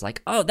me, where it's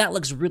like, oh, that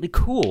looks really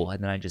cool,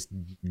 and then I just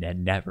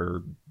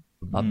never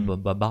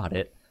bought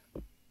it.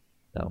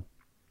 So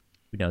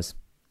who knows?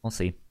 We'll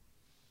see.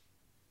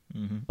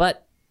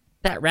 But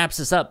that wraps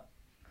us up.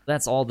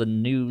 That's all the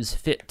news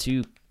fit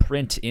to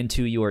print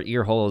into your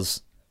ear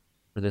holes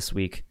for this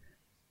week.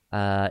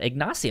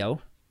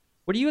 Ignacio,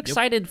 what are you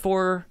excited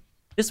for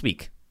this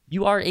week?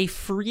 You are a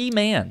free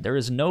man. There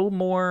is no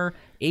more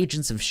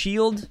Agents of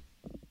S.H.I.E.L.D.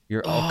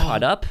 You're all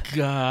caught up.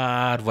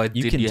 God, why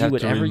You did can you do have to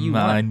whatever you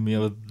want. remind me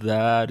of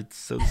that? It's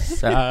so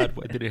sad.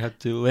 Why did it have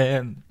to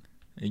end?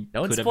 It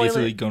Don't could have spoil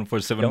easily it. gone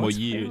for 7 Don't more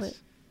spoil years. it.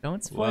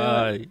 Don't spoil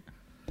Why? it.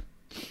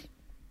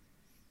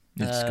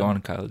 It's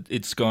gone, Kyle.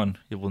 It's gone.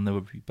 It will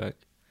never be back.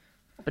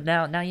 But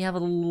now you have a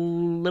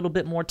little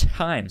bit more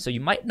time, so you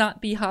might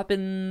not be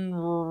hopping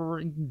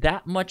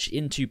that much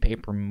into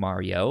Paper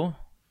Mario.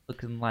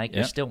 Looking like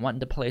you're still wanting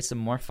to play some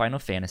more Final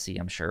Fantasy,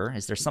 I'm sure.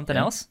 Is there something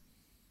else?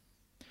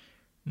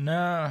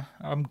 Nah,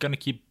 I'm gonna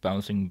keep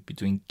bouncing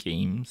between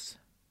games.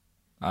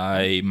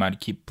 I might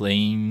keep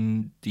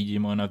playing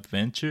Digimon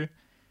Adventure.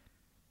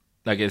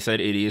 Like I said,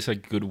 it is a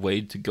good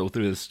way to go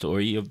through the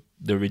story of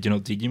the original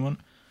Digimon.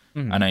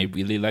 And I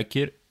really like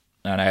it.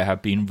 And I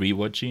have been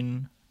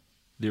rewatching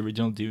the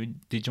original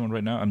Digimon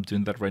right now. I'm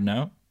doing that right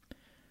now.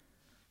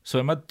 So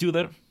I might do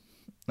that.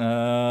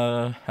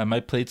 I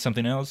might play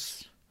something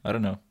else. I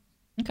don't know.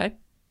 Okay.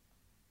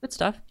 Good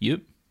stuff. You?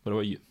 What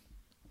about you?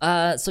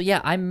 So yeah,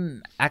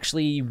 I'm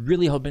actually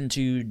really hoping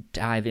to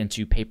dive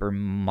into Paper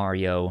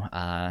Mario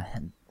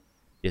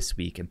this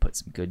week and put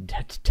some good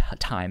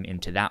time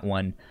into that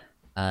one.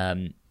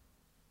 I'm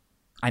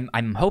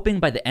hoping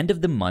by the end of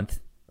the month,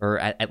 or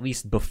at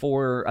least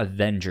before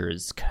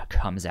Avengers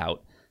comes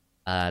out,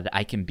 that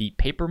I can beat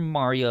Paper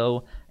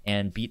Mario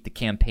and beat the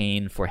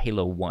campaign for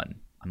Halo 1.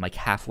 I'm like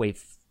halfway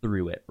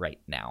through it right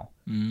now.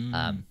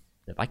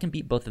 If I can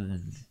beat both of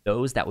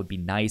those, that would be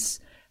nice.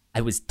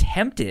 I was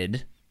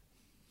tempted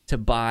to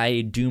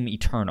buy Doom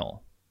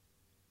Eternal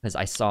because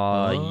I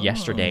saw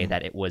yesterday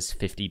that it was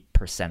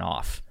 50%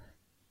 off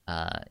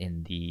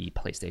in the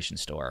PlayStation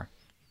Store.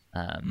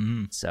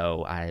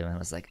 So I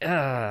was like,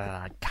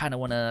 I kind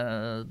of want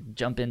to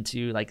jump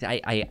into, like,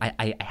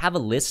 I have a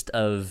list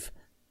of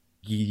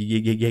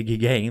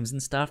games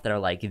and stuff that are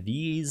like,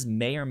 these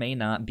may or may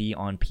not be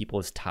on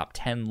people's top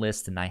 10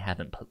 lists, and I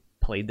haven't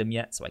played them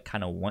yet, so I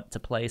kind of want to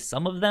play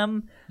some of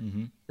them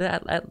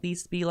that at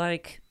least be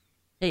like,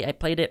 hey, I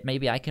played it,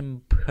 maybe I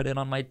can put it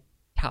on my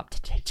top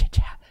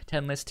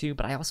 10 list too.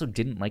 But I also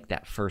didn't like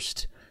that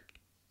first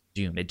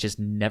Doom. It just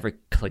never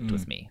clicked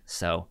with me.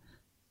 So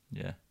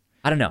Yeah.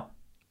 I don't know.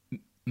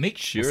 Make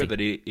sure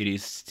that it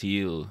is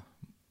still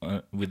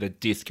with a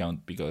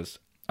discount, because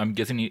I'm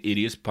guessing it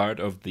is part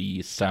of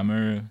the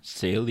summer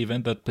sale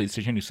event that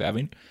PlayStation is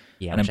having.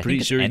 Yeah, and I'm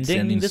pretty sure it's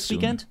ending this soon.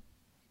 weekend,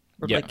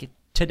 or like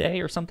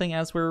today or something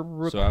as we're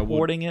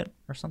recording it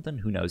or something.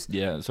 Who knows?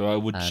 Yeah, so I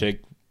would check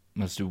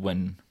as to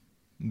when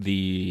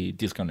the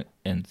discount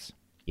ends.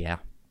 Yeah.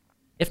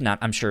 If not,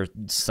 I'm sure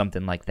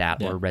something like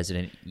that, or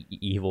Resident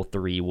Evil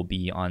 3 will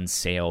be on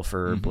sale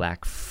for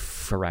Black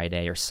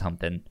Friday or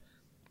something.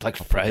 Black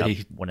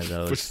Friday, one of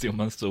those. We're still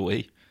months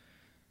away,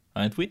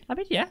 aren't we? I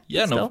mean, yeah.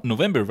 Yeah,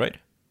 November, right?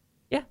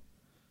 Yeah.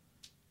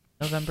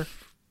 November.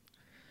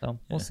 So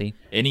we'll see.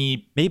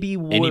 Maybe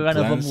one of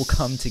them will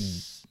come to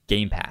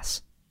Game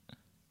Pass.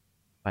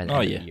 by the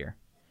end of the year.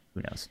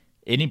 Who knows?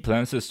 Any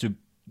plans as to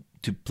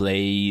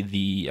play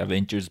the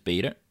Avengers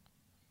beta?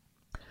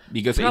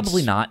 Because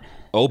probably it's not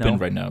open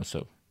right now,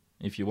 so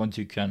if you want,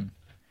 you can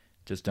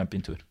just jump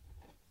into it.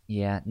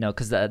 Yeah, no,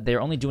 because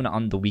they're only doing it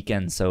on the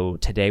weekend, so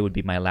today would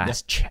be my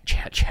last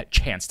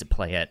chance to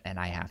play it, and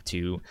I have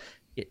to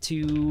get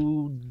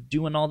to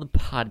doing all the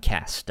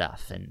podcast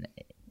stuff and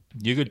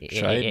you could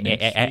try it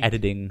next week.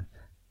 Editing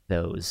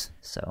those.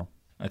 So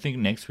I think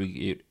next week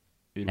it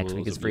next will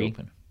week also is free. be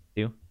open.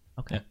 Do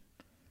okay. Yeah.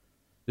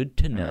 Good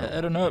to know.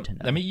 I don't know.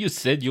 I mean, you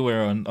said you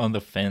were on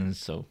the fence,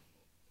 so.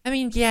 I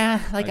mean,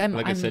 yeah,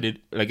 I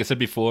said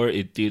before,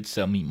 it did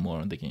sell me more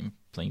on the game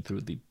playing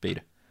through the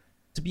beta.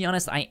 To be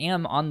honest, I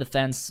am on the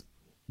fence,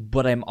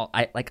 but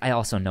I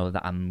also know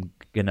that I'm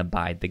gonna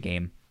buy the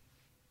game.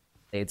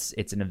 It's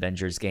an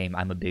Avengers game.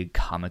 I'm a big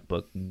comic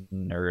book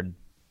nerd,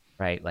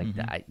 right? Like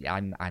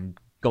I'm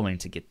going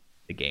to get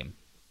the game,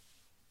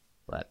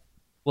 but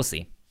we'll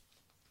see.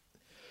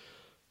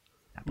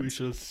 We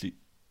shall see.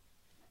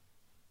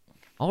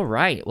 All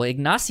right. Well,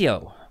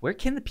 Ignacio, where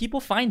can the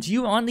people find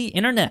you on the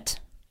internet?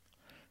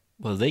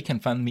 Well, they can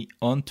find me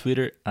on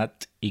Twitter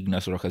at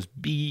Ignacio Rojas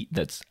B.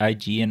 That's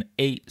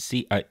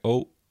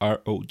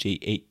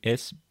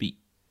IGNACIOROJASB.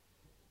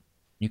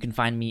 You can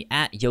find me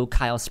at Yo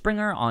Kyle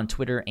Springer on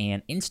Twitter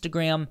and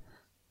Instagram.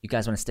 You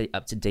guys want to stay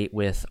up to date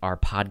with our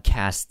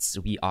podcasts?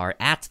 We are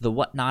at The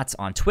Whatnots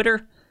on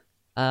Twitter.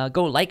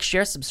 Go like,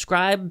 share,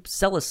 subscribe,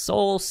 sell a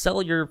soul,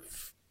 sell your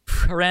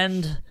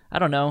friend. I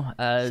don't know.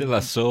 Sell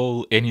a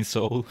soul, any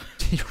soul.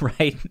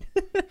 Right.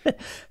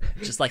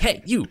 Just like,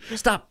 hey, you,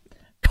 stop.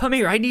 Come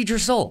here, I need your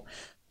soul.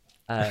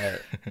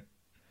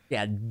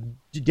 Yeah,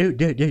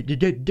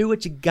 do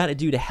what you gotta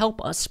do to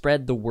help us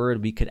spread the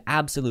word. We could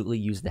absolutely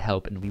use the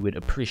help, and we would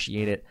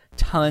appreciate it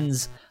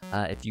tons.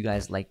 If you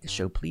guys like the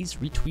show, please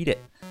retweet it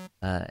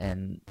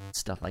and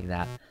stuff like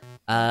that.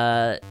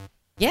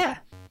 Yeah,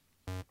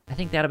 I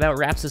think that about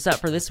wraps us up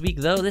for this week,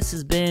 though. This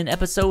has been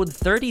episode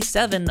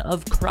 37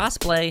 of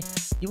Crossplay.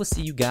 We will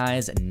see you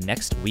guys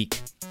next week.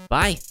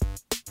 Bye.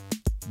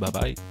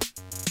 Bye-bye.